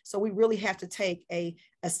youth. So we really have to take a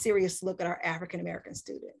serious look at our African-American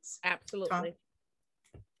students. Absolutely. Tom?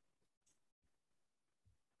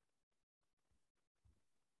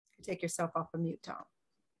 Take yourself off of mute, Tom.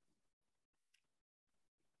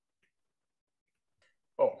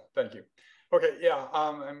 Oh, thank you. Okay, yeah,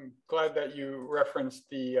 I'm glad that you referenced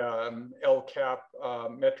the LCAP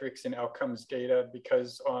metrics and outcomes data,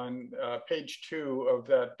 because on page 2 of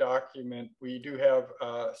that document, we do have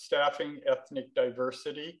staffing ethnic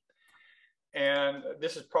diversity. And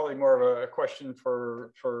this is probably more of a question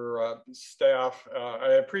for staff.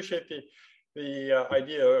 I appreciate the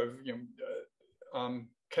idea of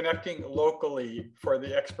connecting locally for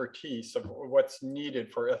the expertise of what's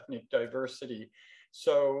needed for ethnic diversity.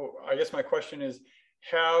 So I guess my question is,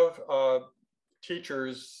 have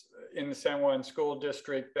teachers in the San Juan School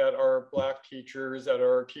District that are Black teachers, that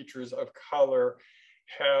are teachers of color,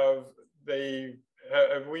 have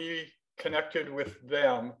we connected with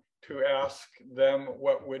them to ask them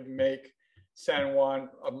what would make San Juan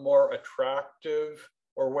a more attractive,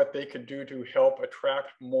 or what they could do to help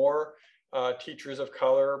attract more teachers of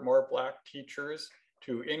color, more Black teachers,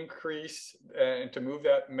 to increase and to move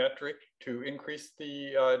that metric to increase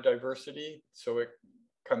the diversity so it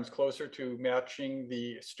comes closer to matching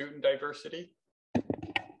the student diversity?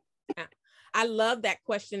 I love that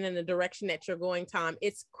question and the direction that you're going, Tom.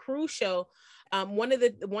 It's crucial. One of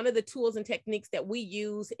the tools and techniques that we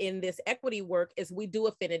use in this equity work is we do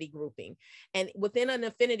affinity grouping. And within an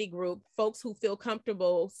affinity group, folks who feel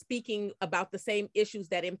comfortable speaking about the same issues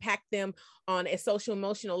that impact them on a social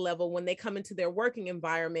emotional level when they come into their working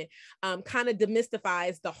environment, kind of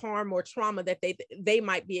demystifies the harm or trauma that they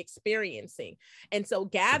might be experiencing. And so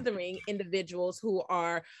gathering individuals who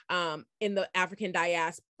are in the African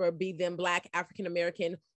diaspora, be them Black, African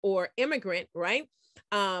American, or immigrant, right?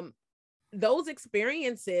 Those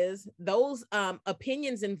experiences, those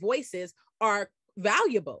opinions and voices are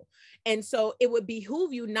valuable. And so it would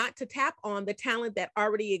behoove you not to tap on the talent that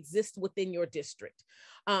already exists within your district.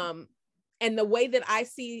 And the way that I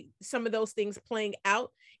see some of those things playing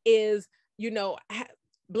out is,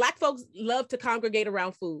 Black folks love to congregate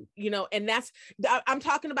around food, and I'm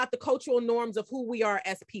talking about the cultural norms of who we are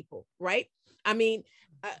as people, right? I mean,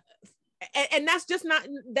 and that's just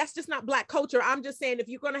not Black culture. I'm just saying, if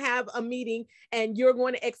you're going to have a meeting and you're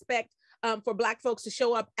going to expect for Black folks to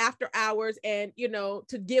show up after hours and,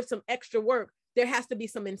 to give some extra work, there has to be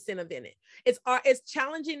some incentive in it. It's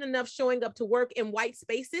challenging enough showing up to work in white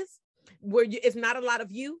spaces where it's not a lot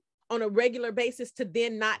of you on a regular basis to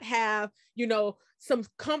then not have, some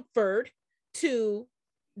comfort to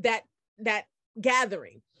that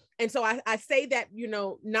gathering. And so I say that,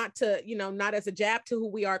 not as a jab to who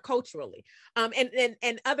we are culturally.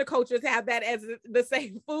 And other cultures have that as the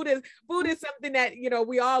same. Food is something that,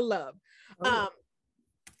 we all love.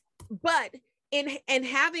 But in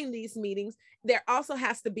having these meetings, there also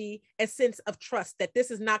has to be a sense of trust that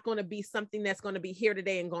this is not going to be something that's going to be here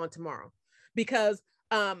today and gone tomorrow. Because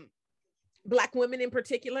Black women in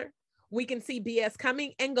particular, we can see BS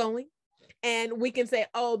coming and going. And we can say,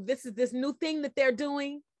 oh, this is this new thing that they're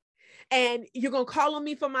doing. And you're going to call on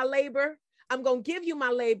me for my labor. I'm going to give you my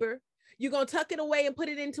labor. You're going to tuck it away and put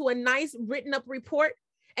it into a nice written up report,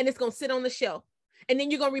 and it's going to sit on the shelf. And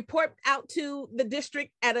then you're going to report out to the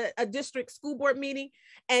district at a district school board meeting,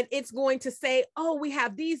 and it's going to say, oh, we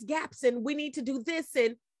have these gaps and we need to do this,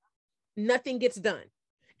 and nothing gets done.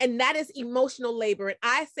 And that is emotional labor. And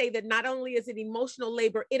I say that not only is it emotional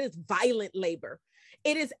labor, it is violent labor.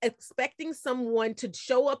 It is expecting someone to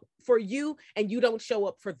show up for you and you don't show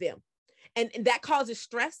up for them. And that causes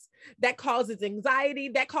stress, that causes anxiety,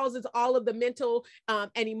 that causes all of the mental and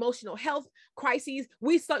emotional health crises.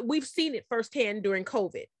 We've seen it firsthand during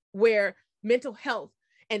COVID, where mental health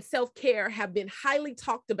and self-care have been highly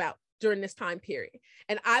talked about during this time period.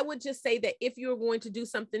 And I would just say that if you're going to do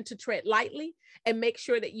something, to tread lightly and make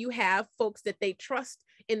sure that you have folks that they trust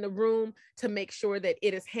in the room to make sure that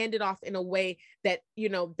it is handed off in a way that,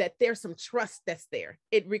 that there's some trust that's there.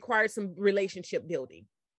 It requires some relationship building.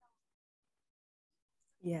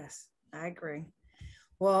 Yes, I agree.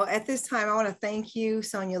 Well, at this time, I want to thank you,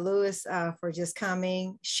 Sonia Lewis, for just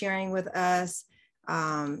coming, sharing with us,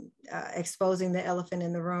 exposing the elephant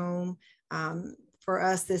in the room. For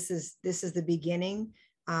us, this is the beginning,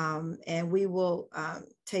 and we will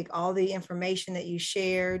take all the information that you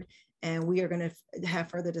shared, and we are going to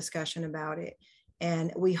have further discussion about it.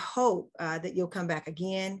 And we hope that you'll come back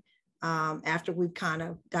again after we've kind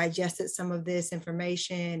of digested some of this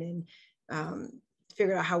information and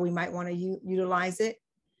figure out how we might want to utilize it.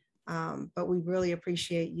 But we really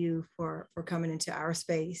appreciate you for coming into our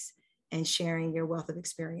space and sharing your wealth of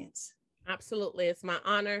experience. Absolutely. It's my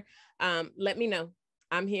honor. Let me know.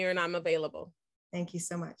 I'm here and I'm available. Thank you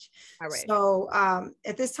so much. All right. So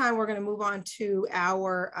at this time, we're going to move on to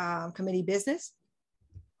our committee business.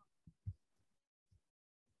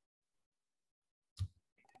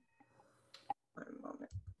 One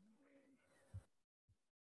moment.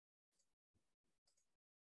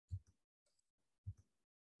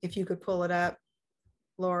 If you could pull it up,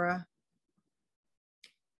 Laura.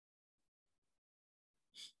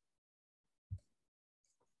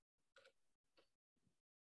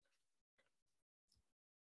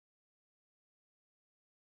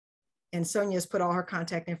 And Sonia's put all her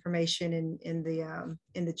contact information in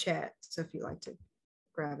the chat. So if you'd like to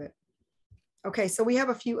grab it. Okay, so we have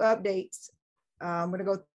a few updates. I'm going to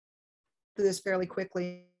go through this fairly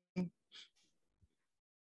quickly. It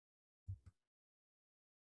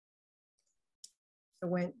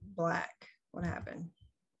went black. What happened?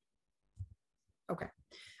 Okay.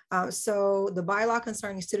 So the bylaw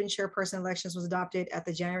concerning student chairperson elections was adopted at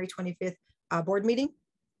the January 25th board meeting.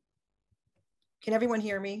 Can everyone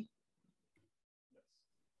hear me?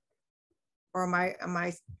 Or am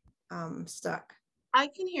I stuck? I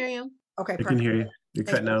can hear you. Okay, I can hear you. You're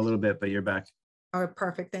cutting out a little bit, but you're back. All right,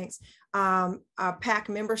 perfect, thanks. PAC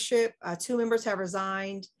membership, 2 members have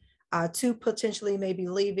resigned, 2 potentially may be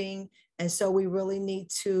leaving. And so we really need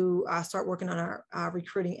to start working on our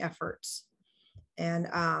recruiting efforts. And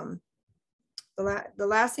the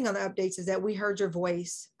last thing on the updates is that we heard your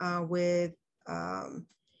voice with of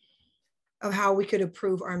how we could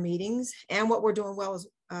improve our meetings and what we're doing well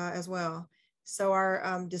as well. So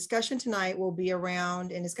our discussion tonight will be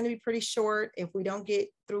around, and it's going to be pretty short. If we don't get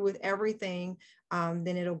through with everything,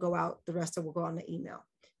 then it'll go out. The rest of it will go on the email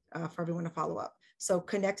for everyone to follow up. So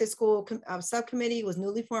Connected School Subcommittee was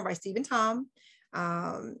newly formed by Steve and Tom.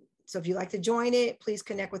 So if you'd like to join it, please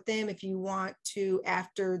connect with them. If you want to,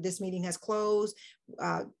 after this meeting has closed,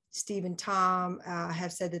 Steve and Tom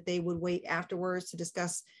have said that they would wait afterwards to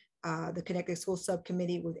discuss the Connected School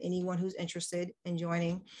Subcommittee with anyone who's interested in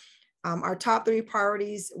joining. Our top 3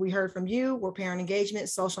 priorities we heard from you were parent engagement,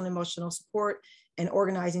 social and emotional support, and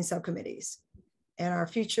organizing subcommittees. And our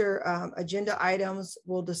future agenda items,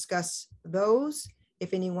 we'll discuss those.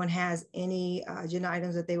 If anyone has any agenda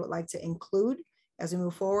items that they would like to include as we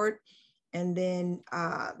move forward. And then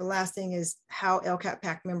the last thing is how LCAP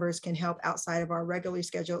PAC members can help outside of our regularly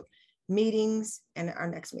scheduled meetings and our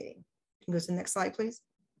next meeting. Can you go to the next slide, please?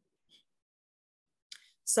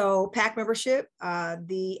 So PAC membership,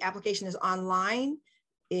 the application is online.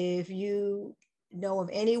 If you know of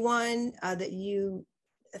anyone that you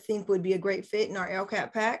think would be a great fit in our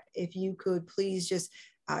LCAP PAC, if you could please just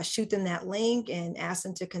shoot them that link and ask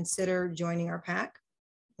them to consider joining our PAC.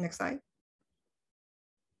 Next slide.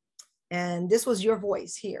 And this was your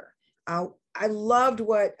voice here. I loved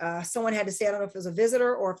what someone had to say. I don't know if it was a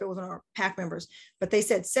visitor or if it was one of our PAC members, but they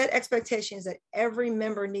said, set expectations that every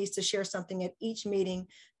member needs to share something at each meeting,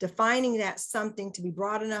 defining that something to be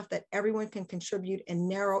broad enough that everyone can contribute and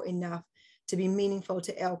narrow enough to be meaningful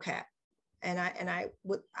to LCAP. And I'm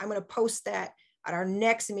going to post that at our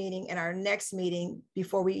next meeting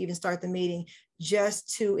before we even start the meeting,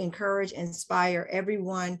 just to encourage, inspire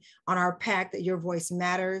everyone on our PAC that your voice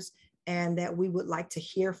matters and that we would like to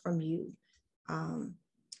hear from you.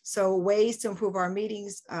 So ways to improve our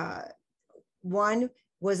meetings. One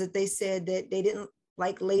was that they said that they didn't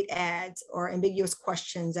like late ads or ambiguous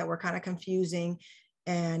questions that were kind of confusing,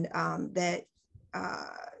 and that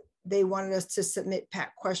they wanted us to submit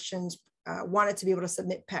PAC questions, wanted to be able to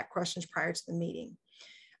submit PAC questions prior to the meeting.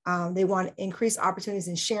 They want to increase opportunities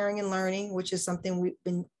in sharing and learning, which is something we've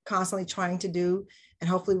been constantly trying to do. And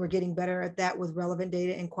hopefully we're getting better at that with relevant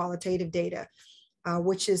data and qualitative data,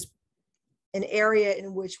 which is an area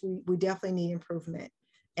in which we definitely need improvement.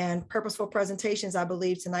 And purposeful presentations, I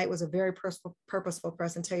believe tonight was a very purposeful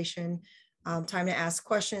presentation, time to ask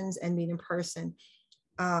questions and meet in person.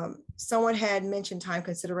 Someone had mentioned time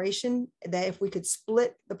consideration, that if we could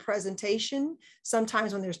split the presentation,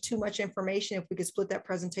 sometimes when there's too much information, if we could split that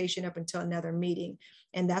presentation up until another meeting.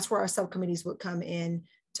 And that's where our subcommittees would come in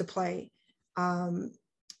to play.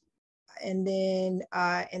 And then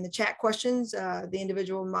in the chat questions, the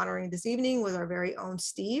individual monitoring this evening was our very own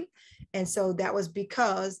Steve. And so that was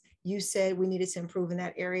because you said we needed to improve in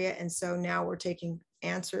that area. And so now we're taking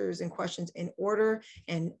answers and questions in order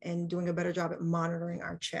and doing a better job at monitoring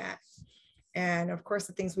our chat. And of course,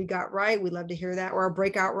 the things we got right, we love to hear that, or our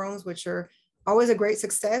breakout rooms, which are always a great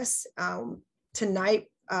success. Tonight,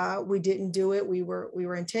 we didn't do it. We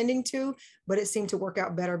were intending to, but it seemed to work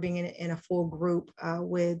out better being in a full group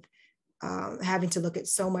with having to look at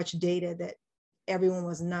so much data that everyone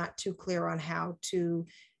was not too clear on how to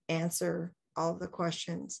answer all of the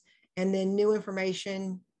questions. And then new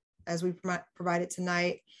information as we provided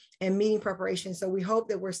tonight, and meeting preparation. So we hope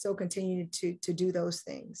that we're still continuing to do those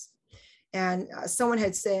things. And someone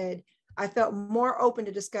had said, I felt more open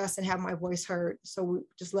to discuss and have my voice heard. So we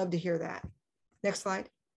just love to hear that. Next slide.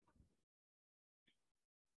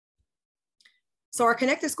 So our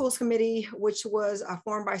Connected Schools Committee, which was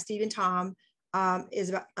formed by Steve and Tom, is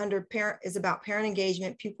about parent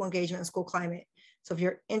engagement, pupil engagement, and school climate. So if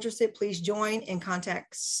you're interested, please join and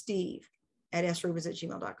contact Steve at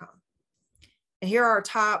srubens@gmail.com. And here are our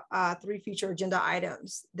top 3 future agenda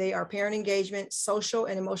items. They are parent engagement, social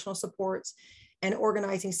and emotional supports, and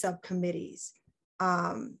organizing subcommittees.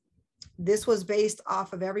 This was based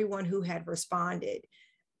off of everyone who had responded.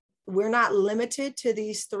 We're not limited to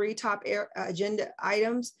these 3 top agenda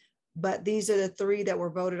items, but these are the 3 that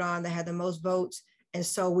were voted on that had the most votes. And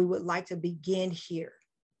so we would like to begin here.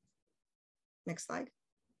 Next slide.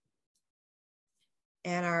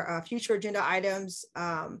 And our future agenda items,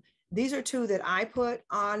 these are 2 that I put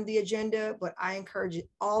on the agenda, but I encourage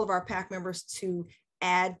all of our PAC members to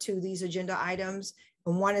add to these agenda items.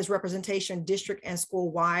 And one is representation district and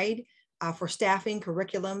school wide for staffing,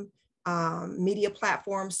 curriculum, media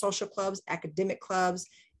platforms, social clubs, academic clubs,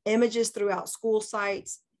 images throughout school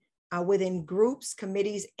sites, within groups,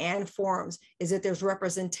 committees, and forums, is that there's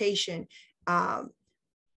representation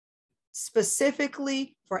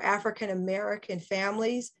specifically for African-American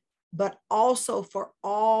families, but also for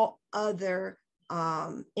all other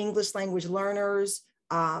English language learners,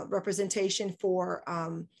 representation for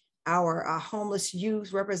our homeless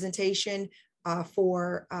youth, representation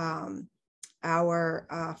for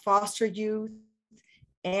our foster youth,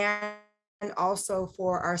 and also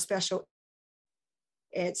for our special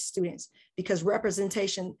ed students, because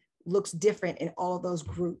representation looks different in all of those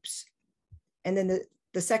groups. And then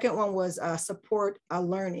the second one was support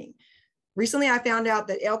learning. Recently, I found out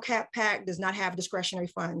that LCAP PAC does not have discretionary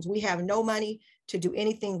funds. We have no money to do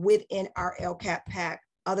anything within our LCAP PAC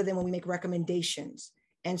other than when we make recommendations.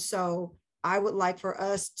 And so I would like for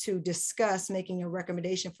us to discuss making a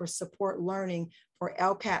recommendation for support learning for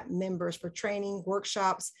LCAP members for training,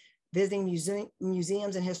 workshops, visiting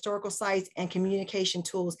museums and historical sites, and communication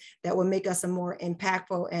tools that will make us a more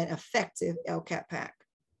impactful and effective LCAP PAC.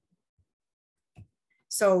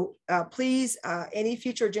 So please, any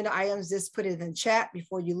future agenda items, just put it in the chat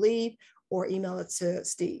before you leave or email it to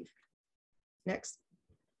Steve. Next.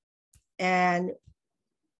 And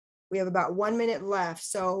we have about 1 minute left.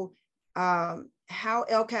 So how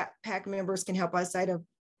LCAP PAC members can help outside of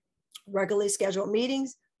regularly scheduled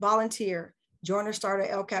meetings: volunteer, join or start an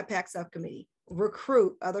LCAP PAC subcommittee,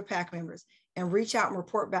 recruit other PAC members, and reach out and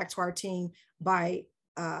report back to our team by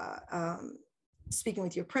speaking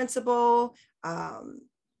with your principal,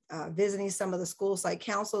 visiting some of the school site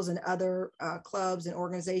councils and other clubs and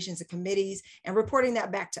organizations and committees, and reporting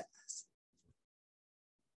that back to us.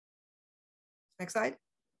 Next slide.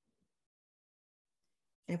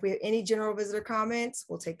 And if we have any general visitor comments,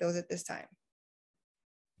 we'll take those at this time.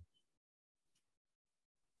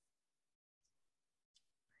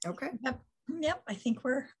 Okay. Yep, I think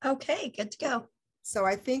we're okay, good to go. So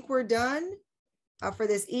I think we're done for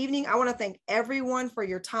this evening. I want to thank everyone for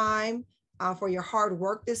your time, for your hard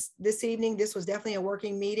work this evening. This was definitely a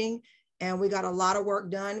working meeting and we got a lot of work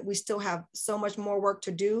done. We still have so much more work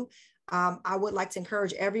to do. I would like to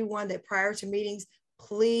encourage everyone that prior to meetings,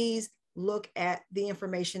 please look at the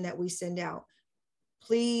information that we send out.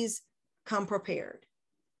 Please come prepared.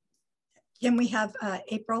 Can we have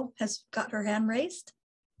April has got her hand raised?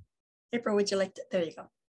 April, would you like to, there you go.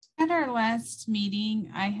 At our last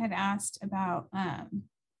meeting, I had asked about,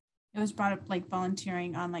 it was brought up like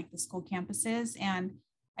volunteering on like the school campuses, and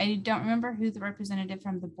I don't remember who the representative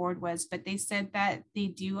from the board was, but they said that they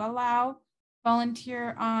do allow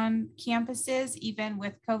volunteer on campuses even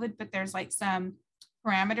with COVID, but there's like some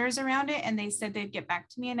parameters around it, and they said they'd get back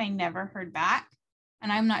to me, and I never heard back,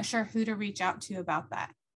 and I'm not sure who to reach out to about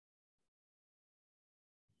that.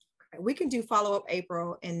 We can do follow-up,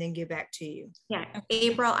 April, and then get back to you. Yeah,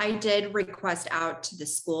 April, I did request out to the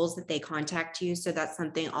schools that they contact you. So that's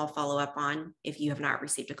something I'll follow up on if you have not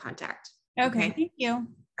received a contact. Okay, thank you.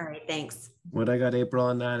 All right, thanks. What I got, April,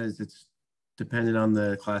 on that is it's dependent on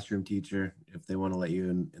the classroom teacher if they want to let you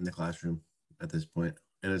in the classroom at this point.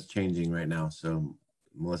 And it's changing right now. So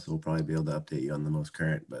Melissa will probably be able to update you on the most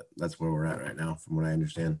current, but that's where we're at right now from what I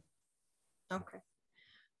understand. Okay.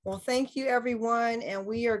 Well, thank you, everyone. And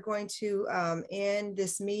we are going to end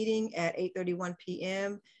this meeting at 8:31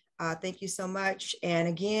 p.m. Thank you so much. And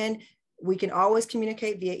again, we can always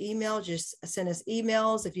communicate via email. Just send us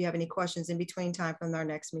emails if you have any questions in between time from our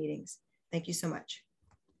next meetings. Thank you so much.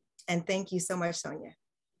 And thank you so much, Sonia.